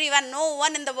 Everyone, no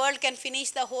one in the world can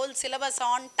finish the whole syllabus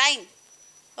on time.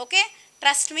 Okay?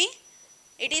 Trust me.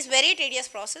 It is very tedious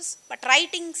process, but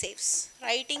writing saves.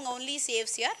 Writing only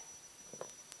saves your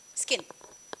skin.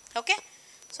 Okay?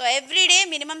 So every day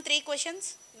minimum 3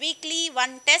 questions, weekly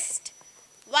 1 test,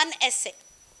 1 essay.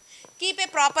 Keep a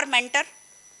proper mentor.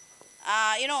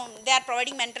 They are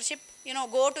providing mentorship.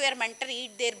 Go to your mentor,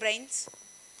 eat their brains.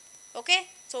 Okay?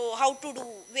 So how to do,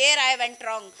 where I went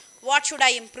wrong, what should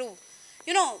I improve?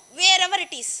 Wherever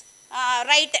it is,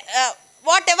 write,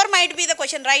 whatever might be the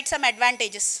question, write some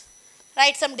advantages.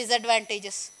 Write some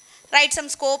disadvantages, write some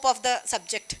scope of the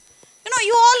subject.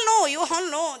 You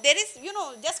all know, there is,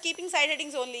 just keeping side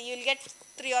headings only, you will get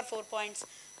 3 or 4 points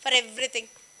for everything.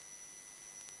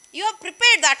 You have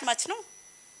prepared that much, no?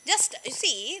 Just, you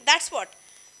see, that's what.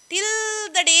 Till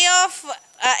the day of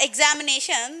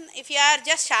examination, if you are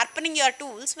just sharpening your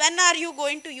tools, when are you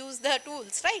going to use the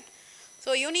tools, right?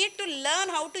 So you need to learn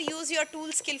how to use your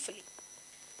tools skillfully.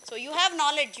 So you have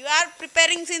knowledge, you are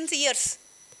preparing since years.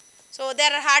 So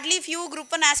there are hardly few group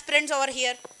 1 aspirants over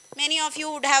here. Many of you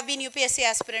would have been UPSC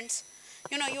aspirants.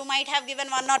 You might have given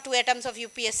 1 or 2 attempts of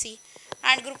UPSC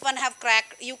and group 1 have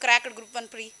cracked, you cracked group 1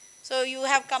 pre. So you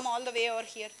have come all the way over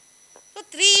here. So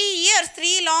 3 years,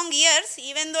 3 long years,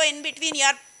 even though in between you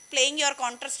are playing your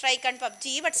Counter-Strike and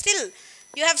PUBG, but still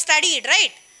you have studied,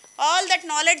 right? All that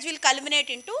knowledge will culminate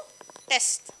into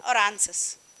tests or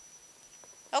answers.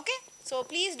 Okay? So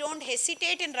please don't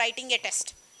hesitate in writing a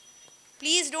test.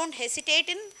 Please don't hesitate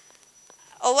in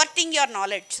overthinking your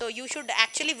knowledge. So you should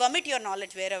actually vomit your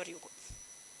knowledge wherever you go.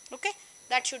 Okay?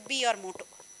 That should be your motto.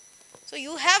 So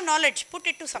you have knowledge, put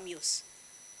it to some use.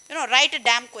 Write a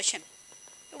damn question.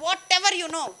 Whatever you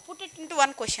know, put it into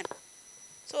 1 question.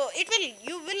 So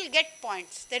you will get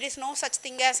points. There is no such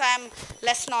thing as I am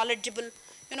less knowledgeable.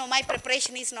 My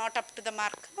preparation is not up to the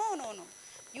mark. No.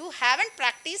 You haven't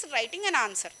practiced writing an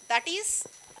answer. That is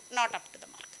not up to the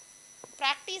mark.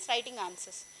 Practice writing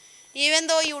answers. Even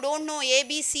though you don't know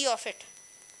ABC of it,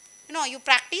 you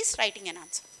practice writing an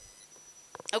answer.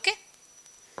 Okay?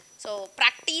 So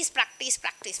practice.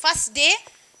 First day,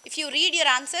 if you read your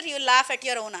answer, you will laugh at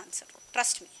your own answer.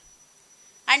 Trust me.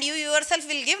 And you yourself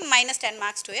will give minus 10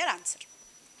 marks to your answer.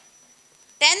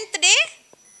 10th day,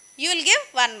 you will give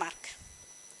 1 mark.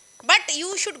 But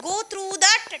you should go through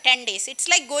that 10 days. It's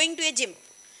like going to a gym.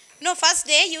 You know, first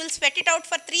day you will sweat it out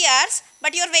for 3 hours,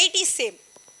 but your weight is same.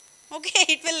 Okay,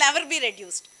 it will never be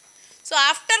reduced. So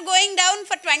after going down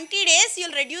for 20 days, you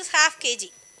will reduce half kg.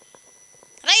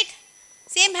 Right?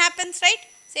 Same happens, right?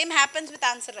 Same happens with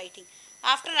answer writing.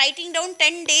 After writing down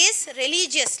 10 days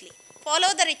religiously, follow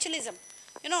the ritualism.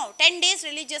 You know, 10 days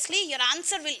religiously, your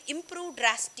answer will improve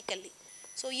drastically.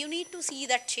 So you need to see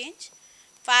that change.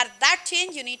 For that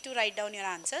change, you need to write down your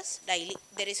answers daily.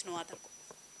 There is no other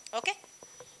goal. Okay?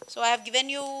 So I have given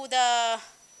you the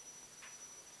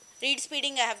read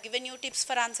speeding. I have given you tips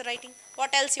for answer writing.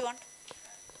 What else you want?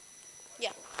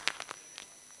 Yeah.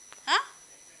 Huh?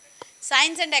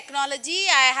 Science and technology,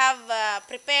 I have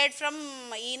prepared from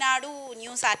Eenadu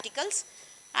news articles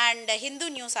and Hindu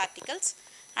news articles.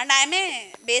 And I am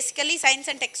a basically science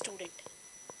and tech student.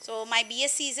 So my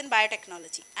BSc is in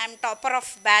biotechnology. I am topper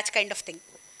of batch kind of thing.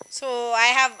 So I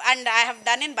have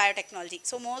done in biotechnology.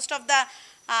 So most of the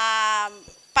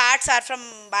parts are from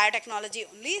biotechnology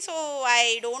only. So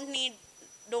I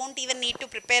don't even need to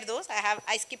prepare those.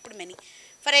 I skipped many.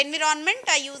 For environment,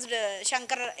 I used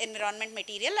Shankar environment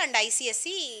material and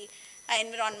ICSE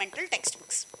environmental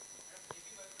textbooks.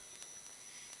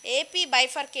 AP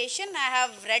bifurcation, I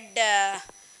have read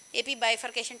AP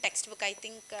bifurcation textbook. I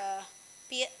think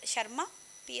PS Sharma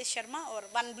or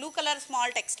one blue color small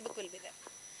textbook will be there.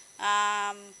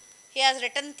 He has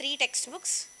written 3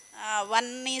 textbooks.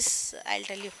 One is, I'll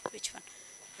tell you which one.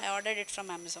 I ordered it from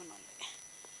Amazon only.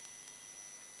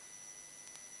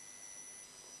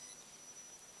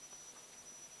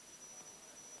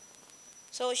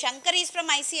 So Shankar is from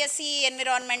ICSE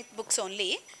environment books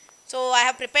only. So I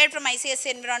have prepared from ICSE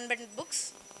environment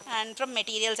books and from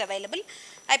materials available.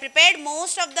 I prepared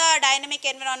most of the dynamic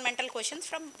environmental questions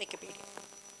from Wikipedia.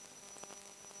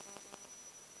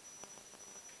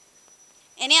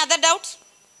 Any other doubts?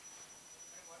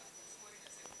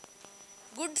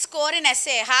 Good score in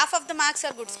essay. Half of the marks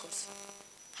are good scores.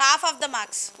 Half of the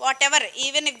marks. Whatever.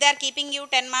 Even if they are keeping you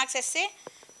 10 marks essay,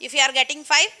 if you are getting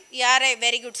 5, you are a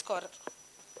very good scorer.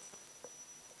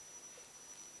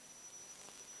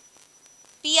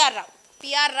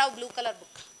 PR Rao blue color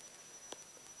book.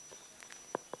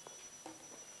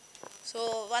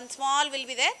 So one small will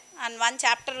be there and one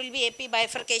chapter will be AP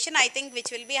bifurcation, I think,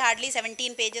 which will be hardly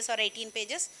 17 pages or 18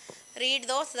 pages. Read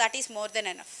those, that is more than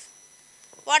enough.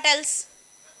 What else?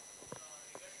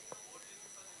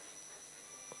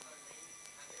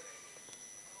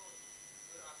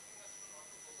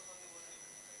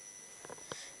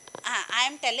 I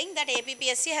am telling that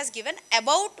APPSC has given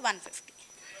about 150,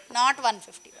 not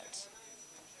 150 words.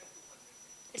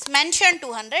 It's mentioned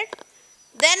 200.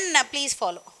 Then please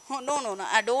follow. No.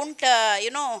 Don't,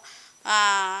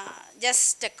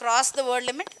 just cross the word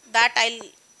limit. That I'll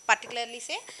particularly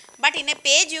say. But in a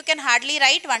page, you can hardly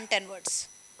write 110 words.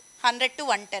 100 to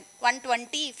 110.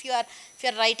 120 if your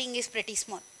writing is pretty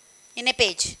small. In a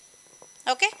page.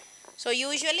 Okay? So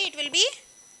usually it will be,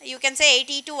 you can say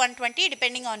 80 to 120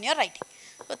 depending on your writing.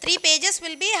 So 3 pages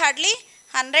will be hardly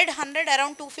 100,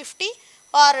 around 250.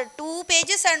 Or 2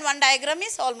 pages and 1 diagram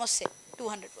is almost same.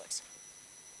 200 words.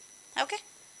 Okay?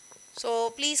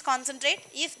 So please concentrate.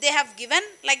 If they have given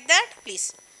like that,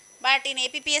 please. But in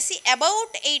APPSC,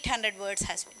 about 800 words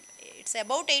has been. It's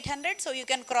about 800, so you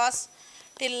can cross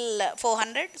till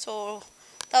 400. So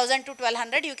 1000 to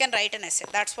 1200, you can write an essay.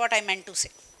 That's what I meant to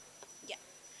say. Yeah.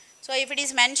 So if it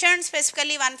is mentioned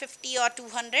specifically 150 or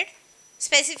 200,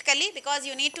 specifically, because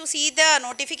you need to see the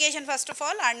notification first of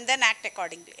all and then act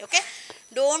accordingly. Okay?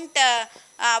 Don't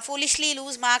foolishly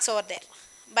lose marks over there.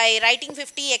 By writing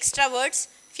 50 extra words,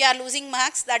 if you are losing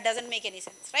marks, that doesn't make any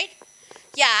sense, right?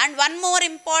 Yeah, and one more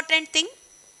important thing,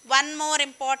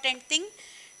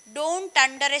 don't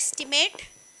underestimate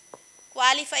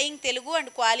qualifying Telugu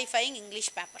and qualifying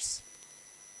English papers.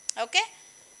 Okay?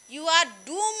 You are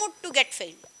doomed to get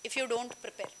failed if you don't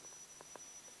prepare.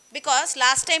 Because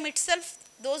last time itself,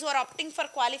 those who are opting for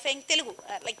qualifying Telugu,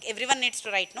 like everyone needs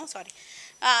to write, no, sorry.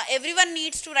 Everyone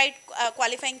needs to write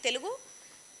qualifying Telugu.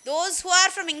 Those who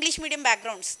are from English medium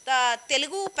backgrounds, the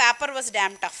Telugu paper was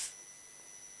damn tough.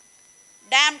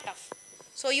 Damn tough.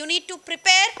 So you need to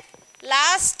prepare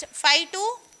last 5 to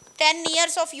 10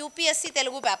 years of UPSC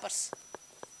Telugu papers.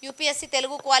 UPSC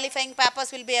Telugu qualifying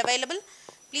papers will be available.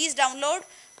 Please download.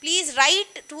 Please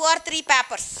write 2 or 3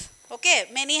 papers. Okay,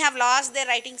 many have lost their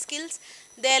writing skills.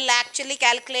 They'll actually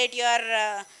calculate your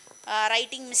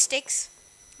writing mistakes.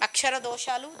 Akshara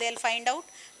doshalu, they'll find out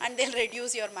and they'll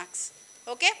reduce your marks.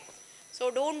 Okay,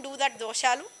 so don't do that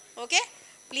doshalu. Okay,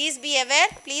 please be aware,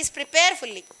 please prepare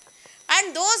fully.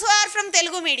 And those who are from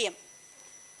Telugu medium,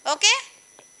 okay,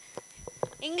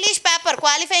 English paper,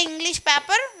 qualifying English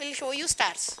paper will show you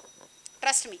stars.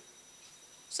 Trust me.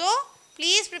 So,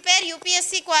 please prepare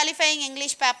UPSC qualifying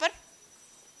English paper.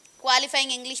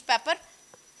 Qualifying English paper.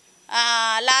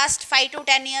 Last 5 to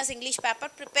 10 years English paper.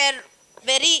 Prepare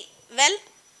very well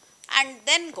and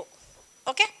then go.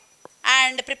 Okay?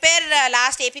 And prepare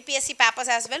last APPSC papers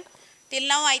as well. Till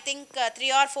now I think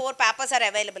 3 or 4 papers are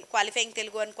available. Qualifying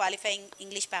Telugu and qualifying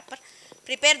English paper.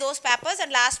 Prepare those papers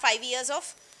and last 5 years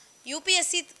of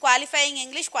UPSC qualifying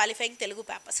English, qualifying Telugu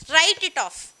papers. Write it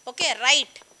off. Okay?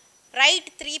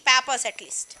 Write 3 papers at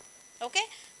least. Okay?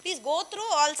 Please go through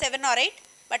all 7 or 8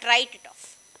 but write it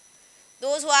off.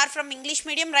 Those who are from English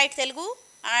medium write Telugu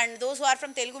and those who are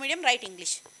from Telugu medium write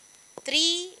English.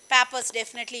 3 papers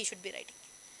definitely you should be writing.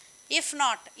 If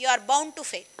not, you are bound to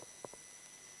fail.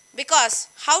 Because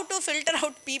how to filter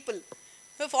out people?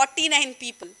 49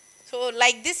 people. So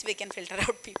like this we can filter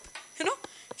out people. You know,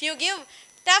 if you give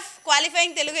tough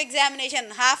qualifying Telugu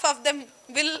examination, half of them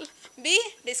will be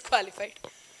disqualified.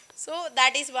 So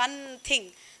that is one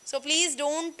thing. So please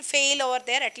don't fail over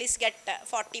there. At least get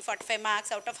 40-45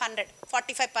 marks out of 100.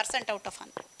 45% out of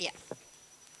 100. Yeah.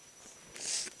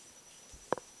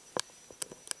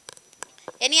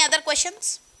 Any other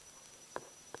questions?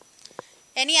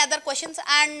 Any other questions?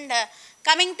 And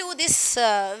coming to this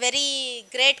very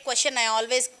great question I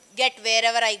always get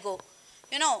wherever I go.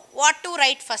 You know, what to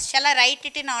write first? Shall I write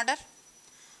it in order?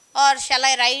 Or shall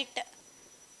I write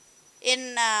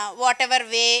in whatever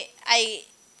way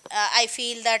I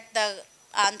feel that the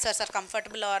answers are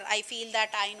comfortable, or I feel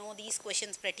that I know these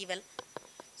questions pretty well.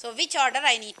 So which order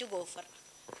I need to go for?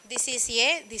 This is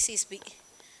A, this is B.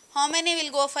 How many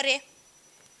will go for A?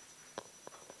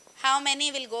 How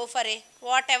many will go for A?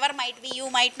 Whatever might be, you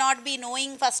might not be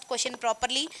knowing first question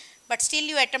properly, but still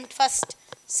you attempt first,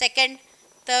 second,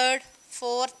 third,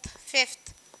 fourth,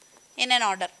 fifth in an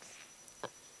order.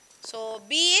 So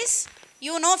B is,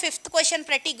 you know fifth question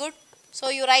pretty good. So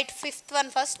you write fifth one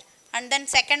first, and then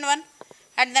second one,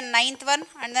 and then ninth one,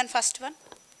 and then first one.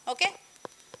 Okay?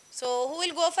 So who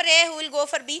will go for A, who will go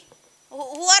for B? Who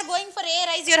are going for A,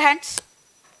 raise your hands.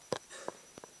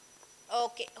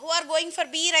 Okay. Who are going for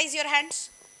B, raise your hands.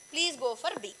 Please go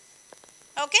for B.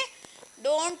 Okay?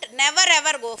 Never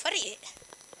ever go for A.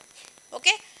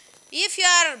 Okay? If you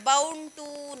are bound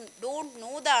to don't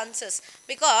know the answers,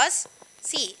 because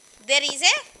see, there is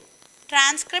a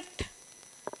transcript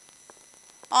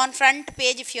on front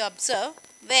page if you observe,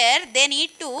 where they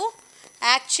need to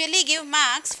actually give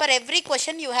marks for every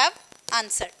question you have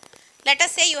answered. Let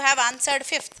us say you have answered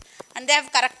 5th and they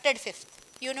have corrected 5th.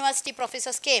 University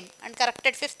professors came and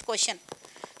corrected 5th question.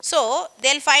 So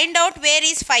they'll find out where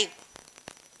is 5.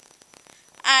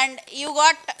 And you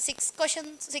got 6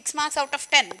 questions, 6 marks out of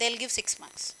 10. They'll give 6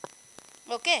 marks.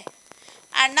 Okay.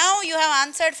 And now you have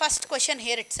answered first question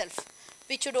here itself,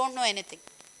 which you don't know anything.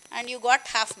 And you got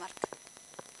half mark.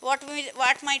 What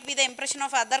might be the impression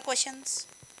of other questions?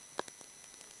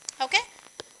 Okay.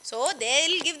 So they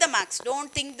will give the marks.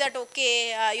 Don't think that,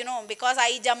 okay, because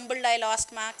I jumbled, I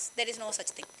lost marks. There is no such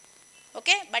thing.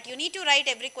 Okay. But you need to write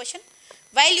every question.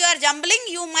 While you are jumbling,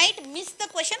 you might miss the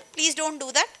question. Please don't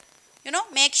do that.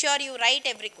 Make sure you write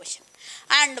every question.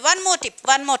 And one more tip.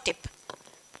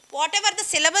 Whatever the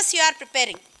syllabus you are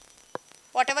preparing,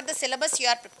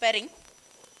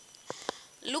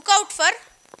 look out for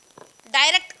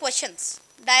direct questions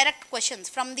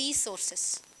from these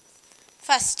sources.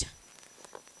 First,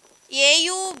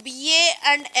 AU, BA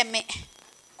and MA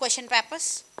question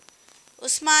papers.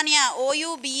 Usmania,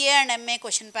 OU, BA and MA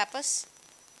question papers.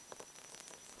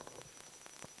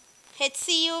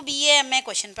 HCU, BA, MA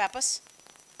question papers.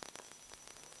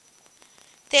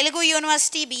 Telugu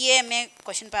University, BA, MA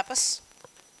question papers.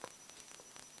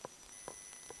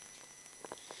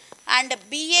 And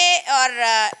BA or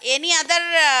any other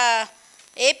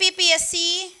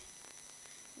APPSC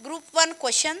Group 1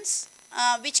 questions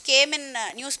which came in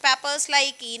newspapers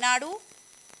like Eenadu,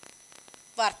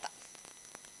 Varta.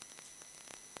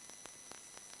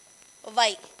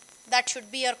 Why? That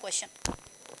should be your question.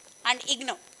 And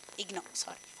IGNO,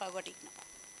 sorry, forgot IGNO.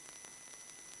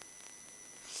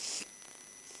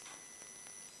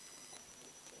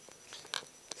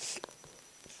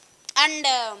 And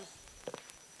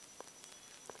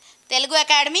Telugu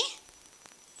Academy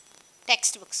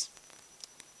textbooks.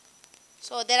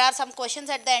 So there are some questions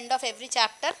at the end of every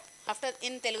chapter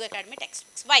in Telugu Academy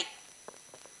textbooks. Why?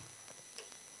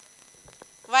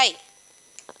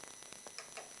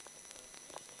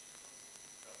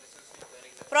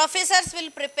 Professors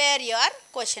will prepare your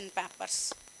question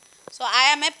papers. So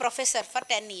I am a professor for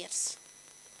 10 years.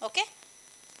 Okay.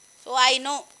 So I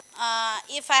know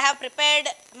if I have prepared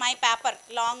my paper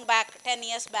long back, 10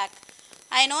 years back,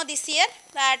 I know this year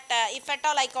that if at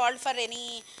all I called for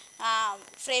any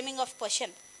framing of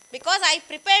question, because I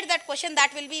prepared that question,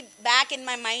 that will be back in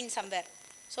my mind somewhere.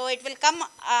 So it will come,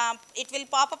 it will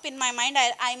pop up in my mind.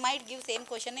 I might give same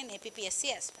question in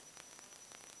APPSC as well.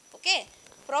 Okay,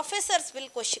 professors will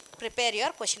prepare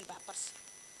your question papers.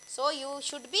 So you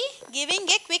should be giving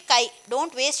a quick eye.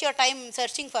 Don't waste your time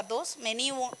searching for those.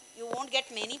 You won't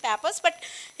get many papers, but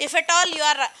if at all you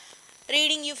are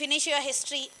reading, you finish your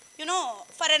history, you know,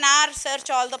 for an hour search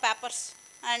all the papers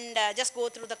and just go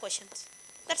through the questions.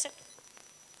 That's it.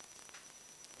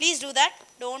 Please do that.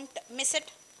 Don't miss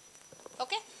it.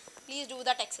 Okay? Please do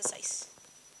that exercise.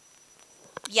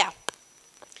 Yeah.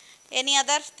 Any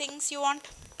other things you want?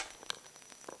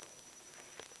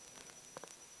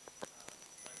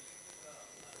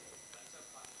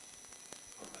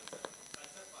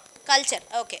 Culture.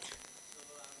 Okay.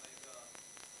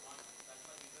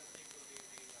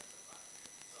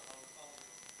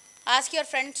 Ask your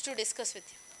friends to discuss with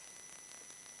you.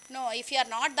 No, if you are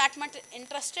not that much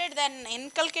interested, then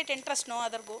inculcate interest, no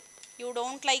other go. You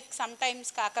don't like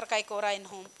sometimes kakar kai kora in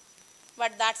home,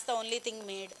 but that's the only thing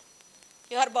made.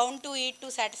 You are bound to eat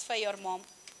to satisfy your mom,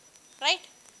 right?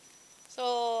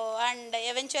 So, and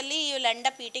eventually you will end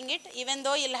up eating it, even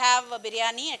though you'll have a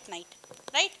biryani at night,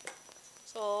 right?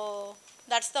 So,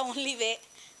 that's the only way.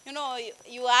 You know,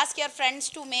 you ask your friends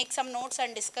to make some notes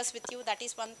and discuss with you, that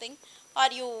is one thing. Or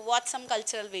you watch some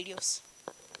cultural videos,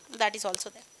 that is also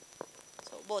there.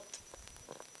 So, both.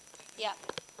 Yeah.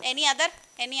 Any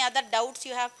other doubts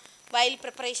you have while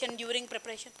preparation, during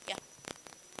preparation? Yeah.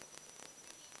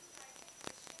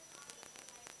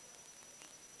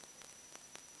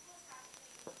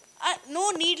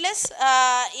 No needless,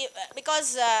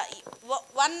 because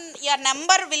one, your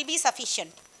number will be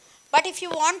sufficient. But if you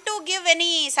want to give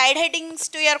any side headings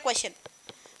to your question,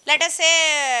 let us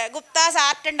say Gupta's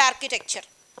art and architecture.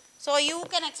 So you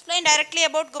can explain directly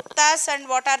about Guptas and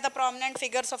what are the prominent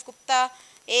figures of Gupta,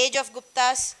 age of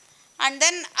Guptas, and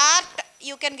then art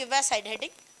you can give a side heading.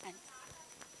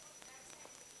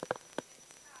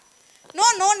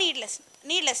 No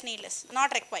needless,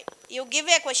 not required. You give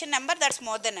a question number, that's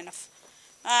more than enough.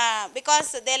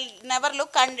 Because they'll never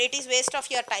look and it is waste of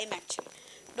your time actually.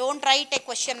 Don't write a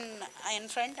question in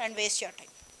front and waste your time.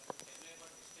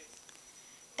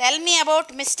 Tell me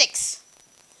about mistakes.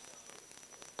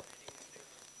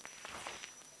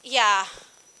 Yeah,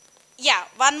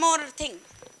 one more thing.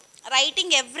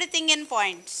 Writing everything in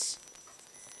points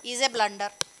is a blunder.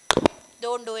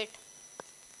 Don't do it.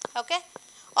 Okay?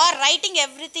 Or writing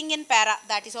everything in para,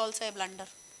 that is also a blunder.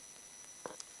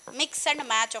 Mix and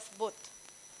match of both.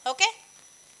 Okay?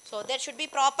 So there should be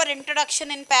proper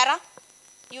introduction in para.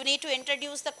 You need to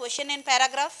introduce the question in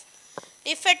paragraph.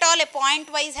 If at all a point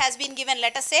wise has been given,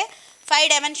 let us say 5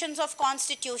 dimensions of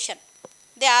constitution,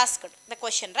 they asked the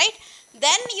question, right?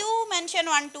 Then you mention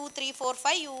 1, 2, 3, 4,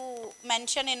 5, you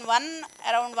mention in one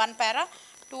around one para,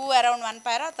 2 around one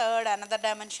para, third another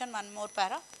dimension, one more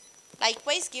para.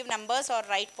 Likewise give numbers or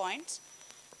write points.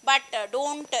 But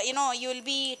don't, you will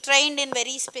be trained in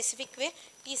very specific way.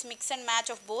 It is mix and match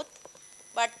of both.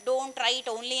 But don't write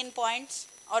only in points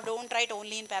or don't write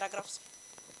only in paragraphs.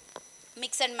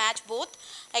 Mix and match both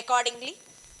accordingly.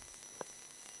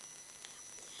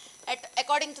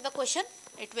 According to the question,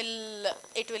 it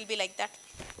will be like that.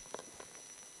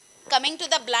 Coming to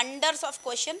the blunders of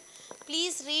question,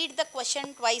 please read the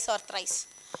question twice or thrice.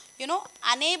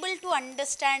 Unable to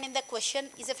understand in the question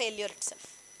is a failure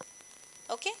itself.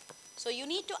 Okay? So you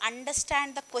need to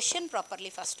understand the question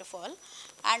properly first of all,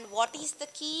 and what is the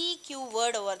key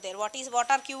keyword over there. What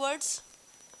are keywords?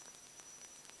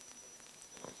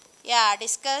 Yeah,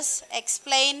 discuss,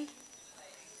 explain,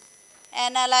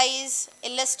 analyze,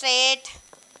 illustrate,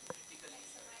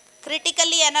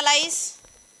 critically analyze.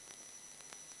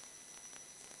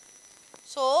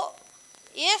 So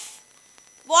if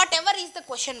whatever is the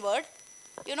question word,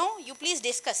 you please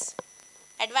discuss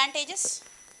advantages,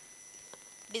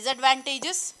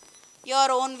 disadvantages,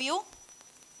 your own view,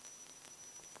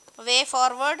 way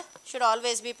forward should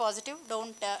always be positive.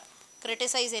 Don't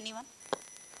criticize anyone.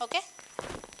 Okay?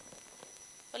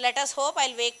 So let us hope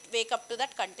I'll wake up to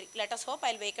that country. Let us hope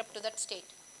I'll wake up to that state.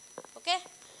 Okay?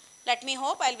 Let me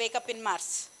hope I'll wake up in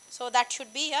Mars. So that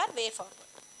should be your way forward.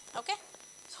 Okay?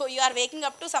 So you are waking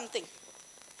up to something.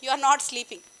 You are not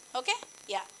sleeping. Okay?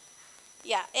 Yeah.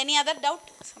 Yeah. Any other doubt?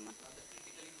 Someone?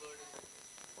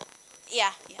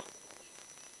 Yeah.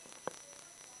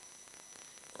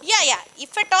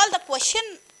 If at all the question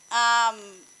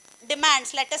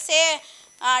demands, let us say,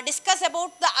 discuss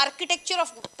about the architecture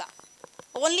of Gupta.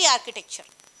 Only architecture.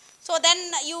 So then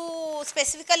you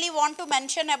specifically want to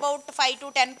mention about 5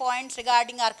 to 10 points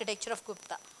regarding architecture of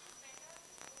Gupta.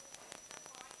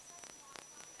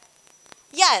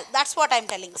 Yeah, that's what I'm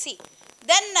telling. See,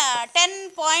 then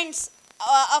 10 points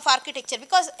of architecture,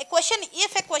 because a question,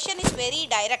 if a question is very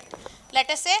direct, let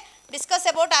us say discuss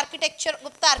about architecture,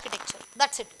 Gupta architecture,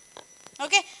 that's it.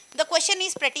 Okay, the question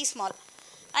is pretty small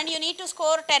and you need to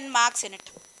score 10 marks in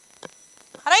it.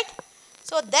 Alright,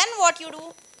 so then what you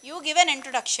do, you give an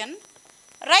introduction,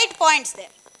 write points there,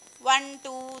 1,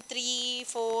 2, 3,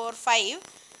 4, 5.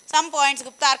 Some points,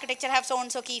 Gupta architecture have so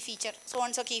and so key feature, so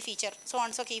and so key feature, so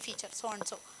and so key feature, so and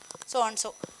so, so and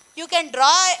so. You can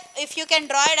draw, if you can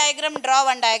draw a diagram, draw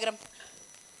one diagram.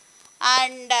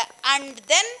 And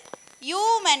then you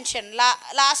mention,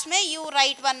 last May you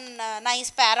write one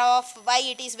nice para of why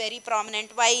it is very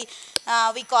prominent, why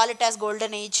we call it as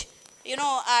golden age, you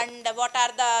know, and what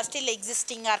are the still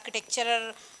existing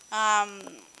architectural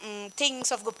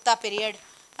things of Gupta period,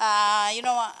 you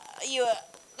know,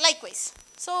 likewise.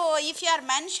 So if you are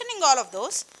mentioning all of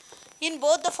those in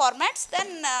both the formats,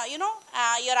 then you know,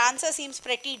 your answer seems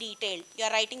pretty detailed. You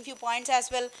are writing few points as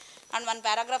well and one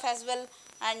paragraph as well,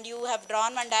 and you have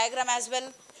drawn one diagram as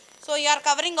well. So you are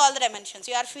covering all the dimensions.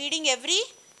 You are feeding every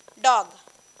dog,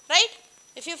 right?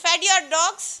 If you fed your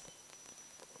dogs,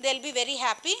 they will be very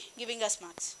happy giving us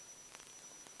marks.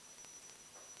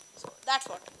 So that's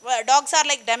what. Well, dogs are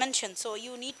like dimensions, so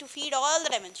you need to feed all the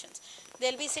dimensions.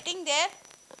 They will be sitting there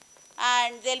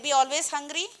and they will be always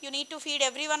hungry. You need to feed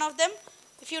every one of them.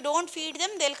 If you don't feed them,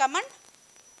 they will come and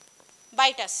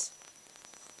bite us.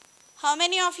 How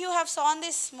many of you have seen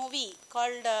this movie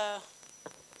called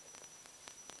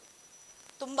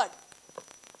Tumbad?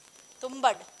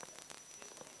 Tumbad.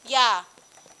 Yeah.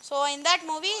 So in that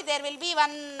movie there will be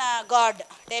one god,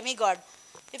 demigod.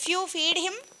 If you feed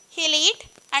him, he'll eat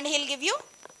and he'll give you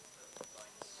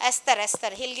Esther,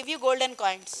 he'll give you golden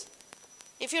coins.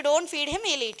 If you don't feed him,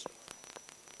 he'll eat you.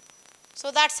 So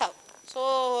that's how.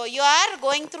 So you are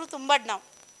going through Tumbad now.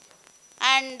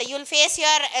 And you will face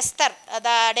your Esther,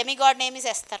 the demigod name is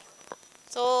Esther.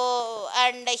 So,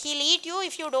 and he'll eat you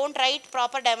if you don't write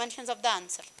proper dimensions of the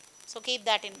answer. So keep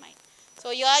that in mind. So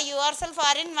you yourself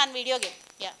are in one video game.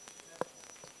 Yeah.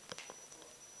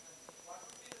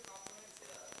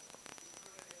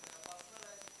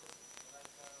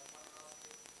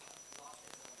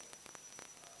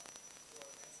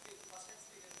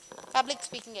 Public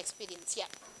speaking experience, yeah.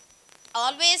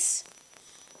 Always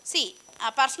see,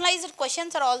 personalized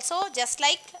questions are also just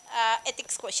like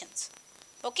ethics questions.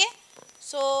 Okay.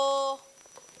 So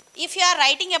if you are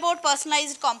writing about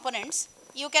personalized components,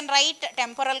 you can write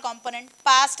temporal component.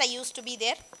 Past I used to be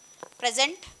there,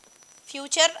 present,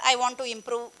 future I want to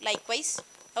improve, likewise.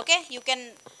 Okay, you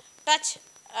can touch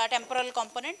temporal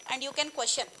component and you can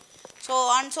question. So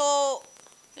on, so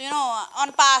you know,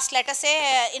 on past, let us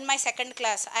say in my second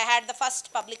class I had the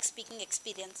first public speaking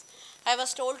experience. I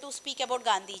was told to speak about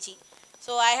Gandhiji.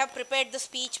 So I have prepared the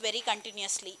speech very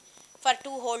continuously for 2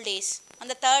 whole days. On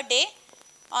the third day,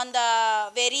 on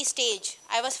the very stage,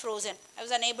 I was frozen. I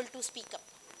was unable to speak up.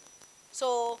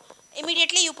 So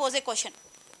immediately you pose a question.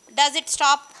 Does it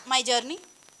stop my journey?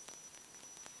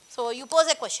 So you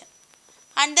pose a question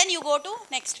and then you go to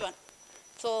next one.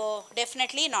 So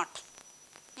definitely not.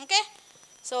 Okay.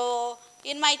 So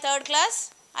in my third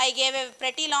class, I gave a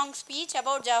pretty long speech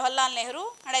about Jawaharlal Nehru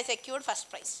and I secured first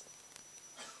prize.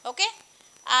 Okay.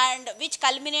 And which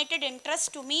culminated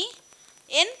interest to me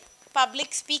in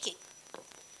public speaking.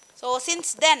 So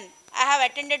since then, I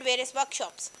have attended various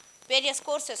workshops, various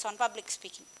courses on public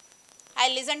speaking.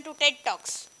 I listen to TED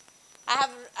Talks. I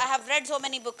have read so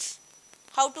many books.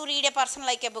 How to read a person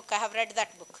like a book, I have read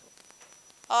that book.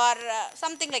 Or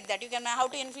something like that. You can how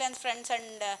to influence friends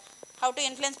and how to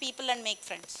influence people and make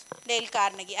friends. Dale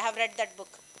Carnegie, I have read that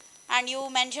book. And you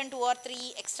mentioned 2 or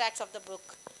 3 extracts of the book.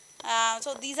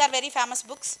 So these are very famous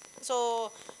books.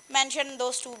 So mention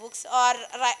those 2 books, or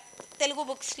Telugu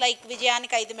books like Vijayaniki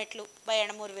Aidu Metlu by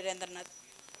Yandamuri Virendranath.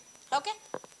 Okay,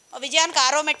 or Vijayaniki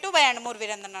Aro Mettu by Yandamuri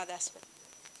Virendranath as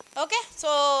well. Okay,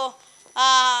 so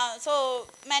so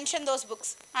mention those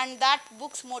books, and that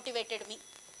books motivated me.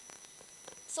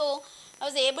 So I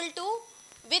was able to,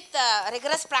 with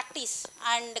rigorous practice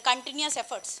and continuous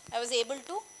efforts, I was able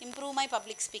to improve my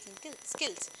public speaking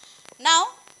skills. Now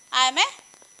I am a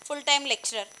full-time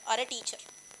lecturer or a teacher,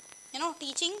 you know,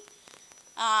 teaching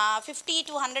 50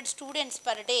 to 100 students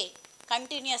per day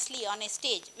continuously on a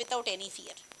stage without any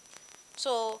fear.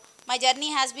 So my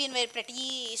journey has been very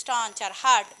pretty staunch or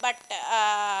hard, but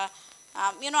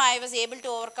you know, I was able to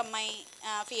overcome my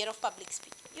fear of public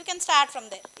speaking. You can start from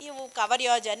there. You cover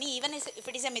your journey. Even if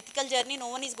it is a mythical journey, no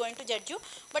one is going to judge you.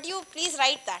 But you please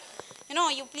write that.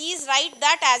 You please write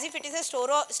that as if it is a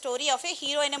story of a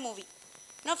hero in a movie.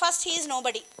 First he is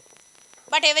nobody.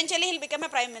 But eventually he'll become a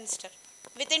prime minister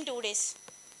within 2 days.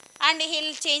 And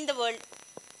he'll change the world.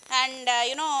 And,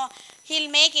 he'll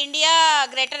make India a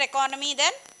greater economy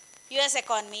than US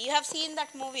economy. You have seen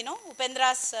that movie, no?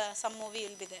 Upendra's some movie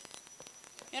will be there.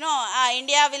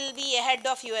 India will be ahead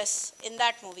of US in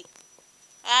that movie.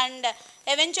 And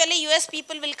eventually US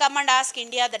people will come and ask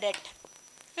India the debt.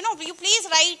 You please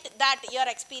write that, your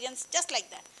experience, just like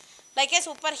that. Like a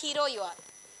superhero you are.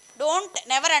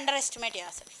 Never underestimate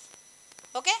yourself.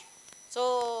 Okay?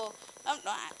 So,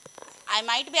 I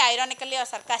might be ironically or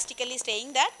sarcastically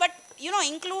saying that, but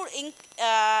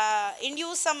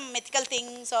induce some mythical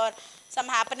things or some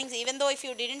happenings, even though if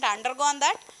you didn't undergo on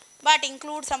that, but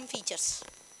include some features.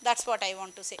 That's what I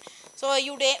want to say. So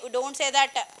you don't say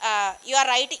that you are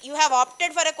right. You have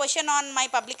opted for a question on my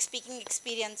public speaking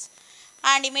experience,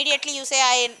 and immediately you say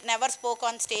I never spoke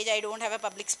on stage. I don't have a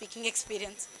public speaking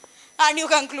experience, and you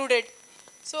concluded.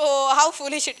 So how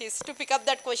foolish it is to pick up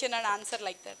that question and answer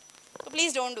like that. So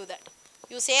please don't do that.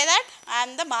 You say that I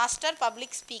am the master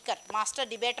public speaker, master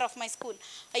debater of my school.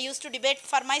 I used to debate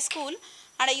for my school,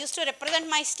 and I used to represent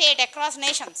my state across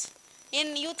nations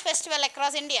in youth festival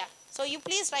across India. So you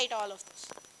please write all of those.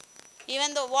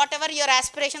 Even though whatever your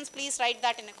aspirations, please write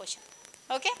that in a question.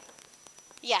 Okay?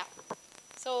 Yeah.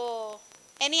 So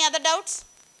any other doubts?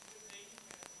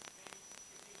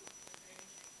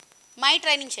 My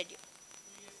training schedule.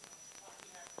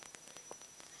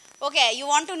 Okay, you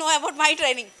want to know about my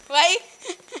training. Why?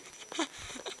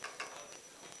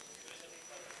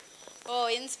 Oh,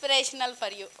 inspirational for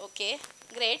you. Okay,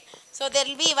 great. So there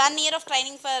will be 1 year of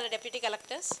training for deputy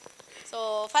collectors.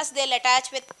 So first they'll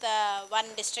attach with one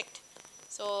district.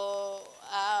 So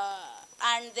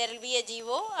and there will be a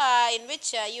GO in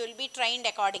which you will be trained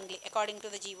according to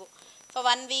the GO. For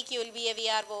 1 week you will be a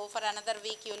VRO. For another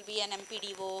week you will be an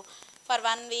MPDO. For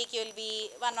 1 week you will be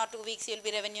 1 or 2 weeks you will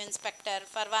be revenue inspector.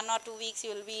 For 1 or 2 weeks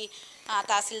you will be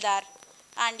Tahsildar,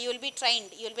 and you will be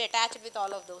trained. You will be attached with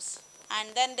all of those. And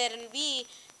then there will be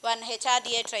one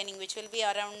HRDA training which will be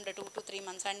around 2 to 3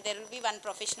 months, and there will be one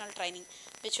professional training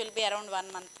which will be around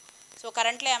 1 month. So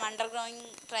currently I am undergoing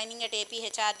training at AP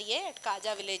HRDA at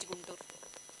Kaja village, Guntur.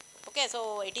 Okay,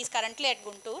 so it is currently at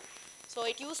Guntur. So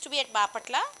it used to be at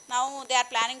Bapatla. Now they are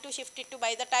planning to shift it to,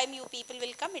 by the time you people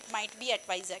will come, it might be at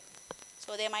Vizag.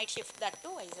 So they might shift that to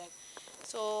Vizag.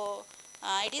 So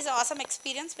it is an awesome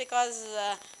experience because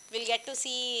we'll get to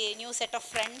see new set of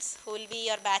friends who will be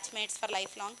your batchmates for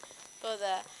lifelong. So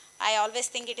I always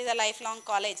think it is a lifelong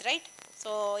college, right?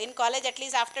 So in college, at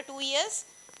least after 2 years,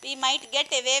 we might get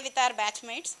away with our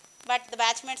batchmates, but the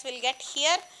batchmates will get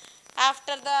here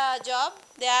after the job.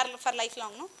 They are for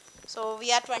lifelong, no? So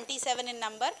we are 27 in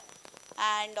number,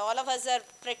 and all of us are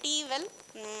pretty well,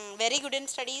 very good in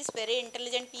studies, very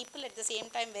intelligent people, at the same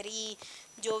time very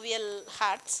jovial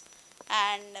hearts,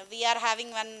 and we are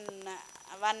having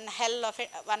one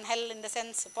hell in the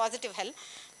sense positive hell,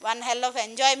 one hell of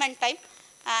enjoyment time.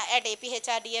 At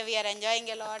APHRDA we are enjoying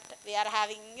a lot. We are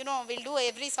having, we'll do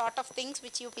every sort of things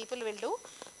which you people will do,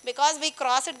 because we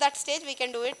crossed that stage. We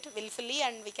can do it willfully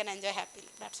and we can enjoy happily.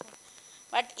 That's all.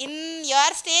 But in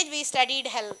your stage we studied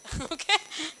hell. Okay,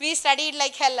 we studied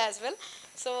like hell as well.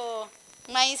 So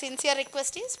my sincere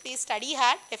request is, please study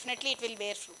hard. Definitely it will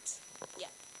bear fruits. Yeah.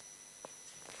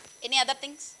 Any other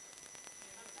things?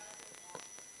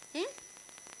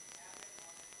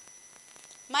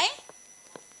 My?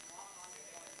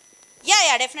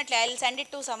 Yeah, definitely. I will send it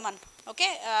to someone.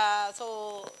 Okay.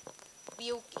 So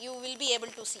you will be able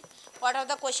to see what are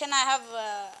the question I have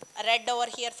read over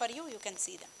here for you. You can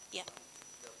see them. Yeah.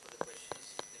 For the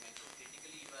questions, they mentioned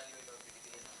critically evaluate or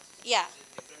critically analysis. Yeah. Is it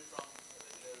different from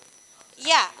regular answers?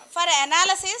 Yeah. For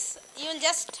analysis, you will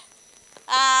just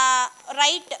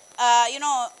write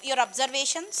your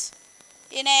observations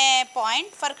in a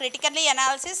point. For critically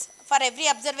analysis, for every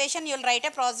observation you will write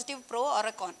a positive, pro or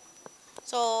a con.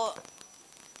 So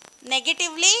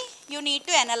negatively you need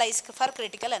to analyze for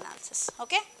critical analysis.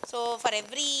 Okay, so for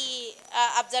every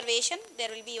observation there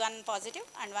will be one positive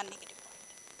and one negative point.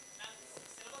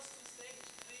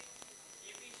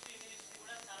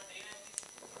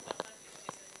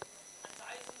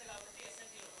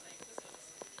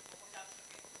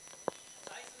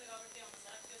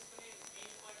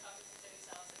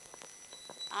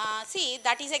 See,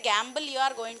 that is a gamble you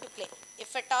are going to play.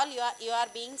 If at all you are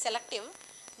being selective,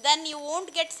 then you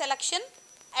won't get selection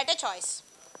at a choice.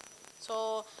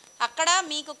 So akkada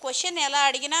meeku question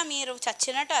ela adigina meeru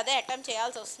chachinattu ade attempt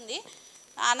cheyalsi vastundi.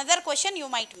 another question you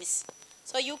might miss.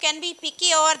 So you can be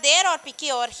picky over there or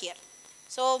picky over here.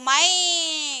 So my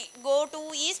go-to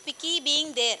is picky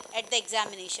being there at the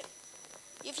examination.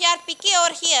 If you are picky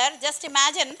over here, just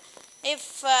imagine if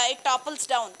it topples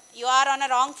down. You are on a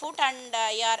wrong foot and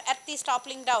your earth is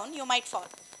toppling down, you might fall.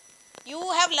 You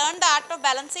have learned the art of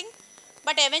balancing,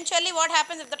 but eventually what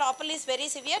happens if the topple is very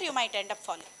severe, you might end up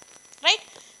falling. Right?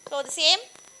 So the same,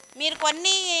 మీరు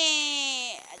కొన్ని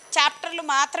చాప్టర్లు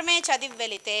మాత్రమే చదివి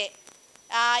వెళితే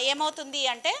ఏమవుతుంది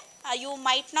అంటే you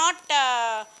might not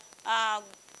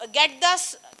get the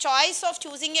choice of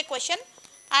choosing A question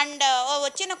and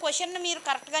వచ్చిన question మీరు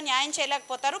కరెక్ట్గా న్యాయం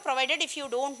చేయలేకపోతారు provided if you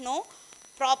don't know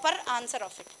proper answer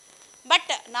of it.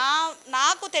 But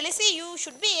నాకు తెలిసి you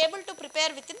should be able to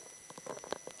prepare with in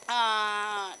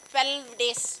 12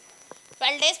 days.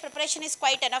 12 days preparation is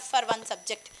quite enough for one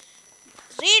subject.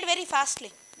 Read very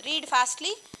fastly.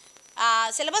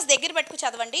 Syllabus దగ్గర పెట్టుకు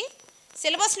చదవండి.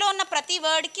 సిలబస్లో ఉన్న ప్రతి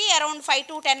వర్డ్కి around 5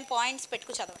 to 10 points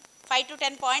పెట్టుకు చదవండి. 5 to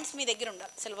 10 పాయింట్స్ మీ దగ్గర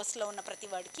ఉండాలి సిలబస్లో ఉన్న ప్రతి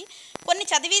వర్డ్కి. కొన్ని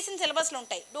చదివేసిన సిలబస్లు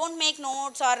ఉంటాయి, డోంట్ మేక్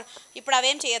నోట్స్ ఆర్ ఇప్పుడు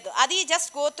అవేం చేయొద్దు, అది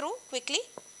just go through quickly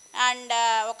and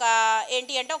ఒక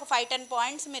ఏంటి అంటే ఒక 5-10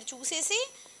 పాయింట్స్ మీరు చూసేసి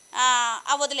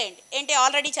వదిలేయండి. ఏంటి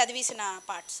ఆల్రెడీ చదివేసిన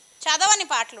పార్ట్స్, చదవని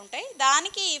పాటలు ఉంటాయి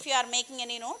దానికి if you are making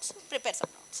any notes prepare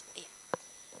some notes.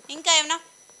 ఇంకా ఏమన్నా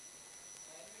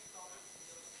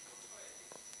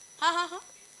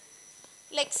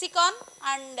lexicon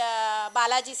and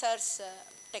Balaji sirs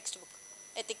text book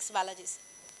ethics Balajis.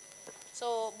 So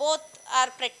both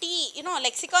are ప్రతి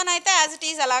లెక్సికాన్ అయితే యాజ్ ఇట్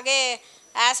ఈజ్ అలాగే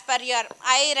as per your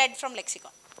I read from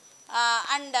lexicon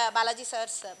and Balaji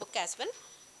sirs book as well.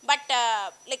 But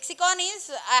lexicon is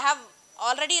I have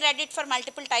already read it for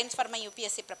multiple times for my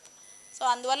UPSC prep. So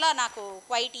అందువల్ల నాకు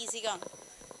quite easy గా ఉంది.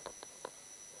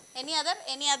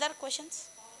 Any other questions?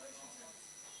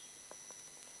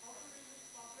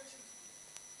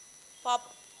 Pop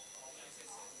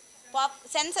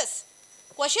census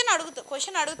question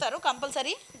అడుగుతారు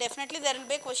compulsory. Definitely there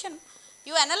will be a question.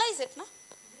 You analyze it, na?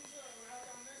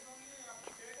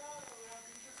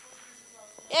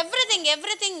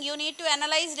 Everything you need to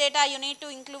analyze data, you need to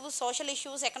include social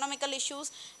issues,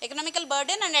 economical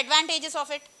burden and advantages of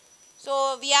it. So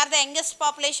we are the youngest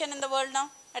population in the world now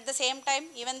at the same time,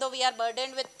 even though we are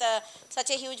burdened with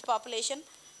such a huge population.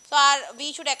 So we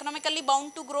should economically bound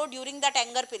to grow during that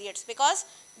younger periods, because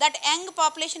that young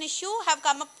population issue have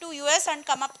come up to US and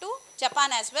come up to Japan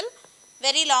as well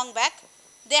very long back.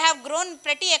 They have grown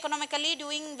pretty economically,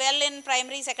 doing well in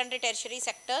primary, secondary, tertiary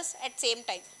sectors at same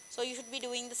time. So you should be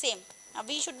doing the same.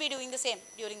 We should be doing the same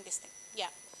during this thing.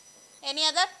 Yeah. Any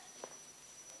other?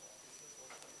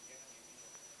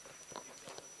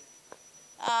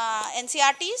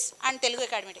 NCRTs and Telugu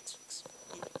Academy textbooks.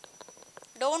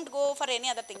 Don't go for any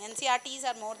other thing. NCRTs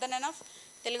are more than enough.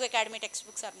 Telugu Academy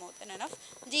textbooks are more than enough.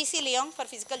 GC Leong for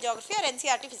physical geography or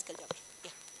NCRT physical geography.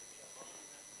 Yeah.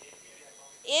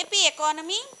 AP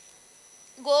economy,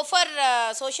 go for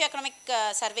socio-economic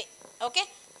survey. Okay.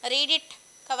 Read it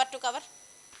cover to cover.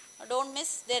 Don't miss.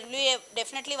 There will be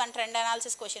definitely one trend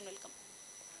analysis question will come.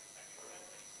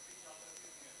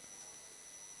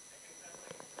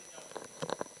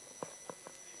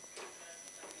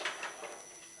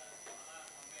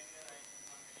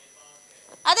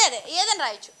 అదే ఏదని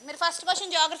రాయొచ్చు. మీరు first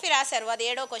question Geography రాశారు, అది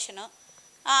 7వ question.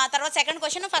 తర్వాత second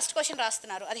question first question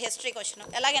రాస్తున్నారు, అది హిస్టరీ క్వశ్చన్,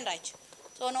 ఎలాగైనా రాయొచ్చు.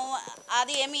 సో నువ్వు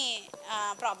అది ఏమీ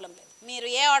ప్రాబ్లం లేదు, మీరు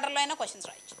ఏ ఆర్డర్లో అయినా క్వశ్చన్స్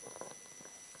రాయొచ్చు.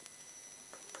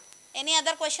 Any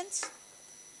other questions?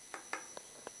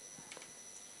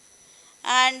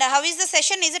 And how is the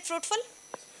session? Is it fruitful?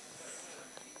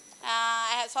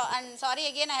 And sorry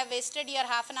again, I have wasted your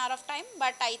half an hour of time,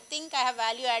 but I think I have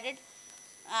value added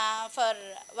for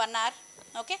 1 hour.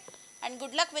 Okay, and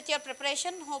good luck with your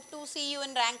preparation. Hope to see you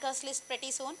in rankers list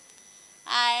pretty soon,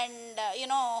 and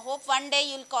hope one day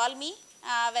you'll call me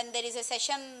when there is a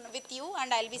session with you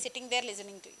and I'll be sitting there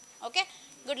listening to you. Okay,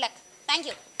 good luck. Thank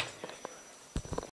you.